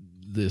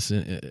this,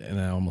 and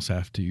I almost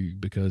have to,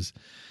 because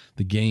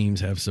the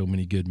games have so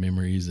many good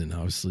memories, and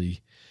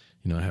obviously,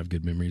 I have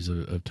good memories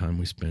of time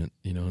we spent,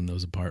 in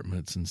those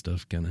apartments and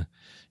stuff, kind of,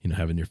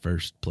 having your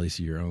first place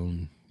of your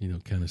own,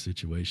 kind of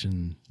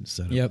situation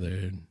set up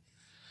there.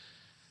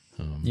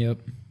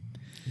 Yep.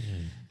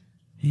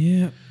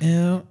 Yeah.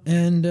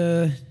 And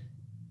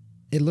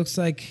it looks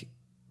like,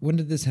 when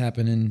did this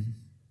happen? In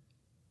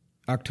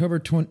October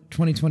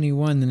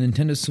 2021, the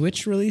Nintendo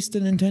Switch released a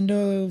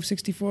Nintendo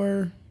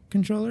 64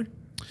 controller?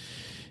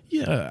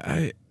 Yeah,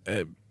 I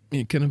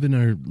kind of in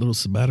our little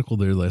sabbatical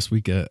there last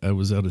week, I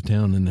was out of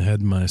town and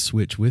had my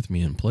Switch with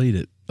me and played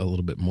it a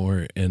little bit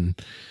more, and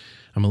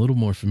I'm a little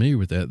more familiar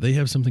with that. They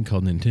have something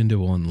called Nintendo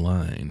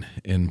Online,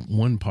 and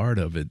one part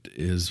of it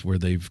is where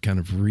they've kind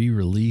of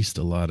re-released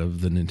a lot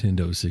of the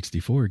Nintendo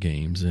 64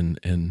 games,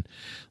 and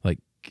like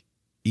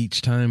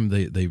each time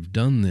they've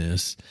done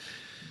this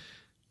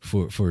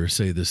for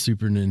say the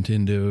Super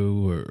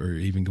Nintendo or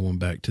even going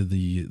back to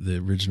the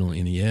original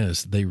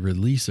NES, they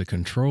release a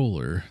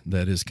controller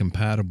that is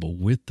compatible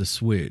with the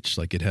Switch.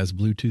 Like, it has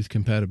Bluetooth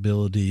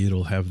compatibility.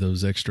 It'll have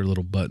those extra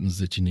little buttons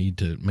that you need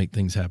to make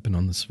things happen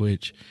on the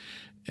Switch.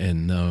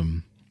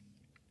 And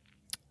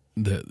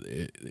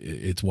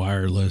it's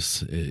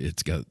wireless.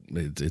 It's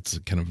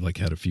kind of like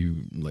had a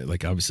few,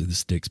 like obviously the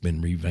stick's been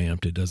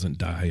revamped. It doesn't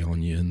die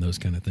on you and those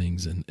kind of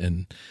things.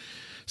 And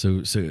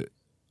so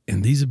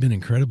and these have been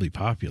incredibly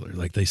popular.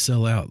 Like, they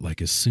sell out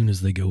like as soon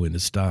as they go into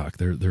stock.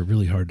 They're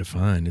really hard to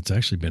find. It's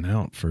actually been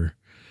out for,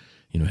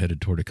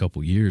 headed toward a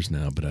couple years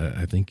now, but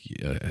I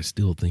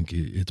still think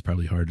it's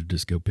probably hard to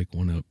just go pick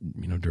one up,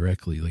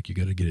 directly. Like, you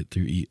got to get it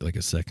through like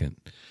a second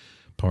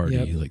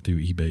party, like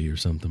through eBay or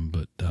something.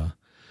 But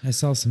I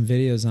saw some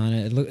videos on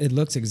it. It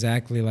looks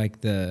exactly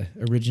like the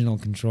original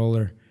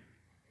controller,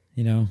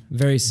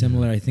 very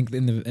similar. I think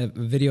in the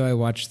video I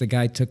watched, the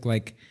guy took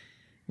like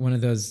one of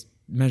those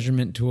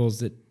measurement tools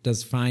that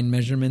does fine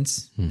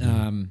measurements,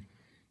 and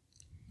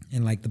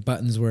like the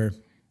buttons were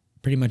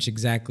pretty much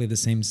exactly the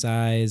same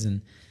size,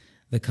 and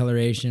the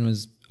coloration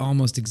was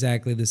almost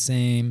exactly the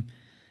same,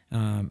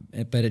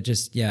 but it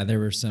just, there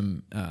were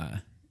some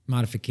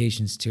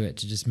modifications to it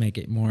to just make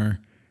it more,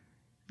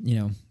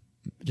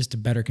 just a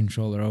better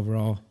controller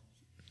overall.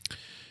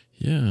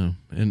 Yeah,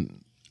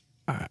 and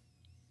I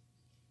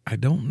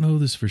don't know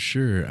this for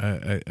sure.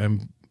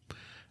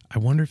 I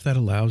wonder if that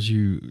allows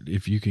you,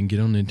 if you can get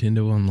on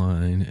Nintendo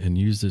Online and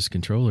use this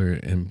controller,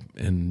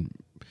 and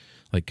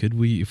like, could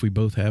we, if we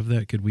both have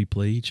that, could we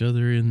play each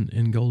other in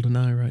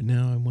GoldenEye right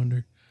now? I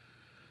wonder.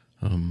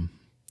 On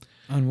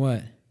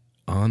what?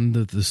 On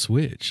the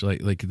Switch.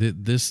 Like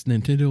this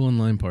Nintendo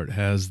Online part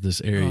has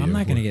this area. Oh, I'm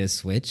not going to get a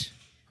Switch.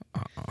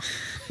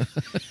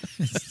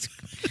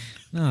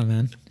 No,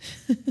 man.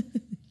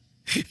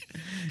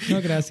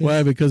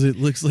 Why? Because it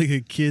looks like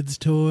a kid's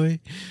toy,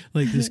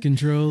 like this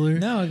controller?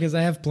 No, because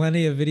I have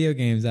plenty of video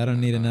games. I don't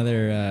need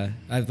another.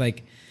 I've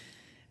like,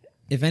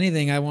 if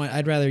anything,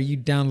 I'd rather you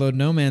download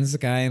No Man's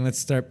Sky and let's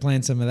start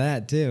playing some of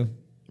that too.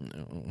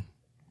 No.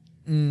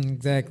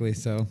 Exactly.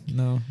 So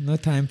no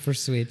time for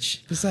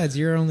Switch. Besides,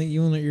 you're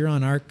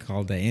on Ark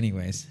all day,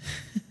 anyways.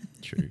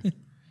 True.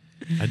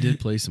 I did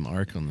play some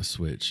Ark on the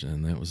Switch,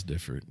 and that was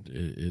different.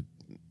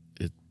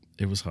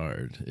 It was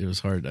hard. It was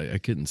hard. I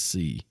couldn't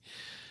see.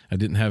 I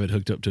didn't have it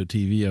hooked up to a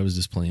TV. I was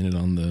just playing it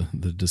on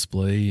the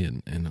display,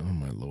 and oh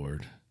my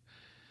Lord.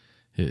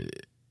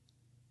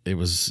 It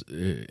was,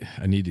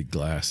 I needed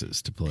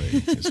glasses to play.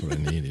 That's what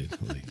I needed.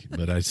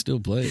 But I still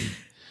played.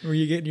 Were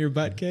you getting your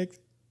butt kicked?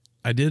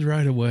 I did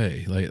right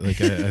away.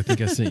 Like I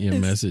think I sent you a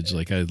message.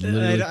 Like, I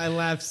literally, I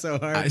laughed so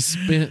hard. I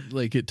spent,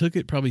 like, it took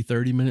it probably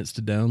 30 minutes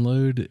to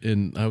download,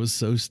 and I was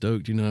so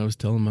stoked. I was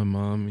telling my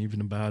mom even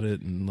about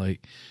it, and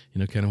like,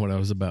 kind of what I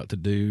was about to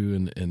do,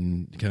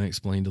 and kind of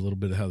explained a little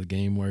bit of how the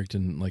game worked.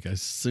 And like,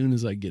 as soon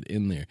as I get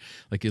in there,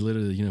 like, it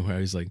literally, how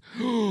he's like,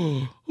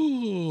 oh,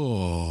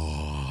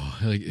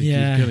 like,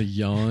 yeah, kind of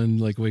yawn,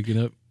 like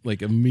waking up.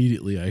 Like,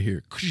 immediately I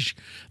hear,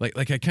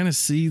 like I kind of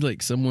see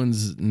like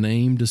someone's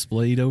name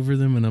displayed over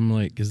them, and I'm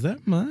like, is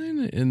that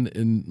mine?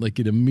 And like,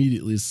 it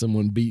immediately is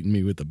someone beating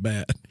me with a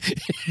bat.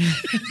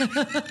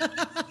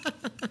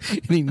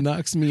 And he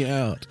knocks me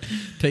out,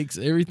 takes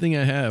everything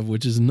I have,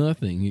 which is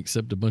nothing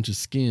except a bunch of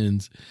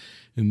skins,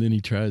 and then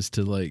he tries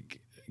to like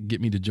get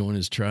me to join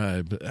his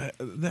tribe. But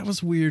that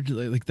was weird.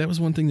 Like, that was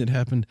one thing that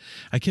happened.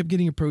 I kept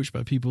getting approached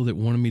by people that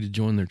wanted me to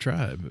join their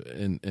tribe,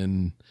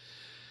 and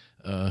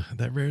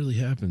that rarely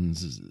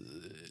happens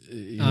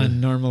on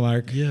normal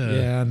Ark.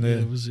 Yeah,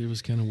 it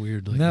was kind of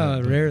weird. Like, no,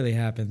 that, it rarely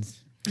happens.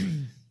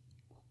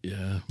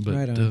 Yeah, but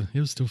right it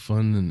was still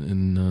fun,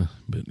 and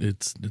but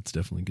it's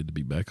definitely good to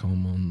be back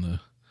home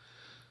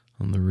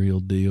on the real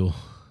deal.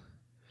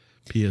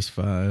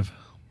 PS5.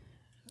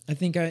 I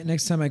think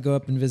next time I go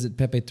up and visit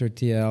Pepe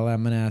Tortilla,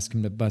 I'm going to ask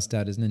him to bust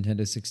out his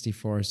Nintendo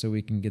 64 so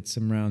we can get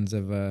some rounds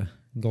of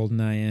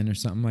GoldenEye in or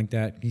something like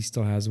that. He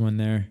still has one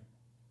there.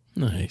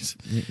 Nice.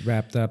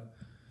 Wrapped up,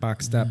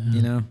 boxed up, It's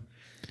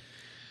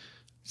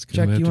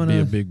going to have to be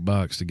a big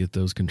box to get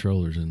those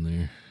controllers in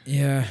there.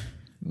 Yeah.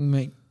 We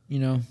might,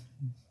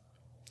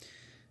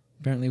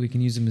 Apparently, we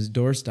can use them as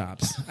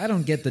doorstops. I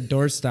don't get the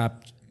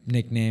doorstop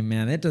nickname,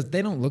 man.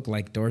 They don't look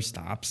like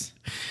doorstops.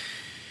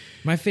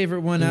 My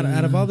favorite one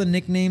out of all the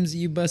nicknames that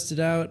you busted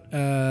out,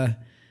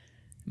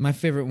 my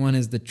favorite one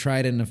is the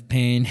Trident of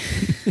Pain.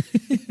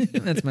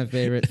 That's my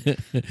favorite.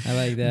 I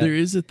like that. There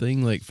is a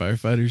thing like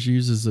firefighters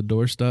use as a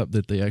doorstop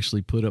that they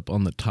actually put up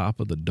on the top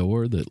of the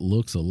door that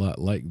looks a lot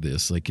like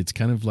this. Like it's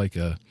kind of like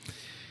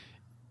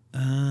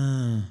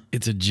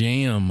it's a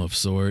jam of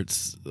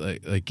sorts.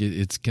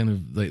 It's kind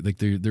of like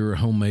there were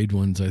homemade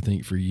ones I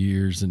think for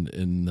years,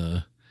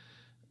 and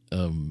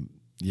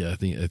I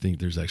think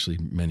there's actually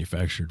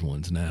manufactured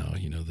ones now,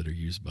 that are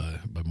used by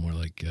more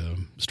like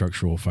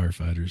structural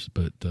firefighters.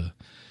 But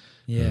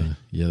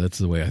that's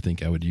the way I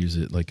think I would use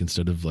it. Like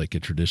instead of like a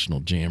traditional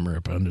jammer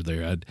up under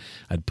there,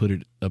 I'd put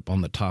it up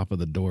on the top of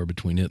the door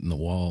between it and the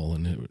wall,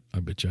 and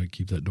I bet you I'd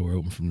keep that door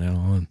open from now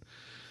on.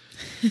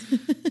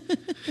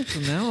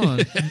 From now on,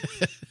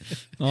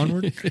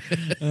 onward.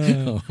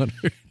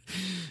 Onward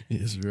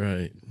is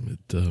right.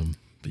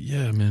 But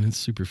yeah, man, it's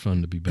super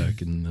fun to be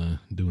back and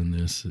doing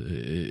this.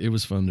 It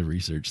was fun to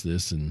research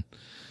this, and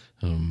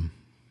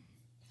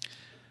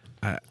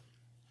I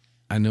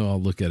know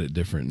I'll look at it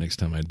different next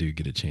time I do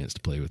get a chance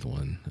to play with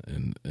one,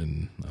 and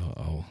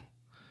I'll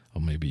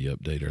maybe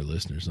update our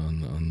listeners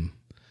on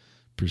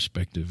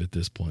perspective at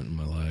this point in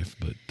my life.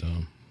 But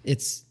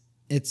it's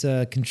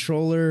a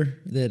controller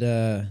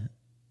that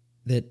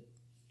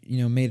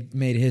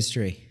made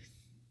history,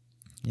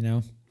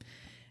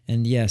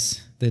 and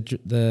yes,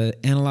 the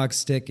analog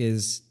stick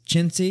is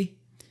chintzy,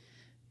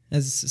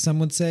 as some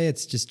would say.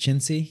 It's just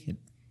chintzy. It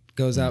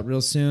goes out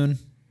real soon,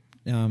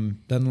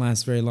 doesn't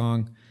last very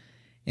long,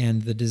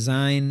 and the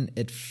design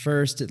at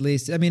first, at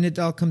least, I mean, it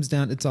all comes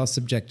down. It's all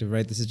subjective,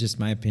 right? This is just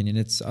my opinion.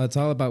 It's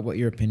all about what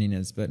your opinion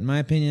is, but in my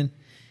opinion,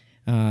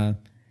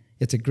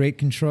 it's a great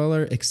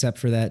controller, except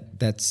for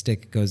that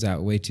stick goes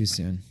out way too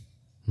soon.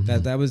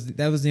 Mm-hmm. That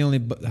was the only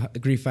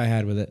grief I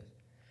had with it.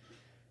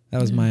 That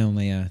was my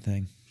only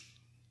thing.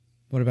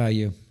 What about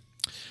you?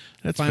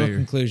 That's final fair.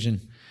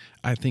 Conclusion.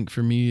 I think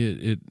for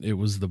me, it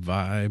was the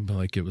vibe.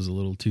 Like it was a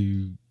little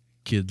too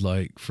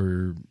kid-like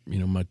for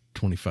my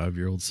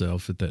 25-year-old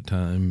self at that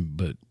time.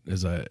 But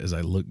as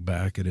I look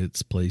back at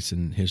its place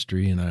in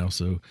history, and I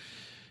also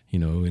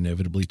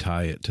inevitably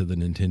tie it to the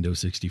Nintendo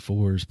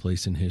 64's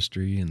place in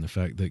history, and the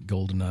fact that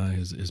GoldenEye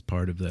is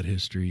part of that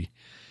history.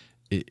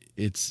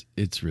 It's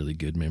really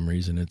good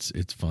memories, and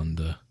it's fun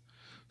to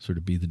sort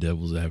of be the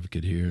devil's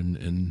advocate here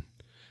and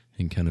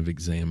kind of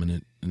examine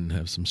it and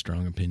have some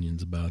strong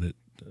opinions about it.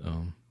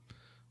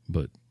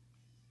 But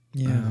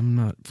I'm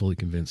not fully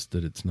convinced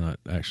that it's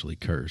not actually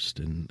cursed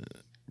and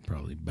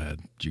probably bad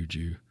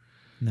juju.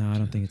 No, I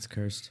don't think it's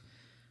cursed,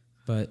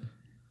 but.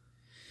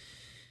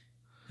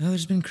 Well,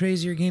 there's been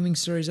crazier gaming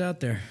stories out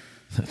there.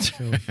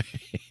 That's right.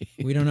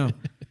 We don't know.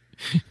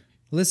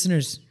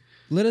 Listeners,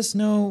 let us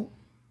know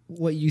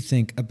what you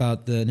think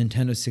about the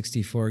Nintendo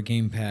 64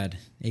 gamepad,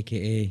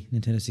 a.k.a.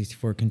 Nintendo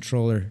 64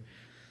 controller.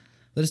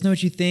 Let us know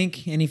what you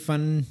think, any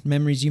fun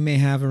memories you may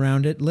have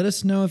around it. Let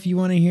us know if you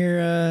want to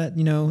hear,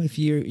 if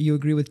you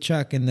agree with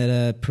Chuck and that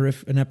an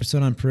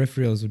episode on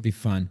peripherals would be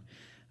fun.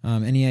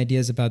 Any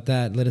ideas about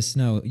that, let us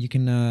know. You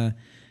can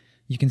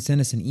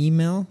send us an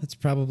email. That's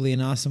probably an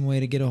awesome way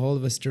to get a hold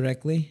of us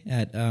directly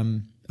at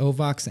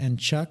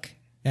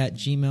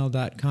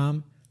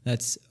ovoxandchuck@gmail.com.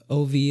 That's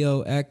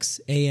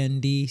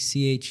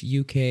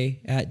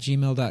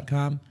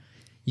OVOXANDCHUK@gmail.com.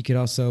 You could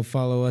also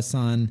follow us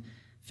on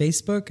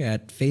Facebook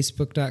at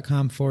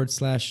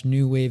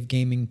facebook.com/New Wave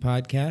Gaming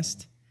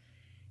Podcast.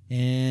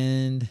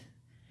 And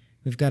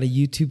we've got a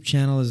YouTube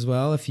channel as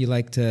well if you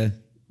like to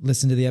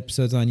listen to the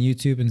episodes on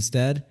YouTube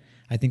instead.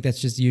 I think that's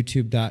just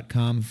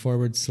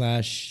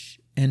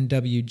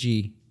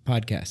youtube.com/NWG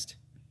podcast.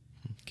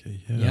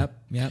 Okay. Yeah.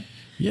 Yep.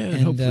 Yeah,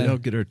 and hopefully I'll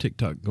get our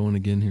TikTok going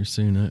again here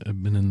soon.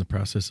 I've been in the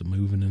process of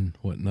moving and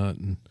whatnot,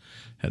 and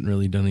hadn't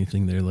really done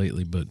anything there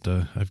lately. But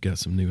I've got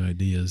some new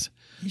ideas.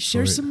 You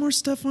share some more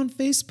stuff on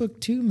Facebook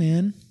too,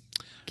 man.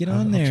 Get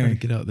on there. I'll try to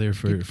get out there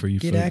for you.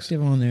 Get folks.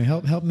 active on there.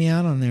 Help me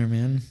out on there,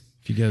 man.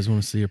 If you guys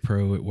want to see a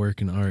pro at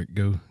work in art,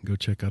 go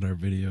check out our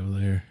video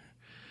there.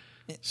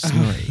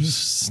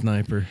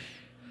 Sniper.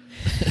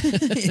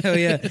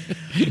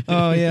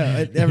 Oh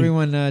yeah.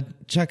 Everyone,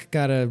 Chuck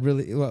got a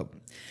really well.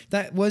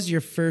 That was your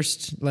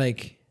first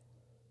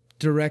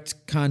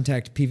direct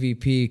contact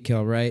PvP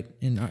kill, right?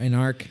 In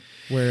Ark,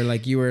 where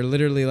you were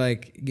literally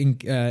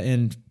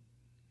in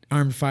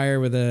armed fire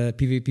with a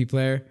PvP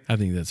player. I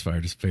think that's fair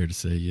to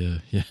say.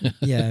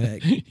 Yeah.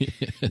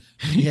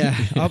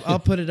 I'll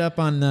put it up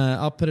on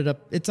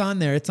It's on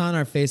there. It's on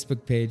our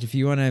Facebook page. If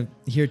you want to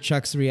hear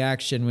Chuck's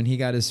reaction when he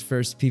got his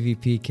first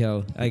PvP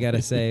kill, I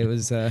gotta say it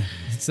was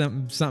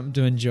something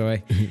to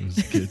enjoy. It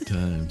was good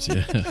times.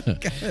 Yeah,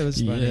 it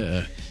was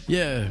funny.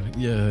 Yeah.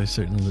 I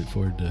certainly look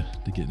forward to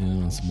getting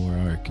in on some more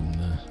Ark, and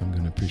I'm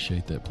going to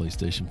appreciate that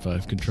PlayStation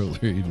 5 controller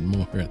even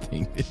more, I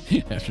think,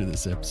 after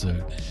this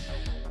episode.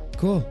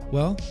 Cool.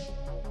 Well,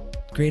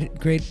 great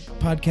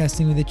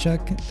podcasting with you,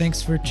 Chuck.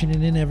 Thanks for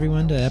tuning in,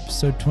 everyone, to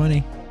episode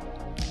 20.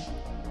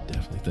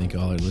 Definitely. thank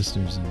all our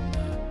listeners, and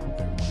hope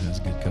everyone has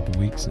a good couple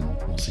weeks, and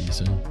we'll see you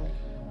soon.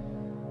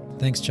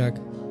 Thanks, Chuck.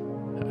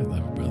 I love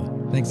you,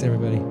 brother. Thanks,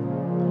 everybody.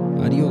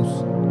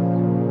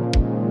 Adios.